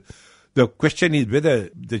struggle. The question is whether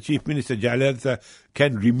the Chief Minister Jayalalitha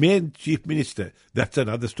can remain Chief Minister. That's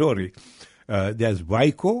another story. There's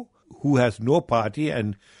Vaiko, who has no party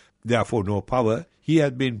and therefore no power. He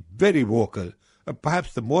has been very vocal.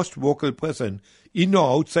 Perhaps the most vocal person in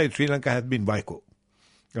or outside Sri Lanka has been Vaiko.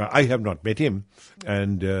 I have not met him,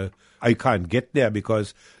 and I can't get there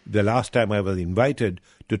because the last time I was invited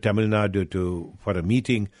to Tamil Nadu for a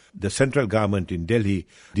meeting, the central government in Delhi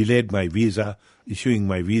delayed my visa, issuing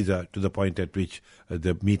my visa to the point at which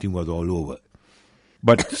the meeting was all over.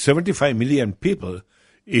 But 75 million people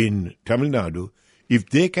in Tamil Nadu, if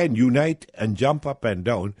they can unite and jump up and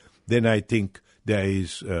down, then I think there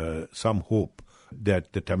is some hope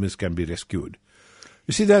that the Tamils can be rescued.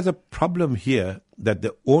 You see, there's a problem here that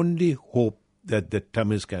the only hope that the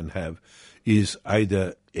Tamils can have is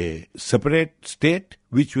either a separate state,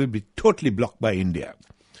 which will be totally blocked by India.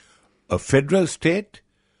 A federal state,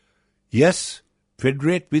 yes,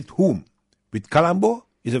 federate with whom? With Colombo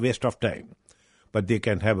is a waste of time. But they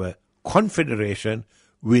can have a confederation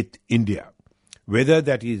with India. Whether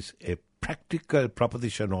that is a practical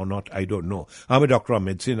proposition or not, I don't know. I'm a doctor of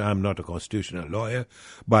medicine, I'm not a constitutional lawyer,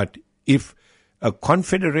 but if a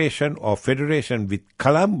confederation or federation with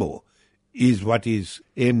Colombo is what is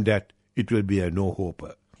aimed at, it will be a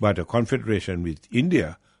no-hoper. But a confederation with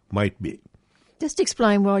India might be. Just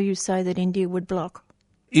explain why you say that India would block.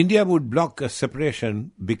 India would block a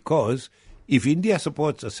separation because if India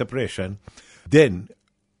supports a separation, then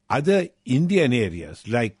other Indian areas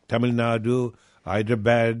like Tamil Nadu,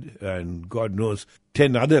 Hyderabad, and God knows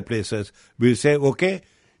 10 other places will say, okay,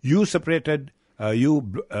 you separated,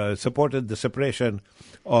 supported the separation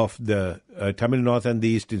of the Tamil North and the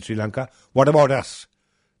East in Sri Lanka. What about us?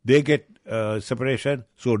 They get separation,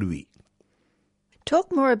 so do we.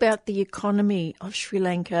 Talk more about the economy of Sri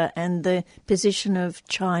Lanka and the position of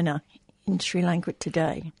China in Sri Lanka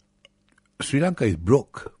today. Sri Lanka is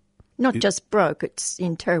broke. Not just broke, it's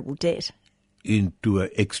in terrible debt. To an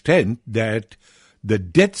extent that the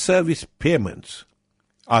debt service payments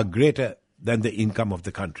are greater than the income of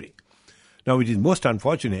the country. Now, it is most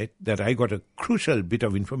unfortunate that I got a crucial bit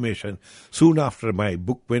of information soon after my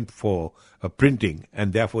book went for printing,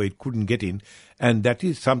 and therefore it couldn't get in. And that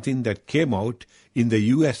is something that came out in the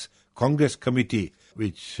U.S. Congress Committee,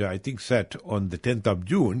 which I think sat on the 10th of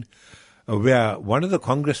June, where one of the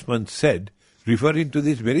congressmen said, referring to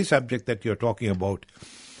this very subject that you're talking about,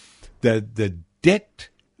 that the debt,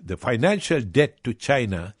 the financial debt to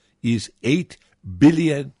China is $8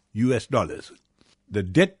 billion. The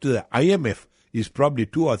debt to the IMF is probably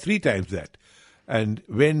 2 or 3 times that. And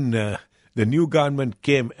when the new government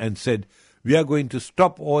came and said, we are going to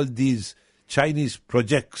stop all these Chinese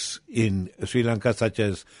projects in Sri Lanka, such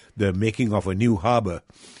as the making of a new harbour,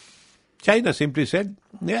 China simply said,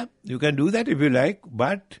 yeah, you can do that if you like,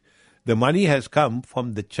 but the money has come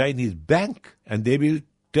from the Chinese bank and they will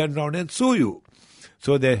turn around and sue you.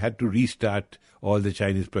 So they had to restart all the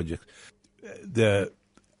Chinese projects. The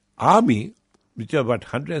army, which are about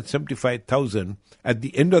 175,000 at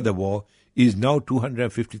the end of the war, is now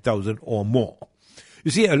 250,000 or more.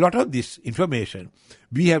 You see, a lot of this information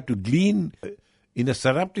we have to glean in a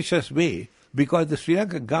surreptitious way because the Sri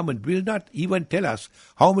Lankan government will not even tell us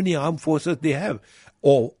how many armed forces they have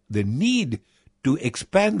or the need to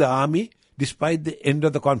expand the army despite the end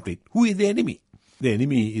of the conflict. Who is the enemy? The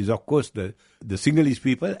enemy is, of course, the Sinhalese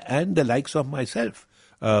people and the likes of myself,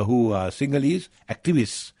 who are Sinhalese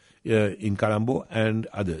activists in Colombo and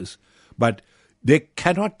others. But they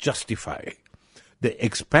cannot justify the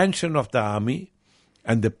expansion of the army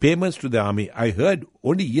and the payments to the army. I heard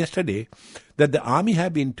only yesterday that the army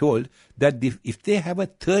have been told that if they have a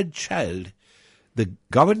third child, the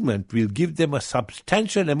government will give them a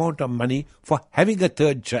substantial amount of money for having a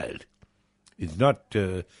third child. It's not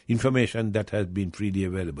information that has been freely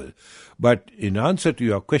available. But in answer to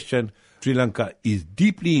your question, Sri Lanka is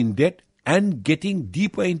deeply in debt and getting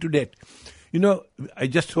deeper into debt. You know, I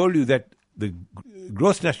just told you that the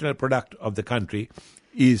gross national product of the country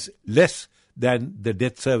is less than the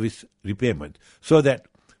debt service repayment. So that,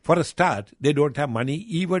 for a start, they don't have money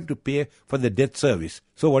even to pay for the debt service.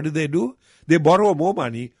 So what do? They borrow more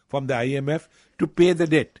money from the IMF to pay the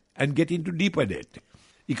debt and get into deeper debt.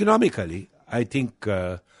 Economically, I think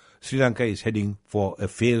Sri Lanka is heading for a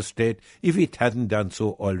failed state if it hasn't done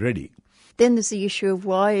so already. Then there's the issue of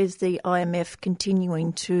why is the IMF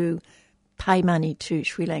continuing to pay money to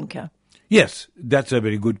Sri Lanka? Yes, that's a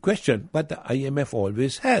very good question, but the IMF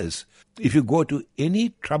always has. If you go to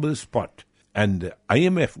any trouble spot and the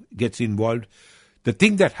IMF gets involved, the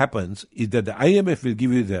thing that happens is that the IMF will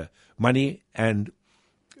give you the money and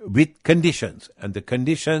with conditions. And the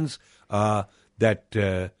conditions are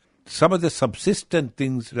that some of the subsistent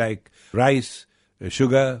things like rice,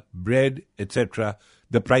 sugar, bread, etc.,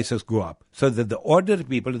 the prices go up. So that the ordinary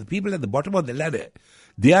people, the people at the bottom of the ladder,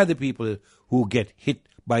 they are the people who get hit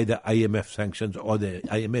by the IMF sanctions or the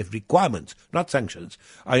IMF requirements, not sanctions.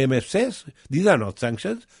 IMF says, these are not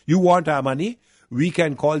sanctions. You want our money, we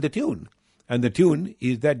can call the tune. And the tune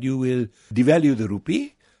is that you will devalue the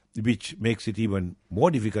rupee, which makes it even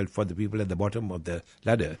more difficult for the people at the bottom of the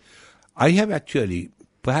ladder. I have actually,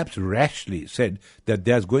 perhaps rashly, said that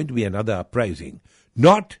there's going to be another uprising.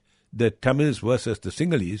 Not the Tamils versus the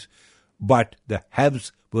Sinhalese, but the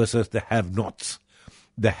haves versus the have-nots.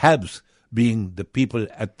 The haves being the people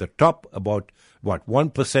at the top, about,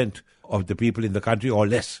 1% of the people in the country or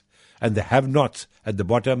less, and the have-nots at the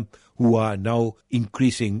bottom who are now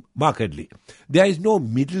increasing markedly. There is no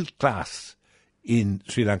middle class in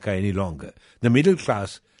Sri Lanka any longer. The middle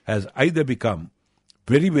class has either become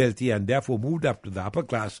very wealthy and therefore moved up to the upper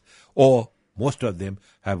class, or most of them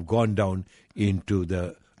have gone down into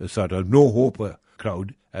the sort of no-hoper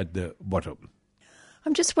crowd at the bottom.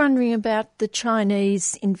 I'm just wondering about the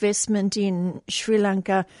Chinese investment in Sri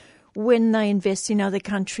Lanka. When they invest in other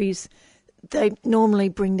countries, they normally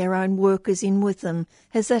bring their own workers in with them.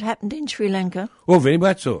 Has that happened in Sri Lanka? Oh, very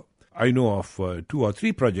much so. I know of 2 or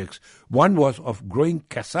 3 projects. One was of growing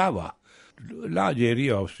cassava. Large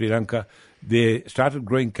area of Sri Lanka, they started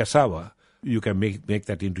growing cassava. You can make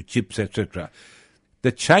that into chips, etc.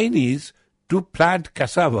 The Chinese to plant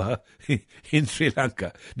cassava in Sri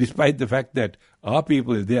Lanka, despite the fact that our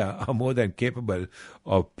people there are more than capable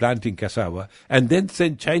of planting cassava, and then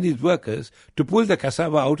send Chinese workers to pull the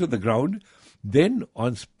cassava out of the ground. Then,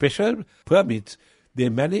 on special permits, they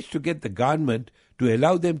managed to get the government to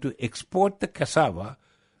allow them to export the cassava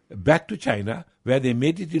back to China, where they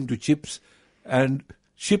made it into chips and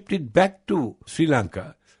shipped it back to Sri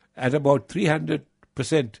Lanka at about 300%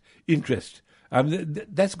 interest.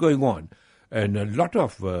 That's going on. And a lot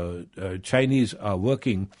of Chinese are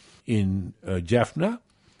working in Jaffna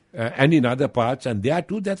and in other parts, and there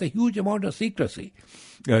too there's a huge amount of secrecy.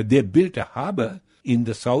 They built a harbour in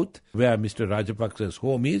the south where Mr. Rajapaksa's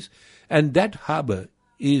home is, and that harbour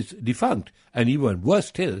is defunct. And even worse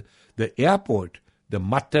still, the airport, the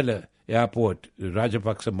Mattala airport,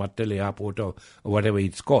 Rajapaksa Mattala airport or whatever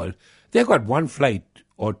it's called, they've got 1 flight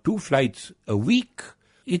or 2 flights a week.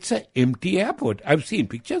 It's an empty airport. I've seen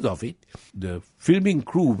pictures of it. The filming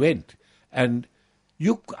crew went, and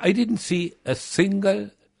I didn't see a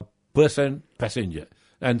single passenger.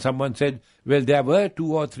 And someone said, well, there were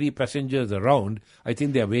 2 or 3 passengers around. I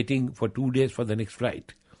think they're waiting for 2 days for the next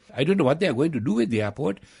flight. I don't know what they're going to do with the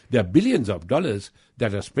airport. There are billions of dollars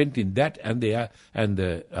that are spent in that and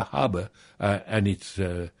the harbour, and it's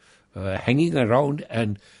hanging around.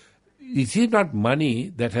 And it is not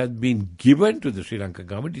money that has been given to the Sri Lankan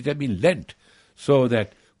government, it has been lent. So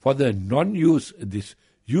that for the non-use, this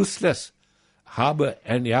useless harbour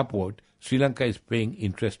and airport, Sri Lanka is paying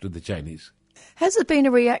interest to the Chinese. Has there been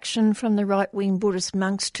a reaction from the right-wing Buddhist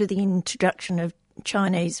monks to the introduction of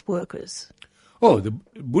Chinese workers? Oh, the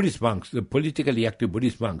Buddhist monks, the politically active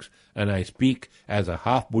Buddhist monks, and I speak as a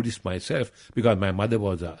half Buddhist myself because my mother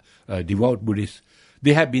was a devout Buddhist.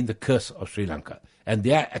 They have been the curse of Sri Lanka, and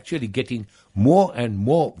they are actually getting more and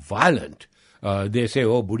more violent. They say,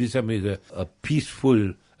 oh, Buddhism is a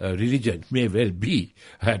peaceful religion. It may well be.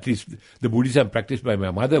 At least the Buddhism practiced by my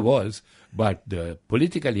mother was, but the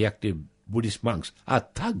politically active Buddhist monks are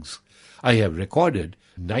thugs. I have recorded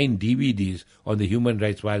 9 DVDs on the human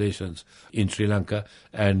rights violations in Sri Lanka,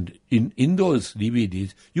 and in those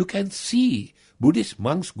DVDs you can see Buddhist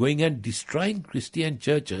monks going and destroying Christian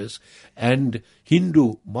churches and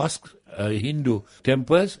Hindu mosques, Hindu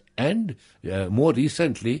temples, and more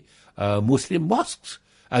recently Muslim mosques.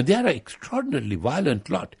 They are an extraordinarily violent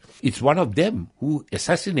lot. It's one of them who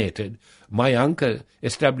assassinated my uncle,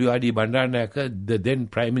 S.W.R.D. Bandaranaike, the then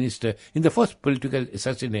Prime Minister, in the first political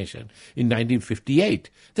assassination in 1958.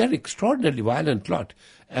 They are an extraordinarily violent lot.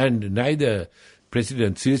 And neither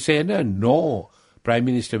President Sirisena nor Prime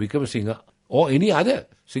Minister Wickremesinghe or any other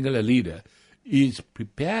singular leader is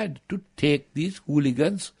prepared to take these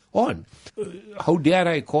hooligans on. How dare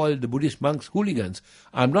I call the Buddhist monks hooligans?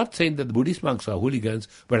 I'm not saying that the Buddhist monks are hooligans,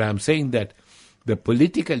 but I'm saying that the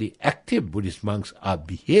politically active Buddhist monks are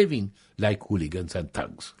behaving like hooligans and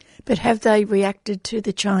thugs. But have they reacted to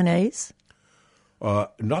the Chinese?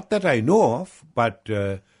 Not that I know of, but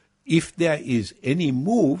if there is any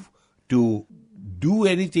move to do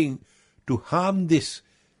anything to harm this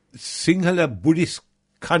singular Buddhist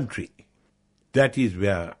country, that is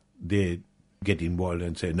where they get involved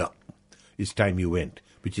and say, no, it's time you went,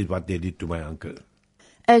 which is what they did to my uncle.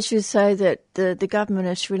 As you say that the government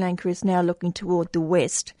of Sri Lanka is now looking toward the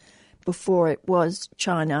West, before it was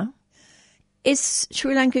China, is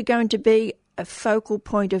Sri Lanka going to be a focal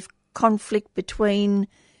point of conflict between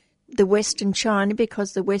the West and China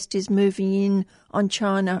because the West is moving in on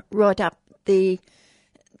China right up the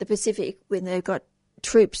Pacific when they've got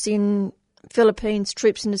troops in Philippines,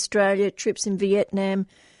 troops in Australia, troops in Vietnam?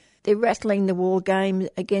 They're rattling the war game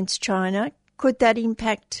against China. Could that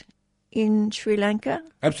impact in Sri Lanka?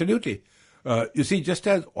 Absolutely. You see, just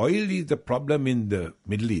as oil is the problem in the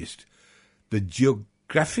Middle East, the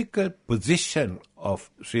geographical position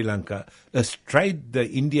of Sri Lanka astride the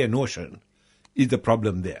Indian Ocean is the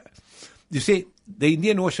problem there. You see, the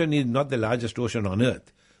Indian Ocean is not the largest ocean on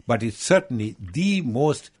earth, but it's certainly the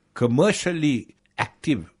most commercially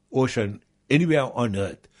active ocean anywhere on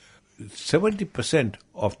earth. 70%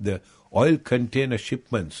 of the oil container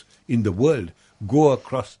shipments in the world go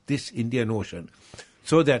across this Indian Ocean,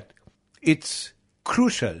 so that it's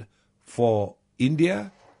crucial for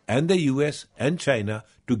India and the US and China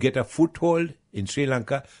to get a foothold in Sri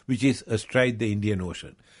Lanka, which is astride the Indian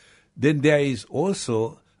Ocean. Then there is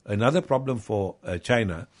also another problem for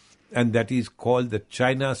China, and that is called the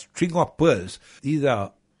China String of Pearls. These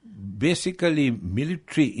are basically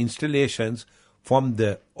military installations from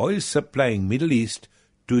the oil-supplying Middle East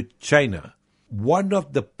to China. One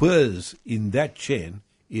of the pearls in that chain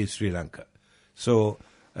is Sri Lanka. So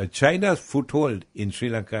China's foothold in Sri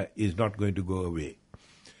Lanka is not going to go away.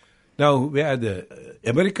 Now, where the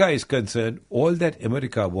America is concerned, all that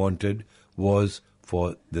America wanted was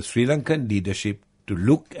for the Sri Lankan leadership to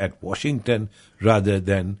look at Washington rather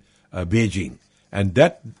than Beijing. And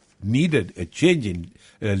that needed a change in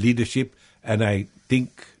leadership, and I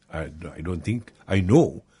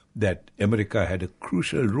know that America had a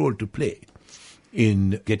crucial role to play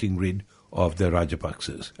in getting rid of the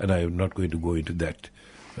Rajapaksas, and I am not going to go into that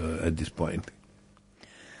at this point.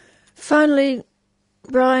 Finally,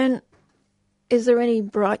 Brian, is there any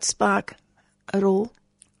bright spark at all?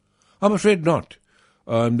 I'm afraid not.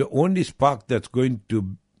 The only spark that's going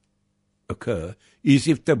to occur is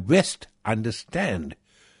if the West understand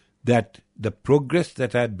that the progress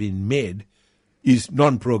that had been made is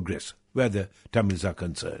non-progress, where the Tamils are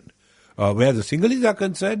concerned. Where the Sinhalese are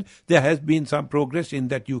concerned, there has been some progress in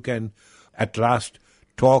that you can at last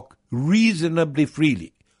talk reasonably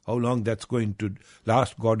freely. How long that's going to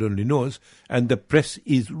last, God only knows, and the press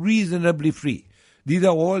is reasonably free. These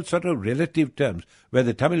are all sort of relative terms. Where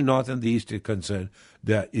the Tamil North and the East is concerned,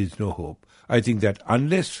 there is no hope. I think that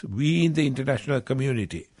unless we in the international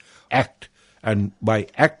community act, and by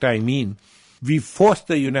act I mean we force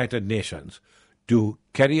the United Nations to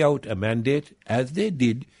carry out a mandate as they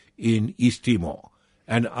did in East Timor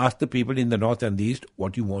and ask the people in the North and the East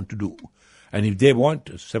what you want to do. And if they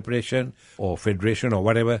want separation or federation or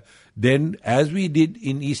whatever, then as we did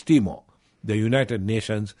in East Timor, the United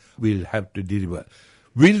Nations will have to deliver.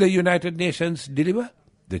 Will the United Nations deliver?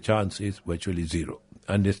 The chance is virtually zero.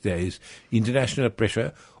 unless there is international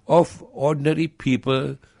pressure of ordinary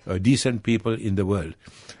people, decent people in the world.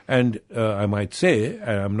 And I might say,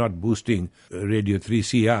 and I'm not boosting Radio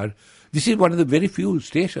 3CR, this is one of the very few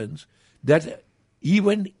stations that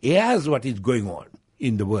even airs what is going on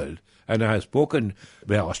in the world. And I have spoken,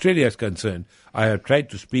 where Australia is concerned, I have tried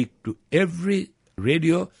to speak to every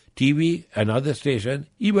radio, TV and other station,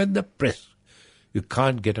 even the press. You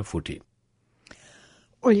can't get a foot in.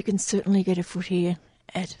 Well, you can certainly get a foot here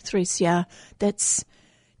at 3CR. That's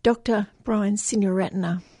Dr. Brian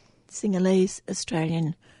Singharatne, Sinhalese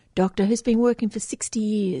Australian doctor who's been working for 60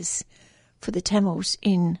 years for the Tamils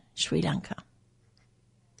in Sri Lanka.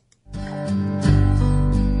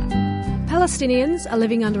 Palestinians are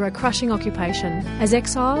living under a crushing occupation as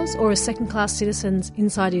exiles or as second-class citizens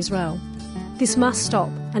inside Israel. This must stop,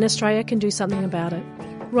 and Australia can do something about it.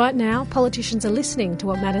 Right now, politicians are listening to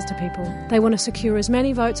what matters to people. They want to secure as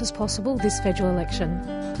many votes as possible this federal election.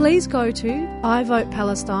 Please go to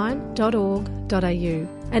ivotepalestine.org.au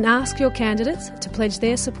and ask your candidates to pledge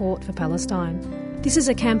their support for Palestine. This is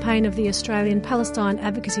a campaign of the Australian Palestine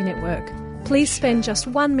Advocacy Network. Please spend just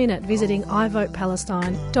 1 minute visiting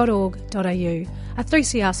ivotepalestine.org.au, a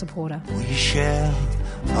 3CR supporter. We shall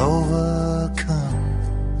overcome.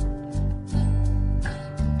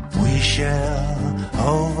 We shall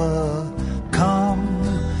overcome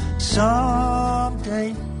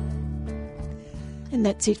someday. And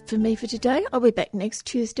that's it for me for today. I'll be back next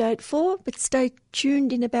Tuesday at 4, but stay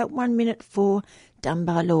tuned in about 1 minute for Done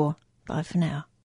by Law. Bye for now.